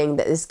intriguing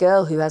that this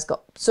girl who has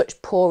got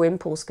such poor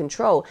impulse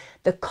control,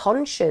 the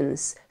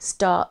conscience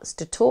starts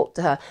to talk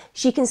to her.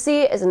 She can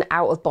see it as an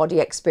out-of-body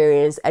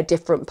experience, a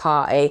different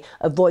party,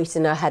 a voice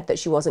in her head that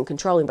she wasn't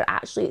controlling, but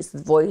actually it's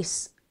the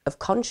voice of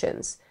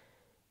conscience.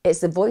 It's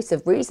the voice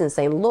of reason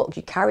saying, look,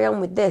 you carry on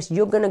with this,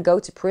 you're going to go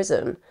to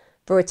prison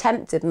for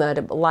attempted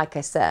murder. But like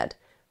I said,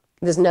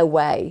 there's no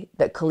way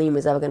that Colleen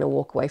was ever going to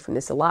walk away from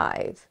this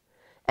alive.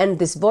 And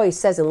this voice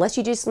says, unless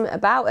you do something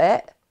about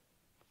it,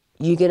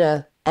 you're going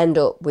to end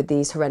up with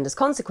these horrendous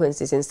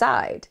consequences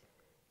inside.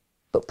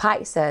 But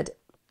Pike said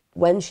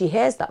when she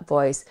hears that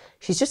voice,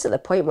 she's just at the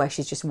point where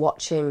she's just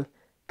watching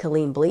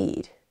Colleen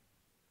bleed.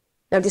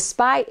 Now,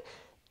 despite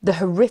the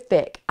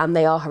horrific, and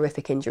they are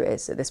horrific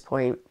injuries at this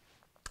point,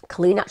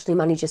 Colleen actually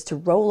manages to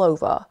roll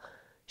over.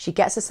 She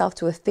gets herself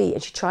to her feet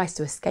and she tries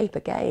to escape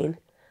again.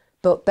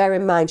 But bear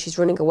in mind, she's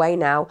running away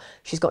now.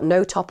 She's got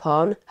no top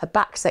on, her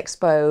back's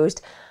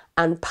exposed,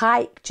 and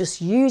Pike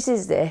just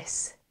uses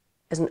this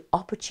as an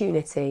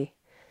opportunity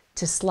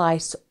to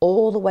slice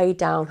all the way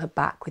down her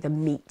back with a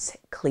meat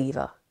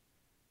cleaver.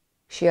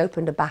 She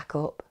opened her back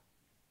up.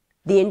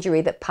 The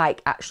injury that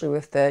Pike actually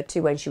referred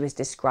to when she was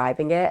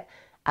describing it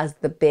as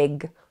the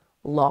big,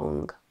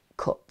 long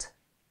cut.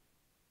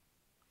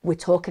 We're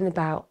talking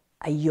about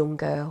a young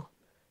girl.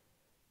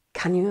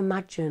 Can you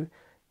imagine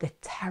the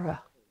terror,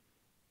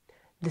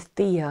 the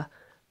fear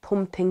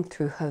pumping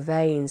through her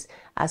veins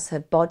as her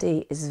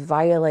body is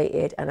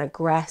violated and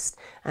aggressed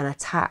and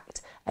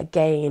attacked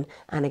again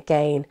and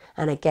again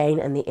and again,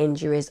 and the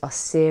injuries are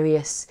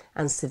serious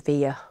and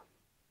severe?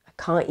 I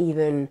can't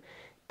even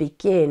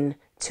begin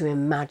to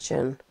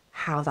imagine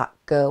how that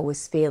girl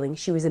was feeling.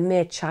 She was a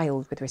mere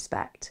child with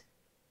respect.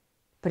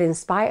 But in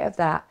spite of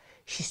that,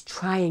 she's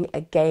trying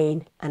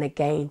again and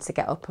again to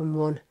get up and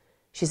run.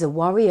 She's a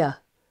warrior.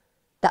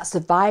 That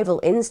survival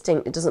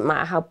instinct, it doesn't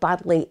matter how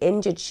badly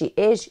injured she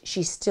is,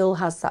 she still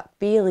has that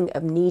feeling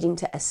of needing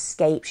to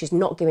escape. She's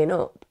not giving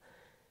up.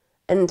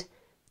 And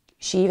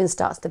she even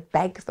starts to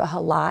beg for her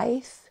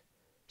life.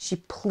 She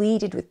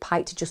pleaded with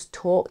Pike to just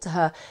talk to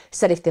her,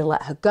 said if they'll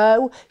let her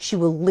go, she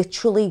will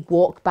literally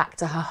walk back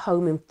to her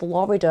home in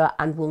Florida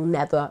and will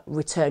never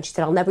return. She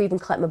said, I'll never even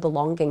collect my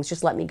belongings,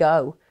 just let me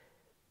go.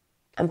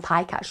 And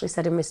Pike actually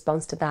said in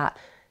response to that,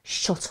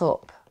 shut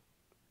up.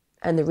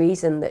 And the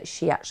reason that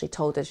she actually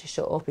told her to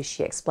shut up is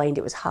she explained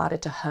it was harder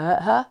to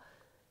hurt her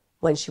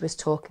when she was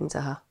talking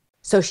to her.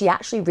 So she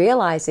actually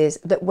realises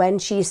that when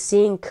she is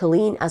seeing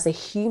Colleen as a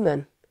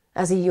human,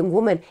 as a young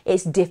woman,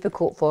 it's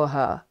difficult for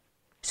her.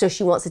 So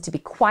she wants her to be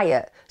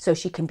quiet so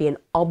she can be an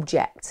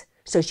object,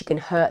 so she can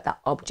hurt that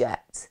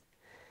object.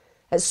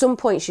 At some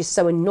point, she's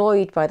so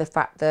annoyed by the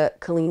fact that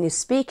Colleen is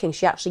speaking,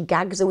 she actually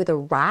gags her with a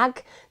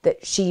rag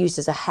that she used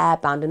as a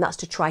hairband, and that's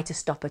to try to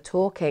stop her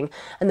talking.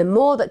 And the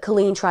more that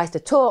Colleen tries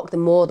to talk, the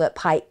more that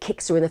Pike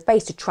kicks her in the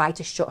face to try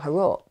to shut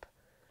her up.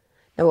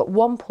 Now, at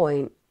one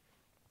point,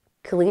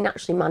 Colleen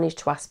actually managed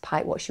to ask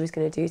Pike what she was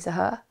going to do to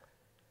her.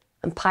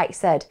 And Pike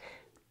said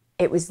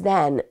it was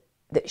then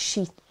that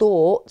she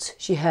thought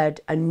she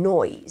heard a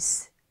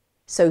noise.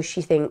 So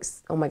she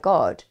thinks, oh my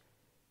God,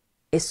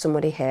 is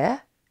somebody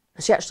here?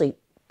 And she actually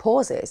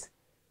pauses.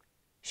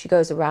 She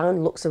goes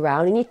around, looks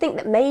around, and you think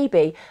that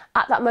maybe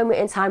at that moment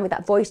in time with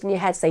that voice in your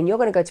head saying you're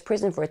going to go to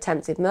prison for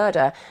attempted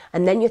murder,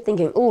 and then you're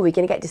thinking, oh, we're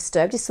going to get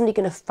disturbed. Is somebody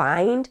going to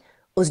find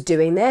us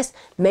doing this?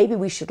 Maybe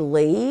we should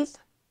leave.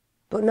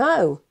 But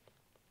no.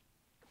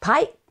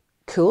 Pike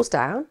cools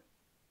down,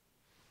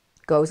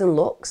 goes and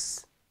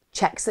looks,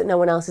 checks that no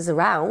one else is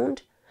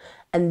around,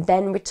 and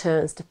then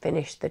returns to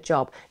finish the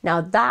job.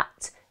 Now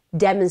that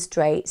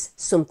demonstrates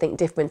something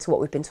different to what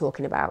we've been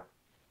talking about.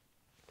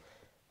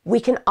 We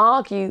can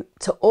argue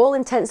to all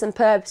intents and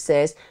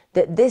purposes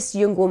that this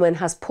young woman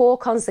has poor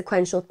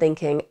consequential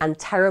thinking and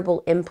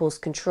terrible impulse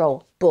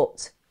control,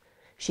 but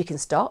she can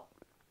stop,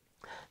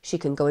 she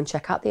can go and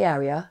check out the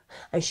area,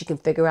 and she can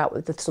figure out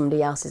whether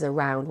somebody else is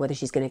around, whether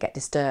she's going to get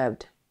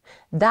disturbed.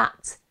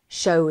 That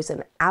shows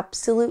an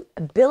absolute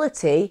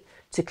ability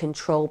to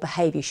control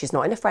behaviour. She's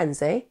not in a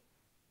frenzy.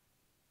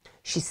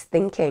 She's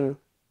thinking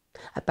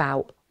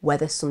about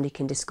whether somebody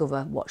can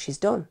discover what she's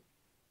done.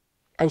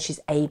 And she's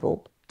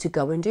able to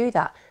go and do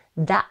that.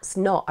 That's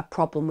not a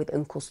problem with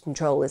uncle's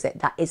control, is it?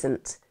 That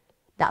isn't.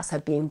 That's her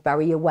being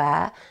very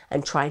aware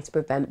and trying to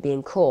prevent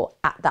being caught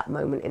at that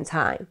moment in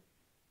time.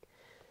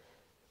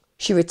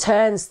 She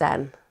returns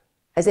then,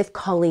 as if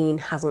Colleen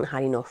hasn't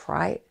had enough,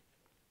 right?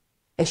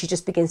 And she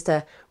just begins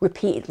to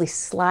repeatedly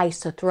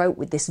slice her throat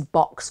with this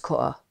box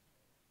cutter.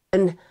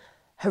 And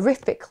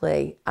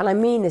horrifically, and I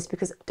mean this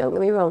because, don't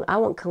get me wrong, I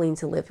want Colleen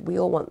to live. We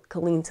all want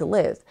Colleen to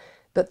live.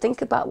 But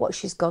think about what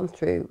she's gone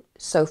through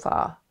so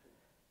far.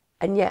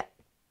 And yet,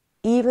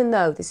 even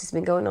though this has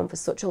been going on for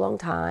such a long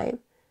time,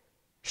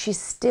 she's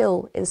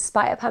still, in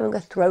spite of having her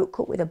throat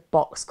cut with a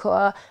box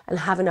cutter and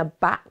having her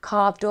back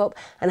carved up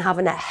and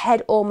having her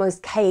head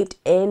almost caved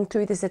in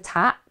through this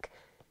attack,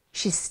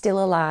 she's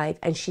still alive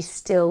and she's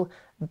still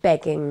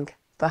begging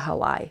for her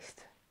life.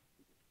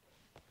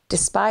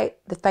 Despite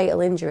the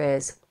fatal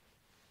injuries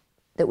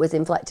that was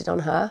inflicted on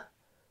her,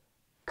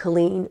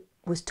 Colleen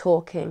was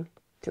talking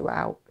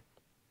throughout.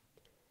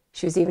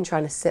 She was even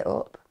trying to sit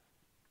up.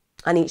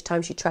 And each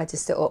time she tried to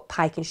sit up,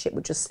 Pike and Shipp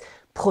would just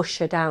push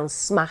her down,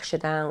 smash her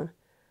down.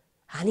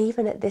 And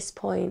even at this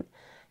point,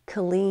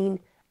 Colleen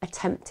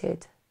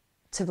attempted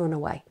to run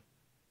away.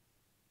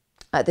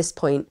 At this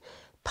point,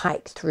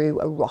 Pike threw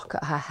a rock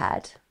at her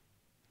head,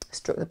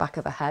 struck the back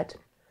of her head,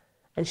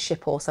 and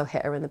Shipp also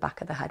hit her in the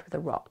back of the head with a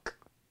rock.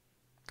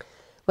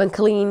 When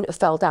Colleen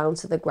fell down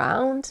to the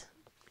ground,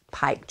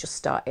 Pike just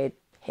started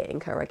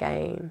hitting her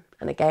again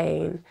and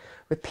again,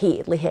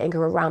 repeatedly hitting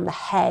her around the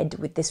head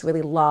with this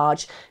really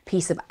large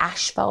piece of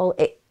asphalt.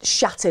 It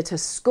shattered her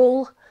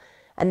skull.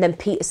 And then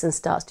Peterson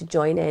starts to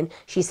join in.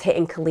 She's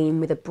hitting Colleen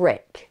with a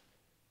brick.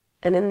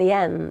 And in the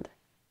end,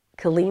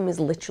 Colleen was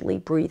literally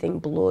breathing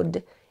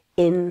blood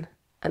in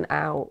and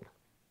out.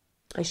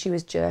 And she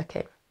was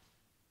jerking.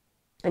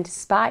 And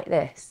despite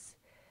this,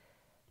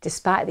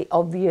 despite the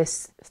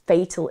obvious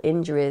fatal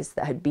injuries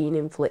that had been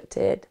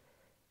inflicted,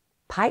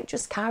 Pike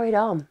just carried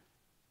on.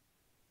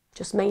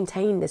 Just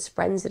maintained this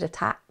frenzied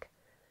attack.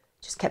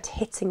 Just kept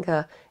hitting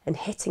her and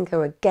hitting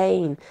her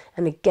again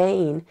and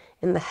again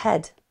in the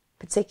head,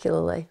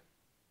 particularly.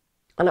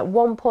 And at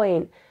one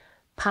point,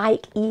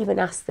 Pike even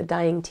asked the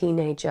dying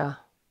teenager,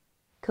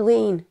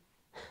 "Colleen,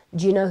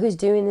 do you know who's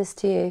doing this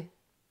to you?"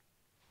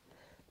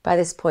 By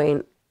this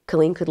point,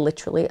 Colleen could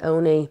literally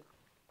only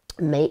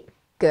make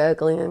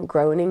gurgling and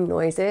groaning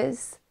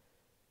noises.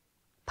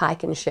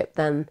 Pike and Shipp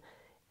then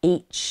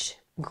each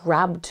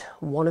grabbed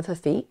one of her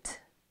feet,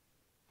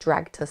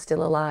 dragged her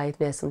still alive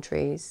near some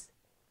trees.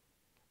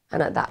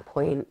 And at that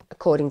point,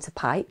 according to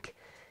Pike,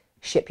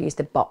 Shipp used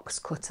a box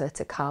cutter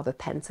to carve a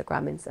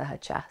pentagram into her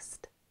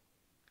chest.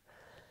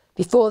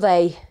 Before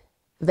they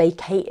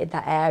vacated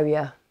that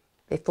area,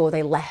 before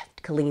they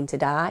left Colleen to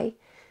die,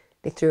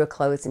 they threw her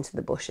clothes into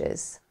the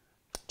bushes,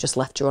 just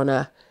left her on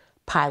a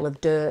pile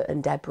of dirt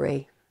and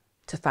debris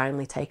to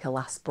finally take her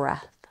last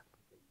breath.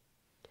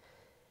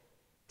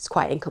 It's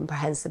quite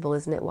incomprehensible,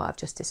 isn't it, what I've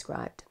just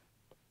described?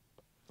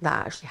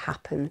 That actually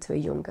happened to a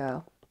young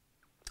girl,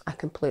 a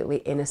completely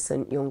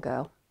innocent young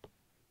girl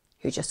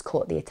who just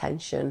caught the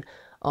attention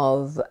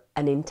of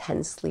an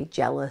intensely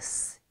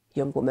jealous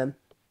young woman.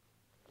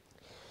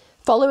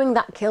 Following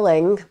that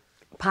killing,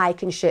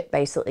 Pike and Shipp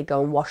basically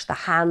go and wash their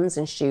hands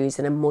and shoes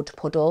in a mud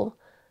puddle,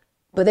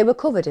 but they were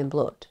covered in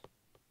blood.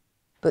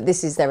 But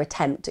this is their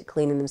attempt at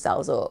cleaning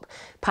themselves up.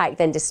 Pike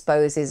then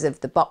disposes of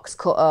the box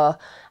cutter,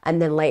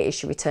 and then later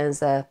she returns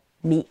the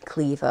meat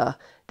cleaver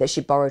that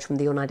she borrowed from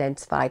the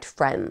unidentified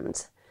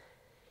friend.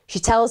 She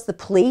tells the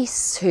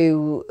police,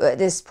 who at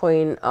this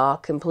point are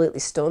completely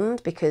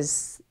stunned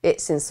because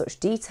it's in such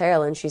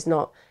detail and she's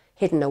not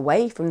hidden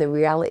away from the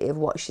reality of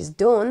what she's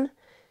done.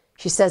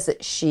 She says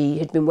that she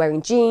had been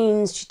wearing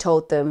jeans. She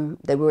told them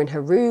they were in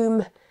her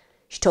room.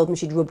 She told them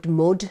she'd rubbed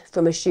mud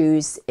from her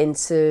shoes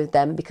into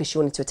them because she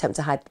wanted to attempt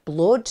to hide the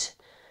blood.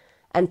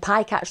 And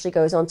Pike actually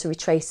goes on to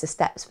retrace the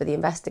steps for the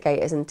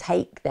investigators and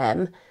take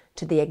them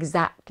to the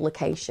exact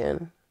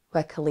location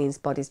where Colleen's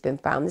body's been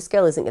found. This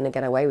girl isn't going to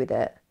get away with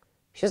it.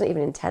 She doesn't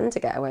even intend to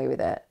get away with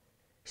it.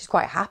 She's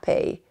quite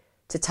happy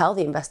to tell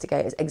the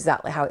investigators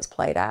exactly how it's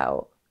played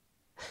out.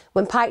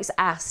 When Pike's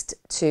asked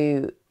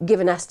to give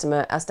an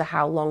estimate as to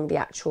how long the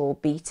actual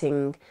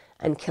beating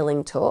and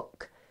killing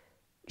took,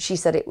 she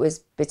said it was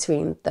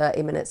between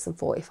 30 minutes and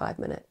 45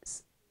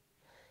 minutes.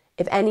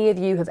 If any of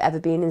you have ever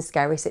been in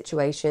scary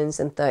situations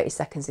and 30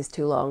 seconds is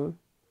too long,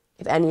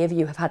 if any of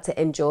you have had to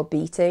endure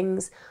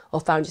beatings or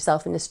found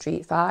yourself in a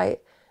street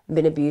fight and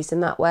been abused in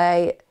that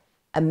way,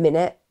 a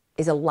minute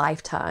is a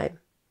lifetime.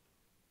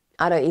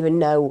 I don't even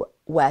know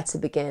where to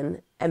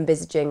begin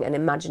envisaging and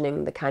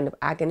imagining the kind of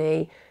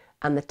agony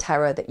and the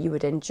terror that you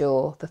would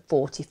endure for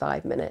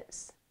 45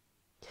 minutes.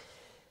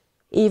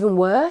 Even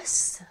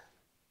worse,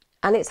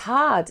 and it's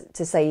hard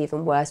to say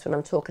even worse when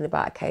I'm talking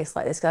about a case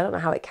like this because I don't know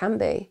how it can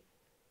be,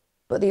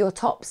 but the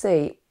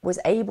autopsy was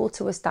able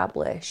to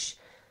establish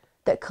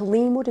that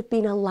Colleen would have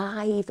been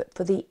alive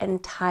for the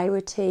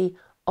entirety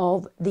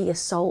of the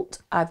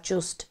assault I've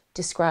just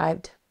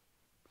described.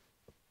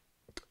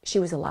 She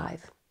was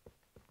alive.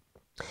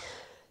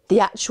 The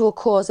actual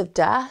cause of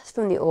death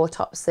from the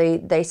autopsy,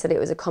 they said it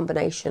was a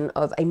combination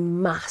of a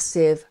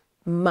massive,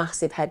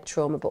 massive head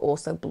trauma, but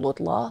also blood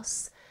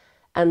loss.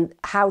 And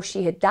how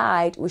she had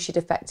died was she'd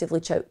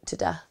effectively choked to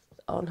death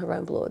on her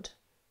own blood.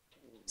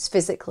 It's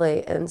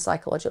physically and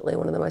psychologically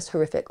one of the most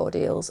horrific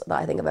ordeals that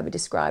I think I've ever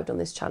described on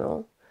this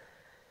channel.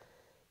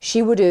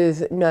 She would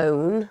have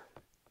known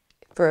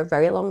for a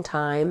very long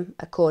time,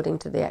 according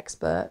to the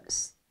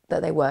experts,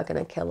 that they were going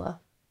to kill her.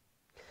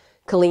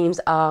 Colleen's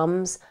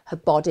arms, her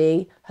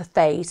body, her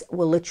face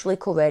were literally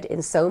covered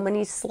in so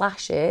many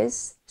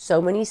slashes,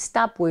 so many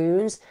stab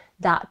wounds,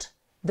 that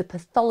the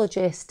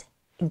pathologist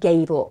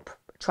gave up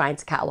trying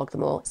to catalogue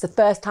them all. It's the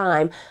first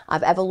time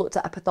I've ever looked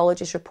at a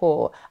pathologist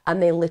report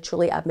and they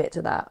literally admit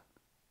to that.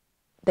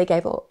 They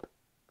gave up.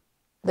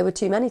 There were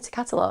too many to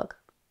catalogue.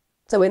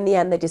 So in the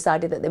end, they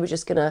decided that they were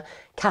just going to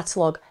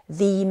catalogue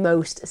the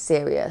most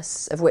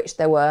serious, of which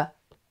there were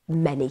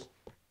many,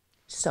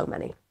 so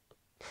many.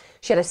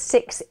 She had a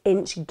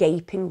 6-inch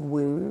gaping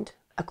wound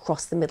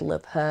across the middle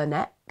of her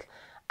neck,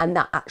 and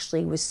that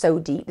actually was so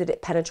deep that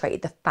it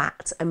penetrated the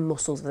fat and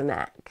muscles of the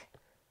neck.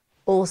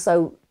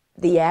 Also,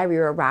 the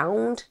area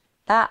around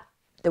that,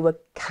 there were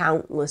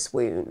countless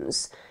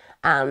wounds,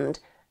 and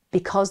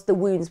because the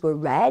wounds were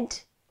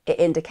red, it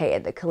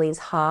indicated that Colleen's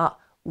heart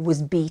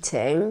was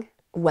beating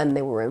when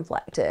they were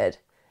inflicted.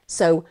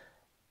 So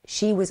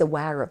she was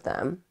aware of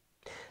them.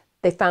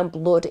 They found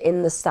blood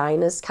in the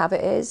sinus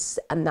cavities,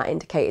 and that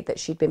indicated that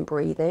she'd been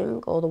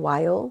breathing all the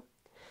while.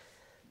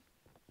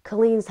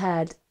 Colleen's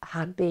head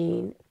had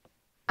been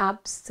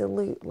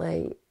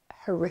absolutely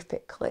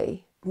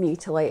horrifically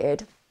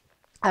mutilated.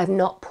 I've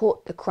not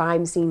put the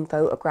crime scene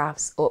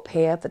photographs up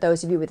here. For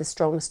those of you with a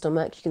strong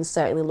stomach, you can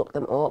certainly look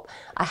them up.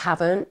 I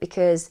haven't,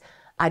 because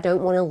I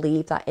don't want to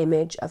leave that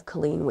image of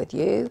Colleen with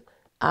you.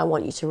 I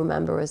want you to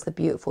remember her as the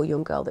beautiful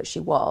young girl that she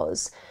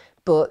was.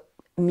 But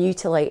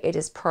mutilated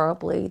is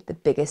probably the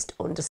biggest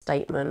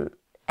understatement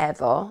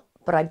ever,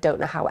 but I don't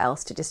know how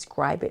else to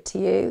describe it to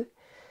you.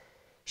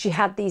 She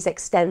had these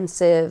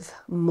extensive,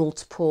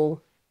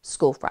 multiple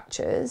skull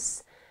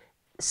fractures.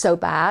 So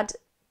bad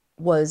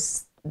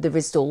was the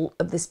result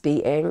of this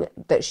beating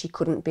that she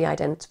couldn't be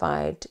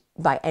identified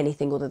by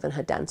anything other than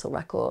her dental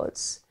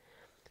records.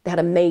 They had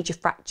a major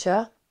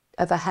fracture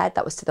of her head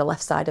that was to the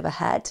left side of her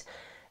head,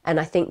 and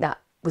I think that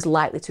was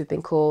likely to have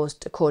been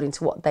caused, according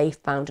to what they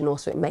found, and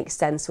also it makes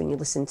sense when you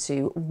listen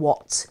to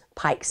what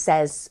Pike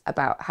says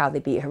about how they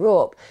beat her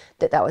up,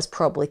 that that was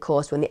probably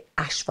caused when the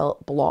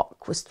asphalt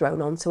block was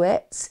thrown onto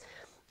it,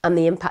 and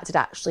the impact had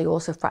actually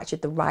also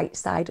fractured the right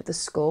side of the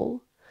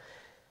skull.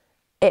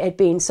 It had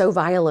been so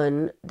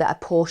violent that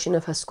a portion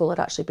of her skull had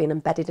actually been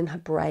embedded in her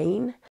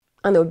brain,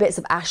 and there were bits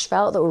of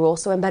asphalt that were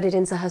also embedded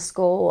into her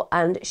skull,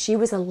 and she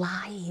was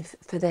alive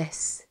for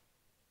this.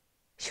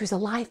 She was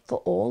alive for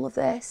all of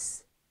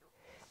this.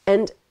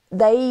 And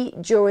they,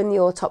 during the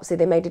autopsy,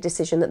 they made a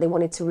decision that they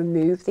wanted to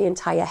remove the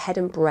entire head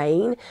and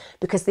brain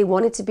because they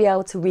wanted to be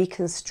able to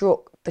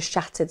reconstruct the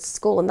shattered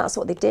skull, and that's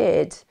what they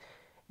did.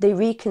 They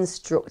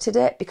reconstructed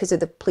it because of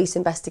the police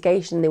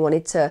investigation. They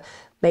wanted to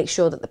make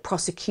sure that the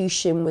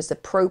prosecution was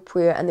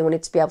appropriate, and they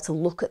wanted to be able to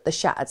look at the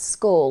shattered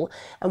skull.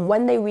 And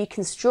when they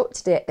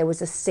reconstructed it, there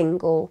was a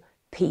single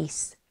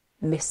piece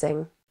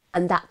missing.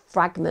 And that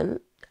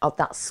fragment of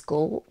that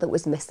skull that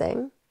was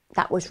missing,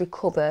 that was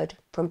recovered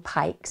from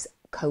Pike's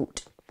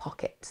coat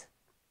pocket.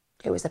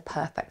 It was a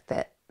perfect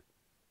fit.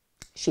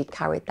 She'd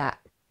carried that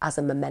as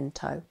a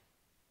memento,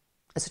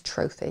 as a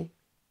trophy.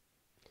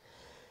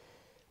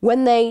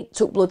 When they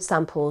took blood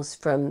samples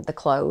from the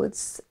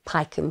clothes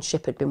Pike and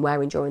Shipp had been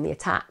wearing during the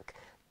attack,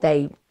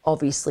 they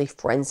obviously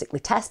forensically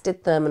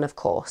tested them, and of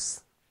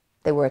course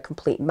they were a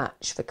complete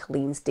match for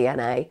Colleen's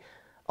DNA.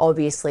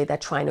 Obviously, they're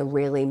trying to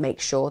really make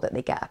sure that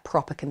they get a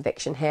proper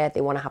conviction here. They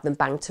want to have them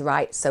banged to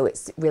rights, so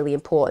it's really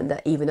important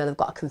that even though they've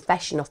got a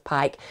confession of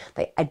Pike,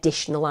 they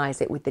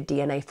additionalise it with the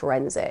DNA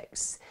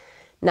forensics.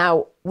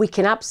 Now, we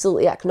can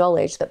absolutely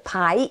acknowledge that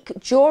Pike,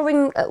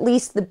 during at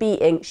least the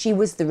beating, she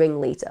was the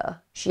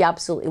ringleader. She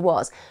absolutely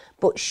was.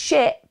 But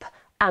Shipp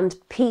and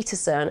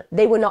Peterson,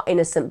 they were not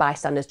innocent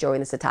bystanders during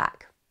this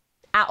attack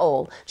at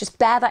all. Just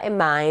bear that in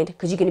mind,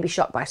 because you're going to be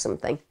shocked by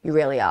something. You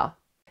really are.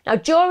 Now,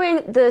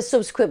 during the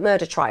subsequent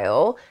murder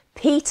trial,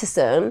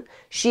 Peterson,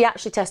 she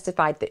actually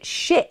testified that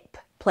Shipp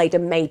played a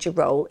major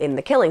role in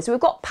the killing. So we've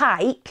got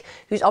Pike,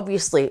 who's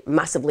obviously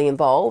massively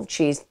involved.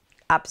 She's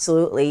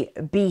absolutely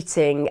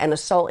beating and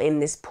assaulting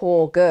this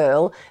poor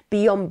girl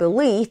beyond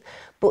belief.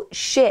 But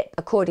Shipp,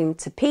 according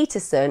to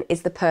Peterson,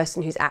 is the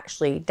person who's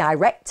actually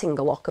directing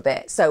a lot of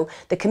it. So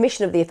the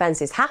commission of the offence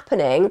is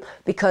happening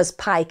because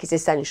Pike is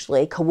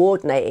essentially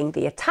coordinating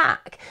the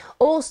attack.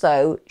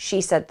 Also, she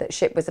said that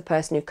Shipp was the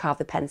person who carved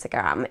the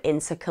pentagram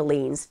into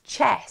Colleen's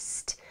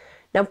chest.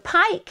 Now,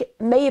 Pike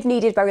may have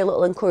needed very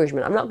little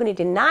encouragement. I'm not going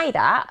to deny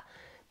that.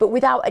 But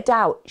without a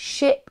doubt,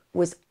 Shipp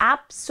was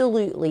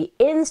absolutely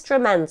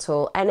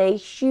instrumental and a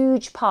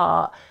huge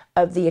part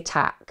of the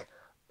attack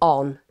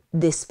on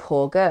this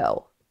poor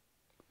girl.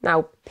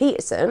 Now,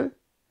 Peterson,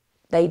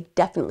 they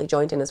definitely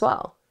joined in as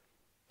well.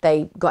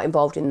 They got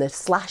involved in the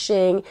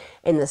slashing,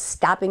 in the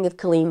stabbing of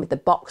Colleen with the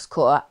box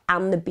cutter,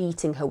 and the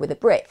beating her with a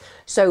brick.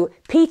 So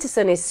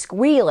Peterson is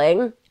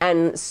squealing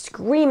and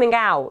screaming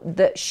out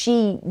that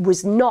she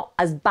was not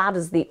as bad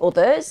as the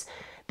others,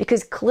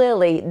 because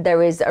clearly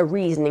there is a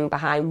reasoning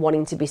behind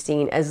wanting to be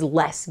seen as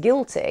less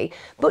guilty.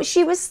 But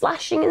she was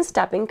slashing and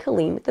stabbing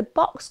Colleen with the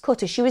box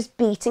cutter. She was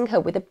beating her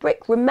with a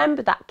brick.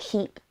 Remember that.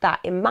 Keep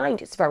that in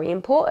mind. It's very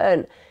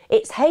important.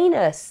 It's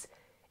heinous.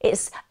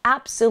 It's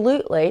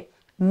absolutely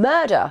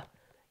murder.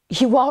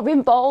 You are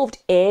involved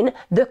in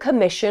the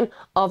commission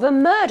of a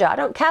murder. I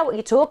don't care what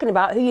you're talking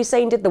about, who you're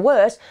saying did the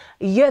worst.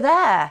 You're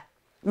there.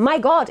 My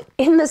God,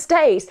 in the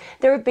States,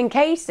 there have been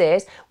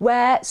cases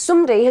where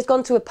somebody has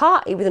gone to a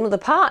party with another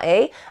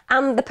party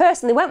and the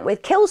person they went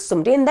with kills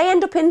somebody and they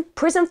end up in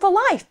prison for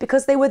life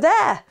because they were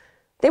there.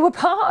 They were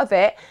part of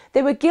it.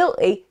 They were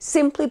guilty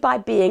simply by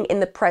being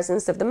in the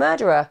presence of the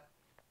murderer.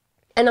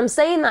 And I'm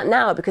saying that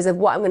now because of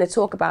what I'm going to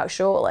talk about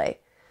shortly.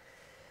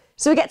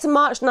 So we get to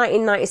March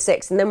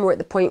 1996 and then we're at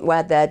the point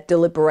where they're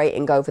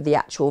deliberating over the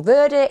actual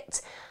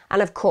verdict.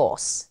 And of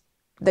course,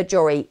 the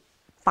jury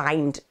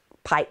find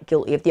Pike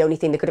guilty of the only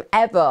thing they could have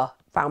ever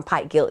found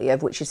Pike guilty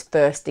of, which is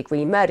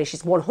first-degree murder.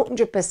 She's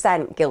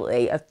 100%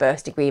 guilty of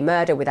first-degree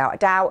murder without a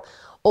doubt.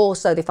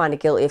 Also, they find her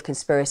guilty of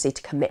conspiracy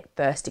to commit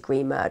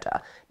first-degree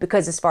murder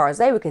because as far as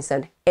they were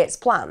concerned, it's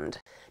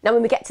planned. Now,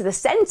 when we get to the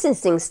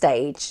sentencing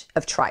stage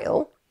of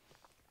trial,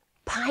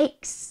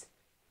 Pike's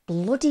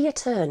bloody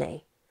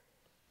attorney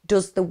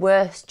does the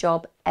worst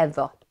job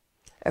ever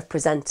of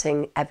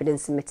presenting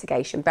evidence and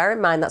mitigation. Bear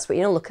in mind, that's what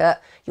you want to look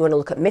at. You want to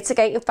look at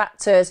mitigating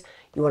factors.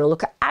 You want to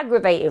look at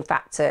aggravating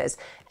factors.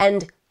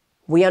 And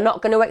we are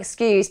not going to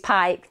excuse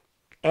Pike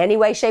in any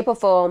way, shape or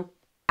form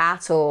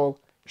at all.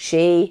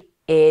 She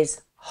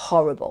is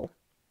horrible.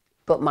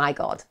 But my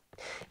God,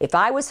 if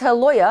I was her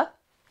lawyer,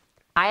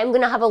 I am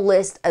going to have a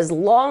list as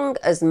long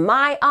as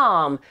my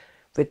arm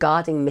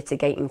regarding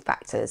mitigating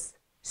factors.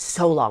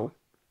 So long.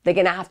 They're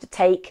going to have to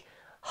take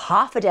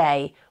half a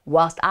day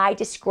whilst I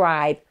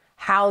describe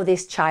how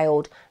this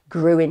child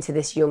grew into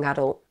this young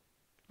adult.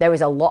 There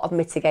is a lot of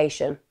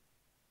mitigation.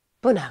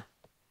 But no,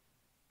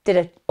 did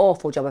an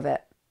awful job of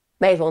it.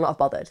 May as well not have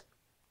bothered.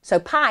 So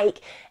Pike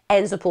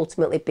ends up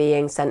ultimately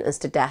being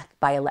sentenced to death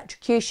by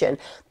electrocution.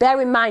 Bear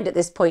in mind at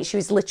this point, she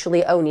was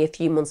literally only a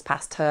few months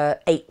past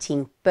her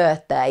 18th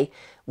birthday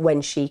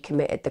when she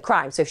committed the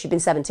crime. So if she'd been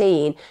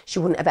 17, she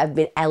wouldn't have ever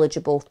been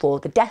eligible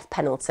for the death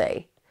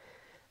penalty.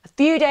 A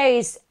few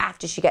days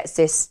after she gets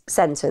this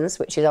sentence,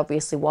 which is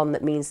obviously one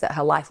that means that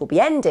her life will be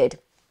ended,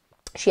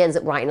 she ends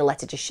up writing a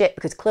letter to Shipp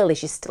because clearly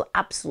she's still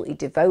absolutely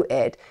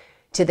devoted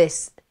to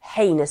this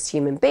heinous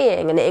human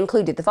being. And it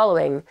included the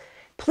following: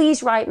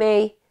 please write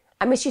me.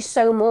 I miss you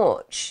so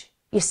much.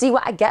 You see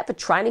what I get for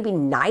trying to be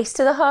nice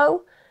to the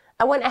hoe?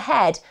 I went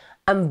ahead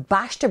and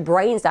bashed her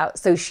brains out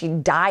so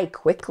she'd die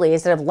quickly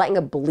instead of letting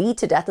her bleed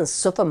to death and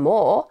suffer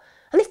more.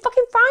 And they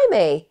fucking fry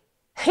me.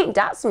 Ain't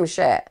that some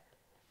shit?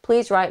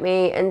 Please write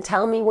me and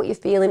tell me what you're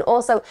feeling.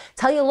 Also,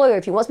 tell your lawyer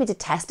if he wants me to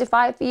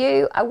testify for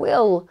you, I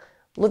will.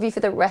 Love you for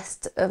the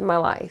rest of my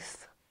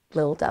life,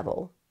 little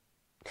devil.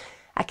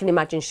 I can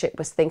imagine Shipp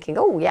was thinking,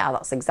 oh yeah,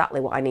 that's exactly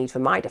what I need for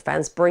my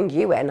defence. Bring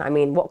you in. I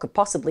mean, what could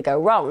possibly go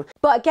wrong?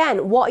 But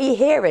again, what are you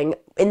hearing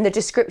in the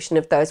description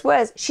of those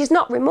words? She's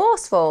not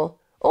remorseful.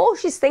 All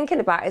she's thinking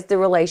about is the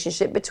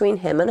relationship between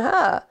him and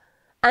her.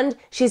 And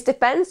she's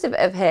defensive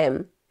of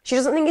him. She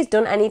doesn't think he's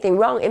done anything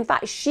wrong. In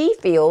fact, she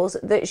feels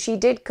that she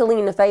did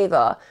Colleen a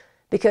favour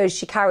because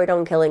she carried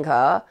on killing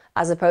her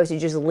as opposed to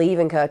just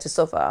leaving her to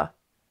suffer.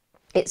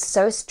 It's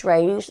so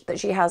strange that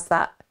she has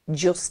that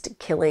just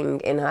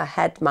killing in her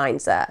head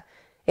mindset.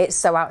 It's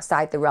so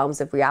outside the realms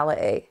of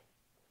reality.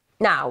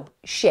 Now,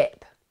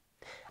 Shipp,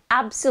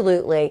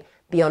 absolutely,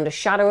 beyond a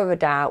shadow of a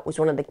doubt, was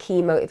one of the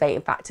key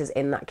motivating factors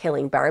in that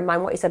killing. Bear in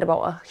mind what he said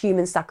about a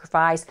human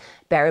sacrifice.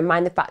 Bear in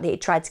mind the fact that he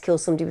tried to kill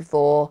somebody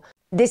before.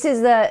 This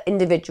is the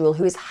individual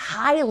who is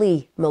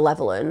highly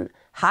malevolent,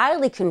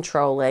 highly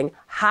controlling,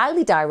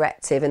 highly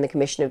directive in the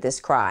commission of this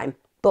crime.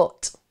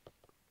 But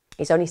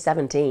he's only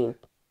 17.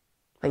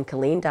 When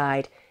Colleen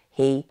died,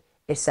 he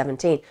is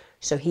 17.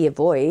 So he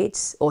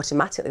avoids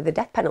automatically the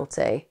death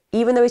penalty.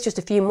 Even though he's just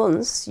a few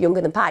months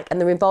younger than Pike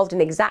and they're involved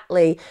in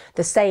exactly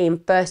the same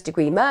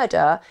first-degree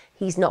murder,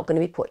 he's not going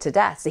to be put to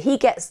death. So he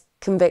gets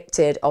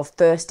convicted of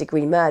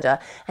first-degree murder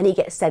and he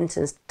gets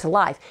sentenced to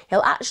life.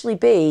 He'll actually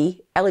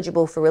be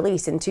eligible for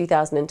release in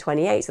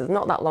 2028, so there's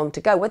not that long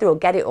to go. Whether he'll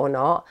get it or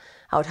not,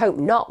 I would hope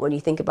not when you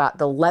think about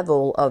the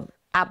level of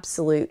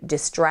absolute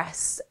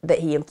distress that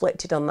he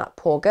inflicted on that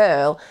poor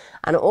girl,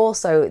 and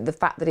also the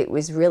fact that it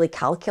was really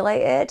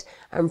calculated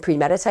and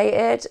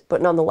premeditated.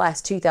 But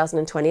nonetheless,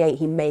 2028,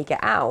 he may get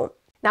out.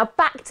 Now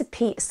back to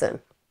Peterson.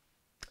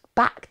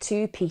 Back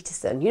to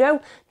Peterson. You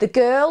know, the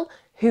girl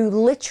who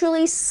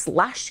literally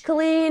slashed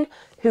Colleen,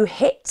 who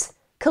hit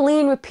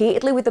Colleen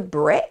repeatedly with a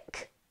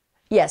brick.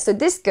 Yeah, so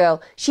this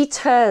girl, she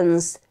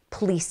turns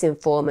police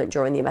informant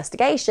during the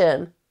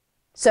investigation.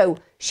 So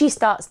she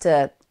starts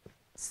to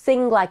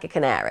sing like a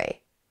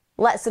canary,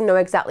 lets them know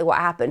exactly what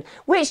happened,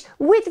 which,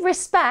 with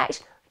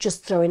respect,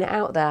 Just throwing it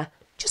out there.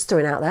 Just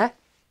throwing it out there.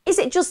 Is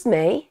it just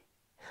me?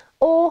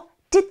 Or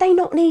did they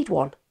not need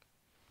one?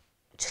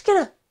 Just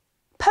gonna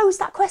pose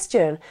that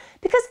question.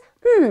 Because,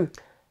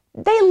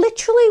 they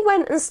literally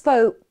went and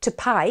spoke to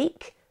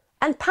Pike,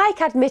 and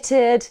Pike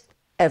admitted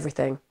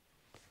everything.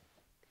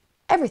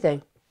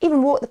 Everything.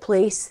 Even walked the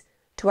police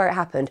to where it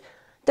happened.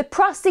 The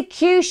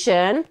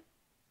prosecution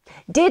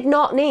did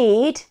not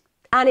need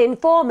an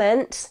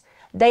informant.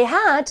 They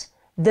had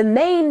the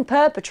main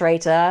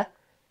perpetrator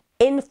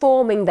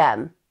informing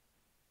them.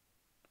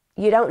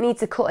 You don't need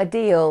to cut a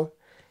deal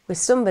with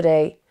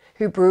somebody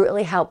who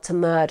brutally helped to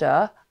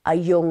murder a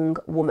young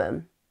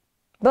woman.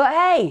 But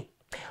hey,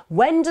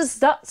 when does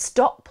that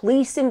stop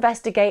police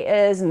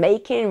investigators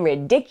making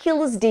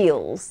ridiculous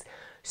deals?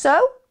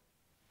 So,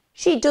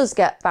 she does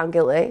get found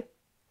guilty.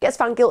 Gets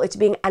found guilty to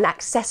being an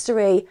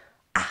accessory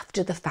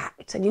after the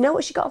fact. And you know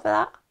what she got for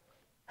that?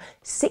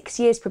 6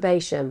 years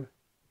probation.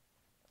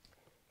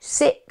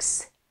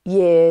 6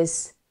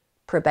 years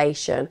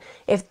probation.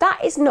 If that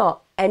is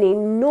not an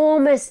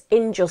enormous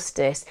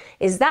injustice,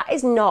 if that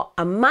is not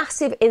a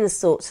massive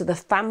insult to the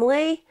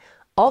family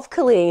of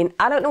Colleen,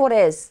 I don't know what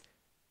is.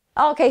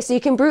 Okay, so you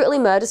can brutally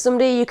murder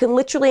somebody, you can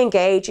literally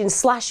engage in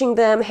slashing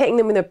them, hitting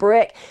them with a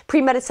brick,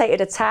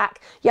 premeditated attack.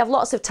 You have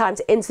lots of time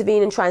to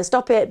intervene and try and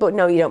stop it, but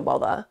no, you don't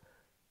bother.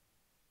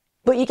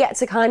 But you get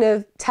to kind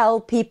of tell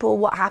people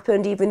what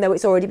happened, even though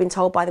it's already been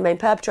told by the main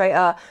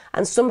perpetrator,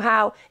 and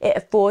somehow it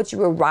affords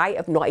you a right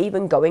of not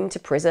even going to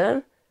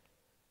prison.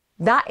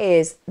 That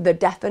is the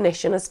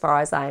definition, as far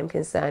as I am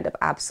concerned, of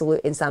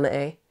absolute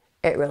insanity.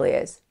 It really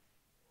is.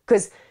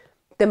 Because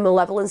the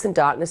malevolence and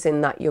darkness in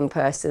that young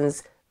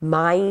person's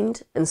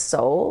mind and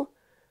soul,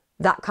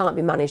 that can't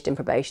be managed in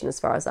probation as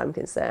far as I'm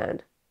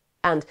concerned.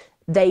 And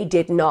they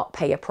did not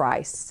pay a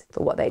price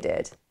for what they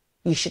did.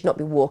 You should not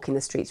be walking the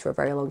streets for a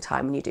very long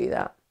time when you do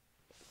that.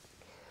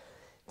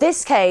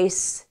 This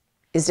case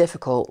is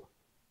difficult.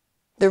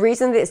 The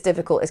reason that it's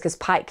difficult is because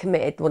Pike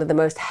committed one of the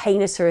most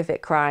heinous,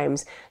 horrific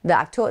crimes that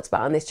I've talked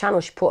about on this channel.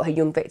 She put her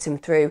young victim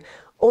through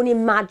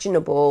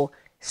unimaginable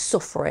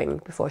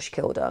suffering before she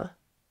killed her.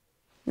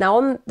 Now,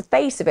 on the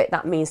face of it,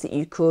 that means that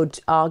you could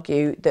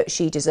argue that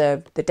she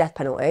deserved the death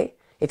penalty.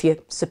 If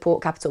you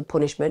support capital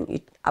punishment,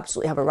 you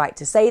absolutely have a right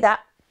to say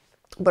that.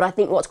 But I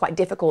think what's quite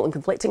difficult and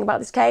conflicting about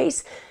this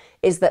case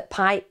is that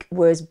Pike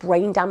was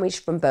brain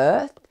damaged from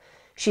birth.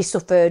 She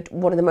suffered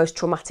one of the most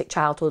traumatic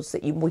childhoods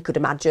that we could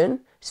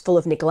imagine. It's full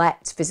of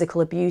neglect,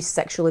 physical abuse,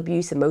 sexual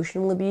abuse,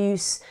 emotional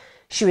abuse.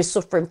 She was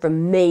suffering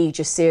from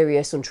major,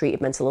 serious,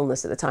 untreated mental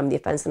illness at the time of the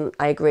offence. And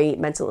I agree,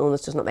 mental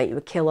illness does not make you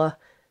a killer,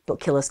 but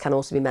killers can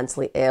also be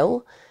mentally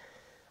ill.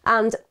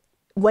 And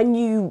when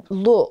you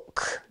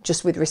look,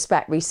 just with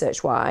respect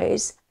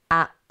research-wise,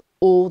 at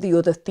all the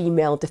other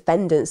female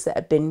defendants that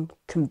have been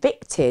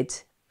convicted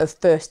of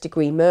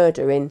first-degree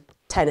murder in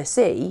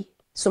Tennessee,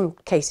 some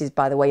cases,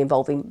 by the way,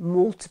 involving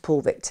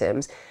multiple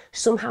victims,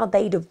 somehow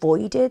they'd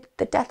avoided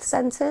the death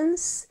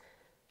sentence.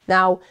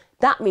 Now,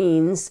 that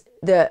means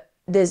that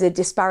there's a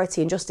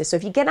disparity in justice. So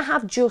if you're going to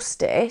have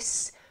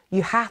justice,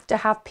 you have to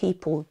have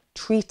people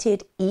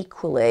treated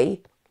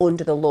equally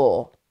under the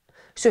law.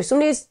 So if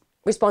somebody is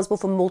responsible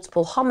for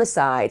multiple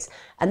homicides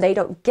and they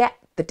don't get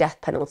the death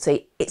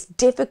penalty, it's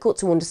difficult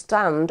to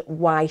understand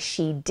why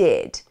she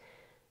did.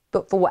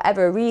 But for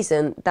whatever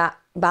reason, that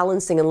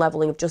balancing and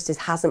levelling of justice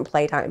hasn't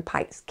played out in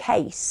Pike's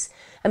case.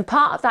 And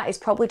part of that is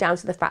probably down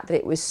to the fact that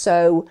it was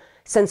so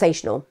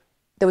sensational.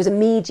 There was a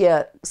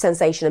media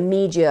sensation, a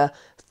media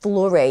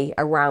flurry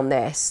around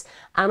this.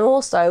 And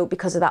also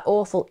because of that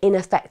awful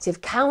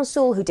ineffective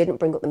counsel who didn't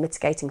bring up the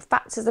mitigating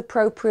factors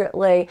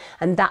appropriately.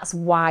 And that's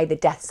why the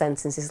death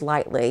sentences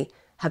likely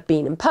have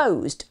been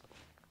imposed.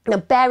 Now,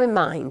 bear in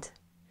mind,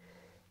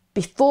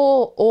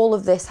 before all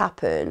of this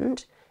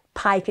happened,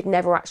 Pike had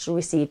never actually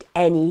received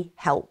any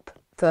help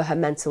for her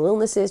mental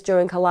illnesses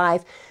during her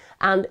life.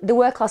 And there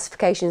were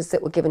classifications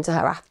that were given to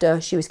her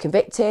after she was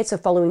convicted. So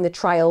following the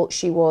trial,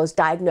 she was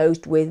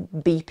diagnosed with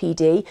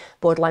BPD,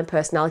 borderline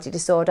personality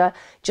disorder.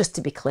 Just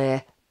to be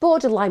clear,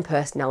 borderline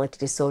personality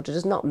disorder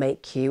does not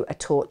make you a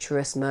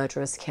torturous,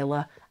 murderous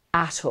killer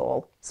at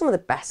all. Some of the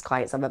best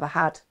clients I've ever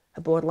had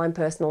have borderline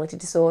personality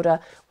disorder.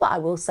 What I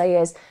will say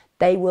is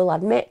they will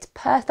admit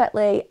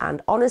perfectly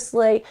and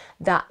honestly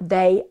that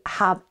they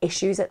have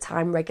issues at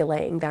times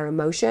regulating their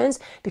emotions,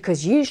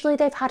 because usually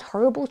they've had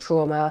horrible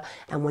trauma,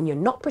 and when you're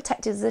not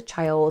protected as a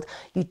child,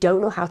 you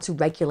don't know how to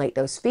regulate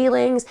those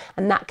feelings,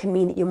 and that can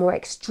mean that you're more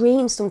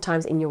extreme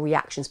sometimes in your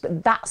reactions.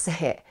 But that's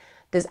it.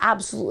 There's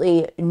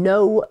absolutely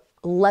no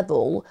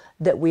level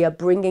that we are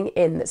bringing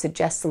in that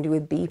suggests somebody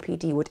with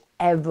BPD would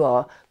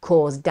ever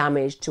cause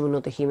damage to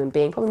another human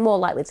being. Probably more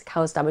likely to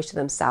cause damage to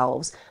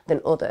themselves than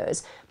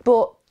others.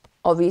 But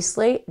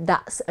obviously,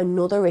 that's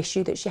another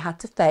issue that she had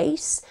to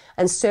face.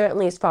 And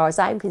certainly, as far as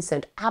I'm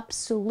concerned,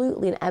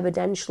 absolutely and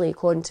evidentially,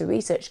 according to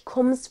research,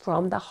 comes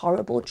from the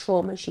horrible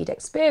trauma she'd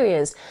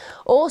experienced.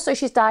 Also,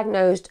 she's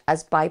diagnosed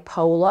as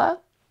bipolar.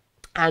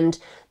 And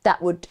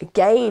that would,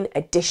 again,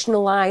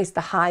 additionalise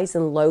the highs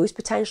and lows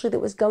potentially that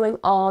was going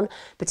on,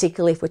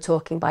 particularly if we're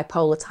talking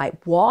bipolar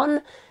type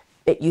 1.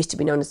 It used to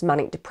be known as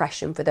manic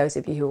depression for those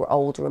of you who are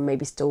older and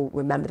maybe still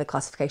remember the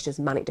classification as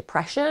manic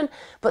depression.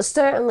 But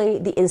certainly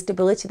the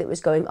instability that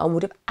was going on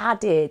would have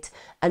added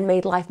and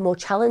made life more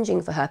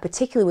challenging for her,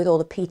 particularly with all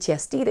the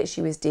PTSD that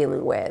she was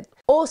dealing with.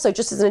 Also,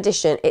 just as an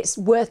addition, it's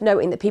worth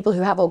noting that people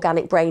who have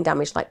organic brain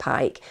damage like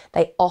Pike,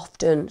 they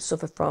often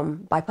suffer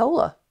from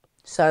bipolar.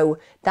 So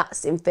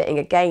that's in fitting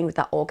again with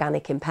that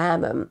organic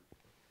impairment.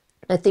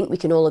 I think we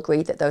can all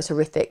agree that those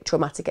horrific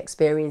traumatic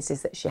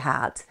experiences that she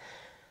had,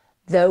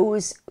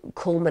 those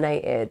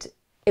culminated,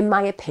 in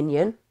my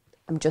opinion,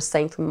 I'm just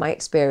saying from my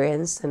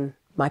experience and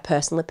my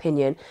personal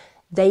opinion,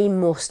 they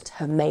must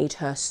have made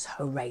her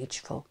so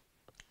rageful.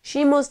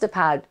 She must have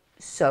had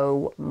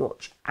so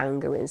much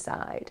anger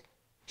inside.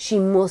 She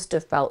must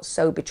have felt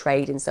so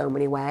betrayed in so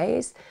many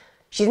ways.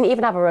 She didn't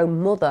even have her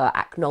own mother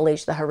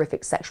acknowledge the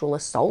horrific sexual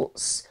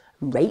assaults,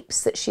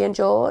 rapes that she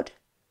endured.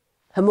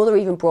 Her mother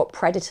even brought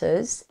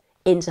predators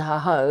into her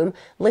home.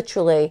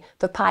 Literally,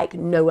 for Pike,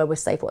 nowhere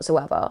was safe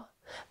whatsoever.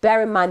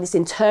 Bear in mind this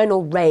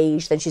internal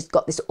rage, then she's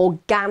got this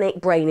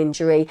organic brain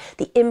injury,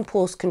 the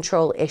impulse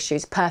control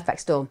issues,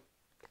 perfect storm.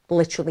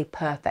 Literally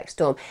perfect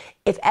storm.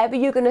 If ever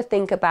you're going to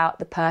think about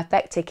the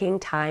perfect ticking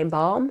time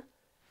bomb,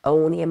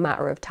 only a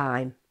matter of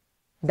time.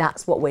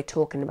 That's what we're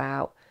talking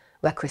about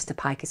where Christa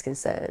Pike is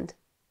concerned.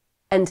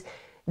 And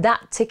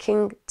that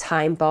ticking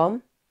time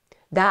bomb,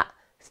 that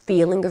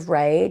feeling of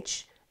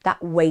rage,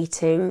 that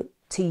waiting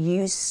to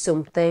use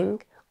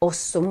something or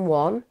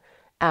someone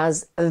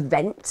as a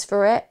vent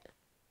for it,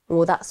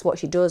 well, that's what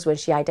she does when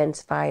she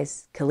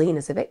identifies Colleen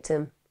as a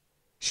victim.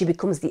 She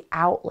becomes the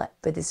outlet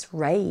for this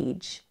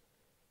rage.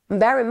 And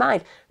bear in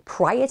mind,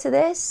 prior to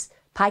this,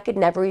 Pike had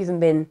never even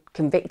been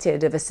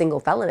convicted of a single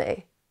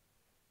felony.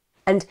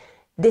 And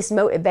this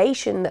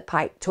motivation that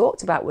Pike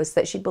talked about was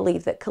that she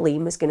believed that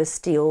Colleen was going to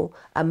steal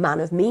a man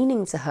of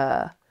meaning to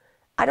her.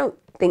 I don't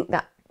think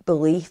that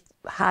belief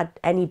had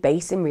any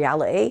base in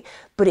reality,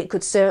 but it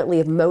could certainly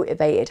have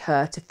motivated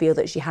her to feel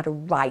that she had a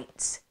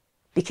right.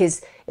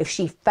 Because if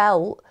she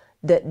felt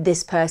that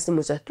this person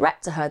was a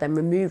threat to her, then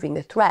removing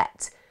the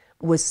threat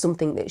was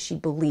something that she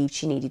believed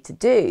she needed to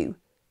do.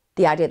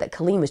 The idea that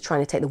Colleen was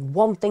trying to take the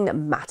one thing that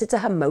mattered to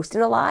her most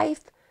in her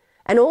life,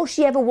 and all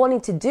she ever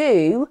wanted to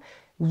do,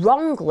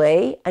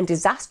 wrongly and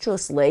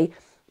disastrously,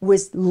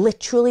 was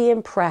literally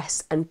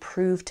impress and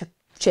prove to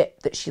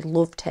Shipp that she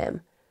loved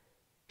him.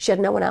 She had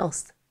no one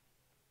else.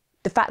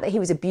 The fact that he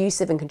was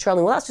abusive and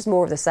controlling, well, that's just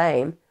more of the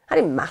same. That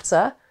didn't matter.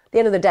 At the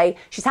end of the day,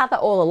 she's had that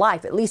all her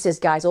life. At least this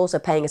guy's also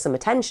paying her some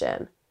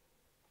attention.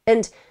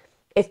 And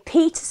if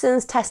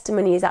Peterson's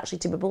testimony is actually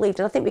to be believed,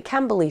 and I think we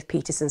can believe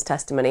Peterson's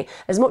testimony,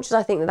 as much as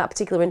I think that that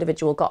particular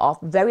individual got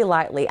off very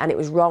lightly and it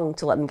was wrong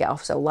to let them get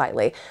off so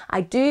lightly,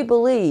 I do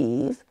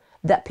believe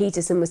that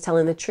Peterson was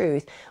telling the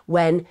truth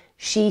when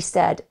she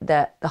said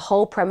that the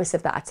whole premise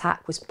of that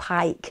attack was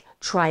Pike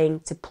trying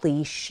to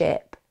please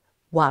Shipp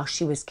while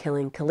she was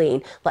killing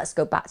Colleen. Let's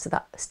go back to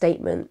that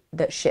statement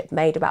that Shipp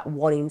made about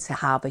wanting to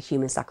have a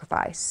human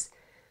sacrifice.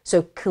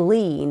 So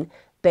Colleen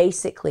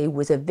basically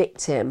was a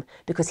victim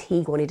because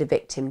he wanted a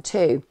victim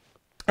too.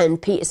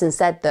 And Peterson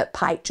said that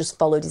Pike just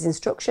followed his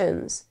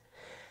instructions.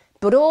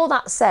 But all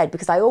that said,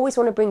 because I always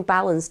want to bring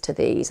balance to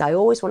these, I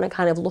always want to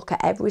kind of look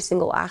at every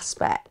single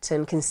aspect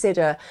and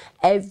consider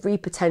every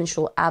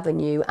potential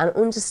avenue and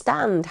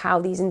understand how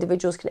these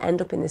individuals can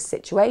end up in this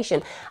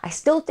situation. I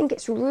still think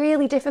it's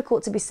really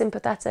difficult to be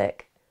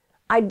sympathetic.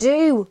 I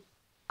do.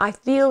 I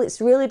feel it's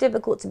really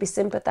difficult to be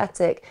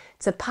sympathetic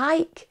to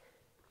Pike.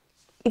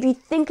 If you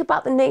think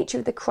about the nature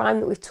of the crime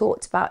that we've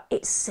talked about,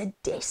 it's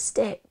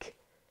sadistic.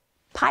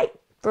 Pike,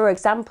 for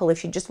example, if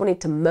she just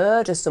wanted to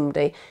murder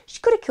somebody,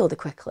 she could have killed her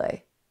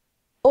quickly.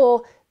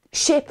 Or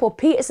Shipp or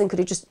Peterson could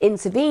have just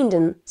intervened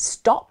and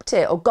stopped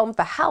it or gone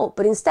for help.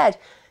 But instead,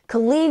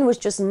 Colleen was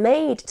just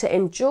made to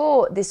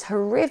endure this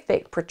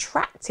horrific,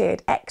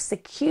 protracted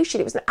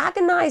execution. It was an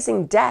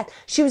agonizing death.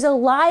 She was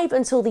alive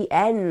until the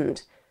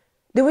end.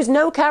 There was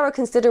no care or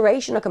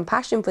consideration or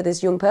compassion for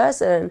this young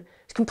person.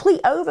 It's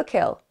complete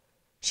overkill.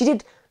 She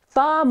did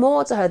far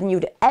more to her than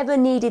you'd ever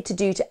needed to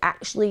do to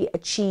actually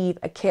achieve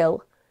a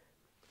kill.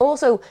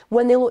 Also,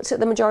 when they looked at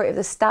the majority of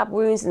the stab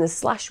wounds and the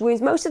slash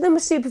wounds, most of them were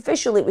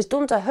superficial. It was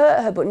done to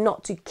hurt her, but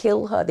not to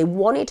kill her. They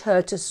wanted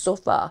her to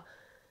suffer.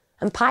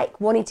 And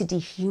Pike wanted to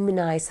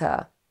dehumanize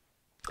her.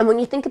 And when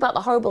you think about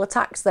the horrible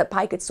attacks that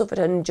Pike had suffered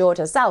and endured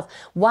herself,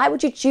 why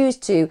would you choose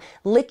to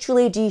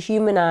literally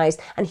dehumanize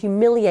and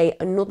humiliate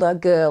another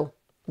girl?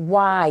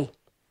 Why?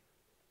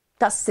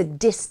 That's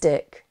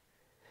sadistic.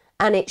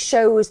 And it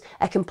shows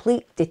a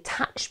complete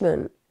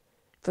detachment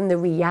from the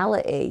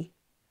reality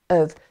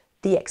of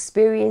the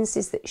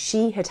experiences that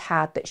she had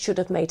had that should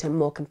have made her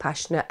more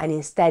compassionate and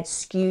instead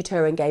skewed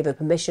her and gave her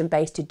permission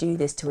based to do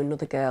this to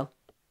another girl.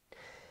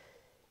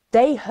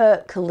 They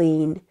hurt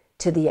Colleen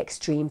to the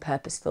extreme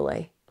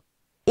purposefully.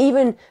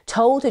 Even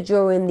told her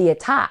during the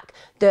attack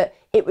that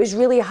it was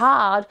really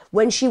hard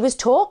when she was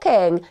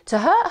talking to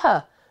hurt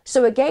her.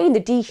 So again,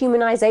 the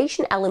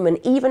dehumanization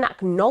element, even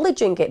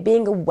acknowledging it,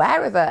 being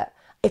aware of it,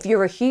 If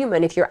you're a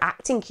human, if you're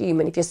acting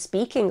human, if you're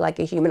speaking like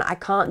a human, I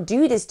can't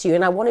do this to you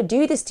and I want to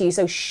do this to you,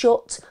 so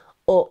shut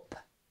up.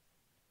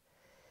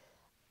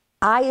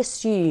 I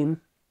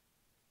assume,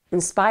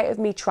 in spite of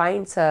me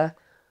trying to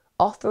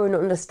offer an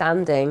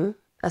understanding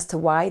as to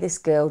why this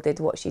girl did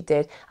what she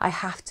did, I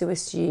have to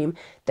assume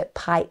that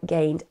Pike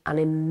gained an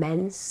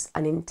immense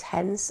and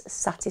intense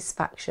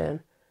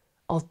satisfaction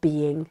of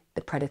being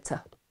the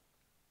predator.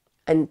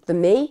 And for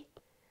me,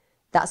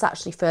 that's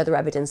actually further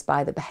evidenced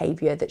by the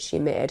behaviour that she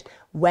made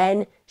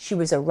when she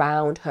was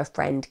around her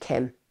friend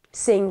Kim,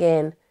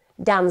 singing,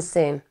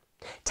 dancing,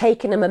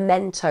 taking a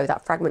memento,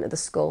 that fragment of the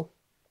skull.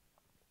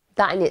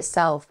 That in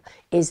itself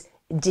is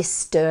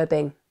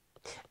disturbing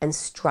and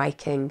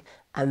striking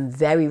and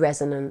very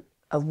resonant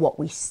of what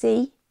we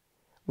see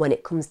when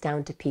it comes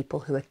down to people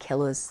who are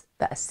killers,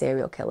 that are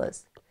serial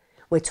killers.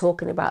 We're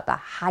talking about the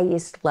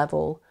highest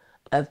level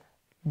of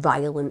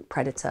violent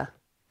predator,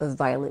 of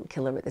violent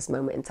killer at this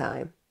moment in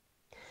time.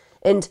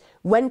 And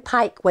when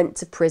Pike went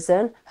to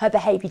prison, her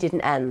behaviour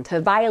didn't end.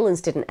 Her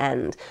violence didn't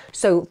end.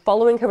 So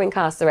following her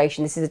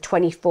incarceration, this is the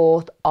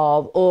 24th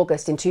of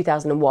August in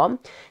 2001,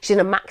 she's in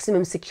a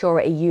maximum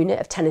security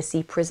unit of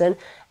Tennessee prison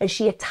and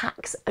she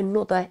attacks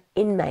another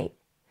inmate.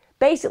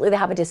 Basically, they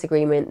have a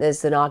disagreement.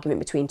 There's an argument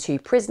between two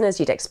prisoners.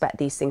 You'd expect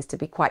these things to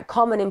be quite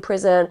common in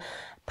prison.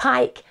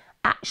 Pike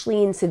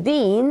actually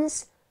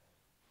intervenes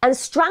and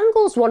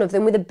strangles one of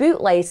them with a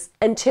bootlace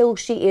until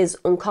she is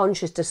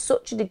unconscious to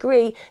such a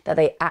degree that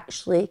they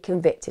actually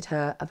convicted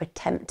her of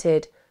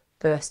attempted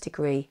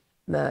first-degree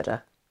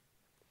murder.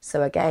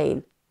 So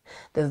again,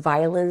 the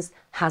violence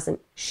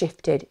hasn't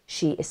shifted.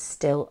 She is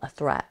still a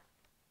threat.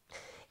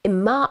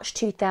 In March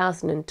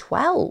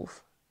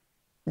 2012,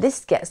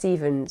 this gets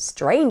even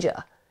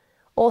stranger.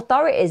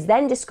 Authorities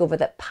then discover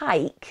that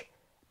Pike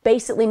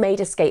basically made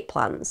escape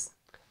plans.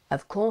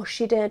 Of course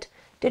she did.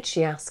 Did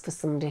she ask for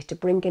somebody to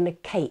bring in a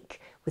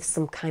cake with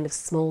some kind of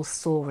small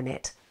sore in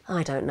it?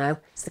 I don't know.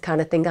 It's the kind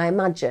of thing I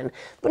imagine.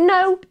 But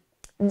no,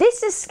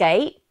 this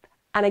escape,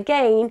 and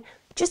again,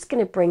 just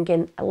going to bring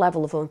in a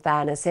level of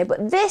unfairness here,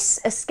 but this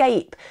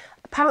escape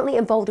apparently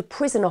involved a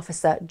prison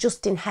officer,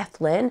 Justin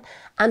Heflin,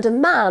 and a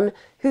man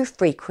who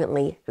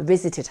frequently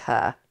visited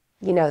her.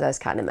 You know those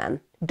kind of men.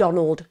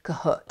 Donald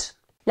Cahoot.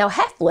 Now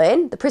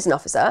Heflin, the prison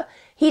officer,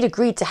 he'd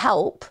agreed to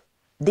help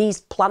these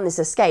plan this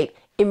escape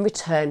in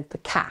return for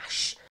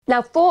cash.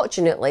 Now,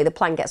 fortunately, the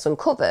plan gets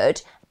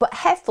uncovered, but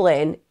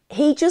Heflin,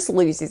 he just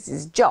loses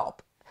his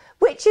job,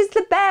 which is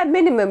the bare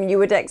minimum you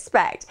would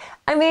expect.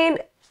 I mean,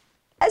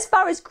 as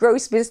far as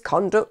gross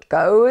misconduct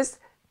goes,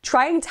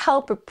 trying to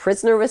help a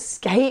prisoner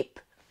escape,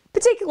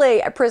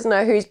 particularly a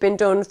prisoner who's been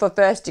done for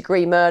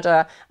first-degree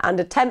murder and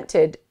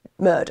attempted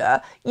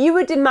murder, you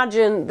would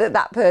imagine that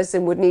that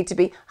person would need to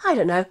be, I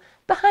don't know,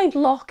 behind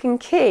lock and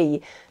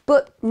key.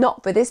 But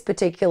not for this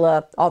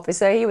particular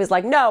officer. He was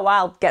like, no,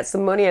 I'll get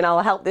some money and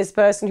I'll help this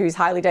person who's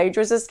highly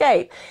dangerous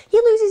escape. He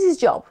loses his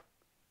job.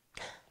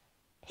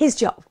 His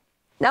job.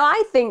 Now,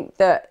 I think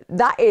that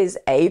that is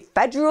a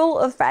federal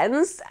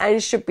offence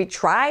and should be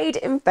tried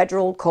in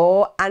federal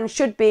court and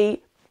should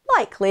be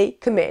likely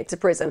committed to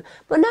prison.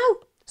 But no,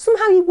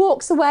 somehow he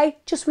walks away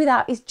just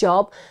without his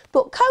job.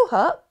 But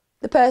Cahoot,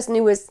 the person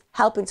who was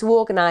helping to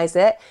organise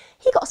it,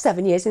 he got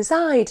 7 years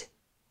inside.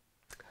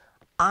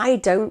 I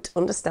don't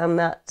understand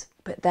that,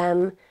 but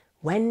then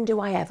when do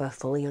I ever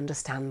fully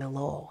understand the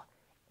law?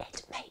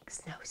 It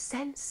makes no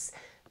sense.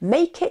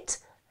 Make it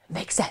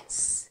make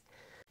sense.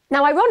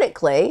 Now,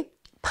 ironically,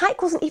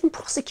 Pike wasn't even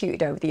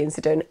prosecuted over the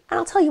incident, and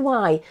I'll tell you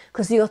why.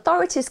 Because the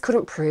authorities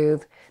couldn't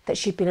prove that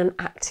she'd been an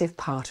active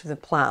part of the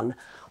plan.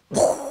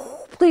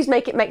 Please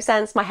make it make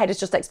sense. My head has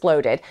just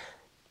exploded.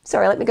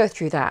 Sorry, let me go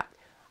through that.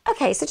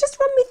 Okay, so just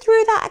run me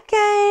through that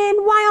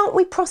again. Why aren't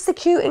we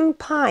prosecuting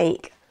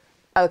Pike?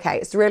 Okay,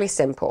 it's really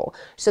simple.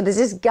 So there's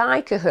this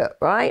guy Cahoot,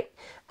 right?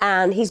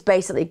 And he's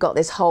basically got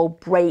this whole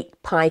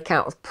break Pike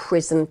out of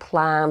prison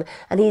plan,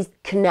 and he's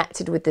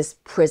connected with this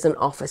prison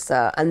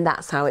officer, and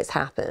that's how it's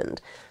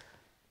happened.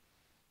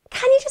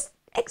 Can you just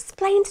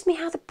explain to me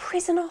how the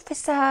prison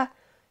officer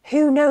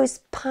who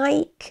knows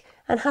Pike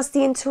and has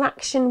the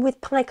interaction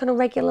with Pike on a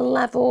regular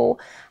level,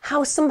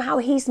 how somehow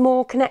he's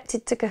more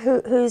connected to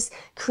Cahoot, who's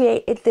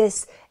created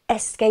this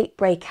escape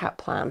breakout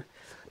plan?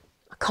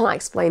 Can't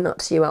explain that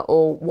to you at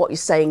all. What you're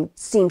saying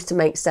seems to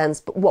make sense,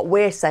 but what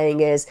we're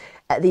saying is,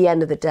 at the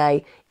end of the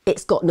day,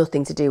 it's got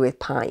nothing to do with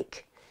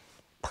Pike.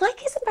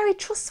 Pike isn't very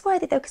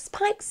trustworthy though, because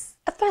Pike's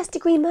a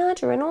first-degree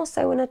murderer and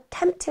also an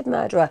attempted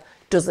murderer.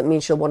 Doesn't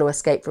mean she'll want to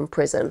escape from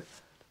prison.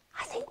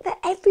 I think that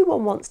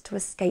everyone wants to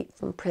escape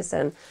from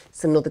prison.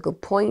 It's another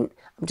good point.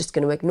 I'm just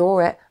going to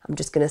ignore it. I'm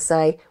just going to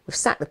say we've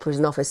sacked the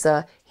prison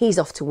officer. He's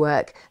off to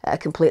work at a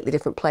completely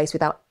different place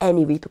without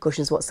any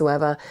repercussions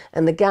whatsoever.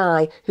 And the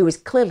guy who is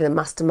clearly the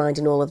mastermind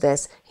in all of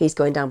this, he's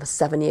going down for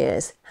 7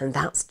 years. And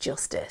that's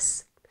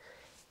justice.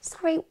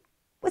 Sorry,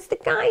 was the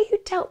guy who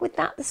dealt with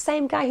that the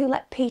same guy who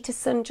let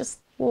Peterson just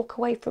walk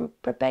away from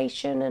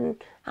probation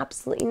and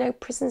absolutely no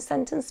prison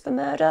sentence for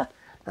murder?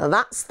 Now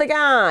that's the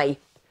guy.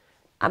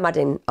 I'm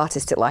adding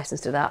artistic license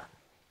to that.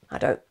 I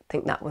don't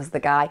think that was the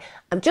guy.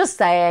 I'm just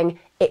saying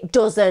it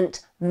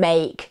doesn't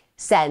make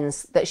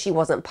sense that she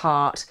wasn't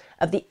part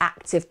of the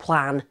active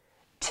plan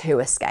to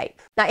escape.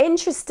 Now,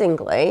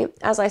 interestingly,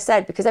 as I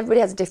said, because everybody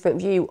has a different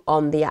view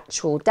on the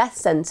actual death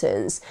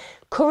sentence,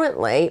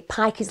 currently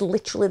Pike is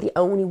literally the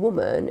only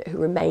woman who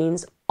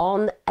remains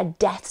on a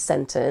death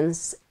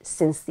sentence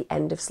since the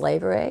end of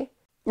slavery.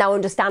 Now,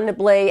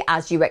 understandably,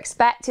 as you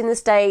expect in the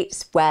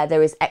States, where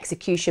there is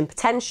execution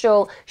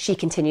potential, she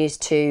continues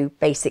to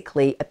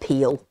basically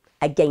appeal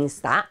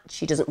against that.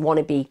 She doesn't want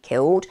to be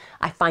killed.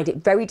 I find it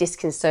very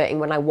disconcerting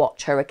when I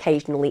watch her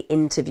occasionally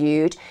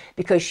interviewed,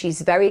 because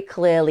she's very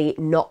clearly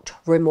not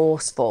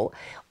remorseful.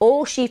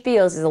 All she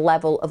feels is a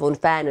level of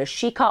unfairness.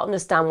 She can't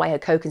understand why her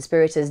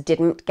co-conspirators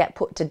didn't get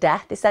put to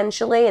death,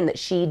 essentially, and that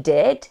she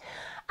did.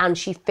 And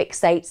she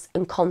fixates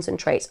and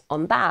concentrates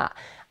on that,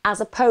 as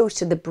opposed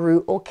to the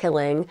brutal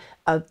killing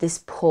of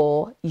this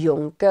poor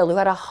young girl who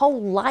had a whole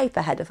life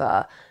ahead of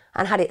her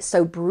and had it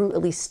so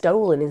brutally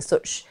stolen in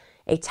such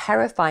a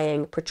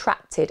terrifying,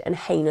 protracted and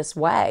heinous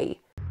way.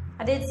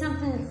 I did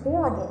something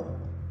horrible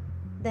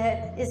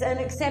that is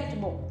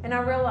unacceptable, and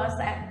I realize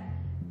that,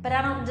 but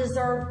I don't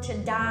deserve to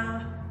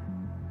die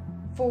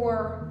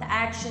for the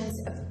actions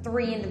of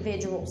 3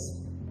 individuals.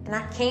 And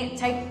I can't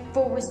take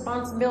full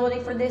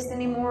responsibility for this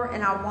anymore,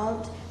 and I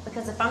won't,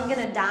 because if I'm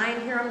gonna die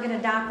in here, I'm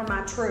gonna die for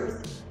my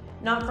truth,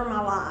 not for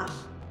my life.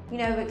 You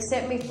know,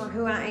 accept me for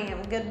who I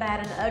am, good,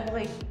 bad, and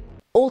ugly.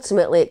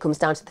 Ultimately, it comes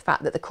down to the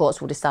fact that the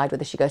courts will decide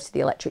whether she goes to the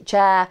electric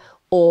chair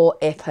or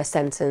if her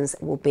sentence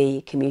will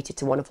be commuted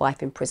to one of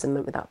life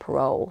imprisonment without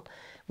parole.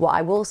 What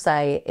I will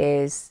say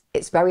is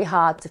it's very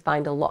hard to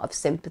find a lot of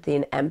sympathy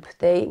and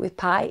empathy with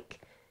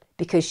Pike,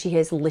 because she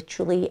has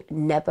literally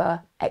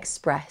never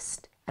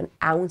expressed an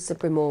ounce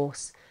of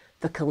remorse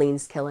for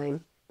Colleen's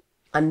killing.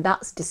 And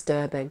that's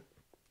disturbing.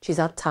 She's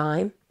had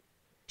time.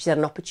 She's had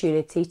an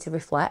opportunity to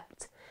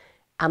reflect.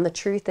 And the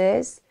truth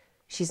is,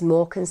 she's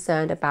more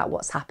concerned about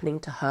what's happening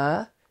to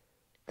her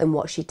than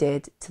what she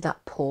did to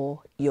that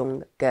poor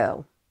young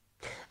girl.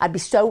 I'd be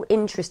so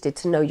interested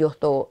to know your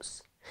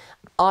thoughts.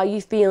 Are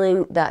you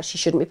feeling that she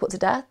shouldn't be put to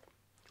death?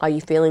 Are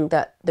you feeling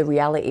that the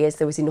reality is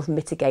there was enough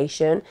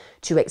mitigation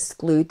to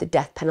exclude the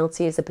death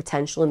penalty as a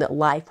potential, and that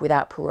life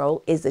without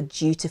parole is a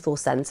dutiful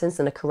sentence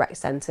and a correct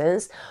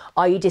sentence?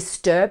 Are you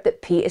disturbed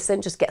that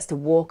Peterson just gets to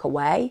walk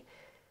away?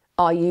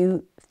 Are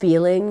you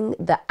feeling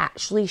that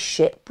actually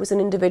Shipp was an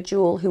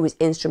individual who was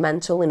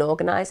instrumental in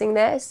organising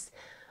this?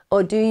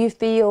 Or do you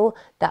feel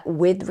that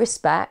with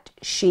respect,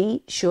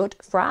 she should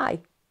fry?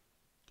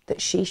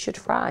 That she should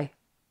fry?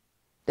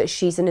 That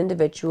she's an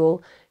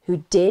individual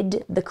who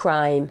did the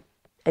crime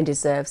and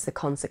deserves the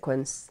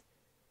consequence?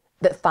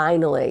 That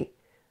finally,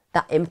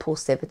 that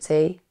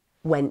impulsivity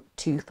went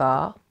too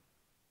far,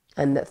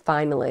 and that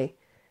finally,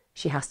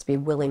 she has to be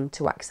willing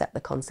to accept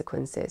the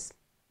consequences?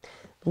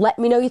 Let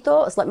me know your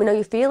thoughts, let me know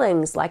your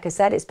feelings. Like I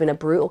said, it's been a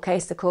brutal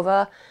case to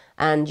cover,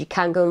 and you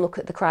can go and look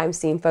at the crime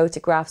scene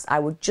photographs. I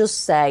would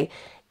just say,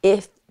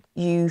 if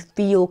you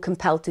feel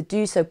compelled to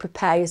do so,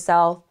 prepare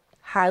yourself.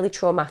 Highly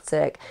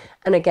traumatic.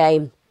 And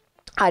again,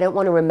 I don't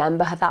want to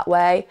remember her that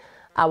way.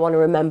 I want to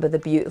remember the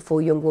beautiful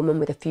young woman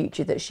with a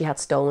future that she had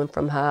stolen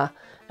from her,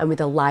 and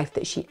with a life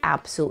that she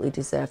absolutely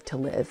deserved to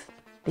live.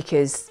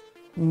 Because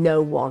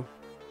no one,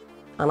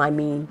 and I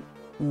mean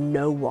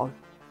no one,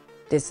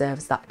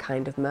 deserves that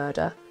kind of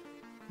murder.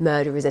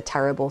 Murder is a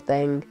terrible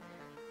thing,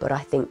 but I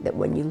think that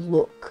when you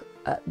look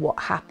at what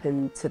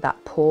happened to that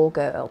poor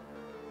girl,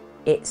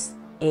 it's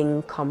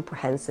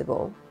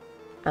incomprehensible.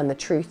 And the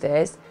truth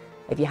is,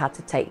 if you had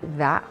to take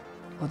that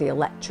or the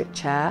electric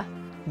chair,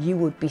 you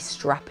would be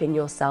strapping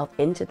yourself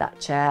into that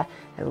chair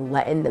and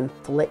letting them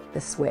flick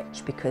the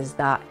switch, because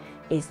that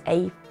is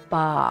a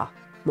far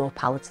more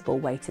palatable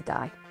way to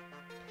die.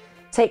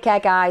 Take care,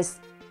 guys.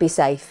 Be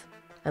safe,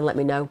 and let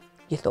me know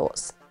your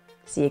thoughts.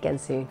 See you again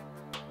soon.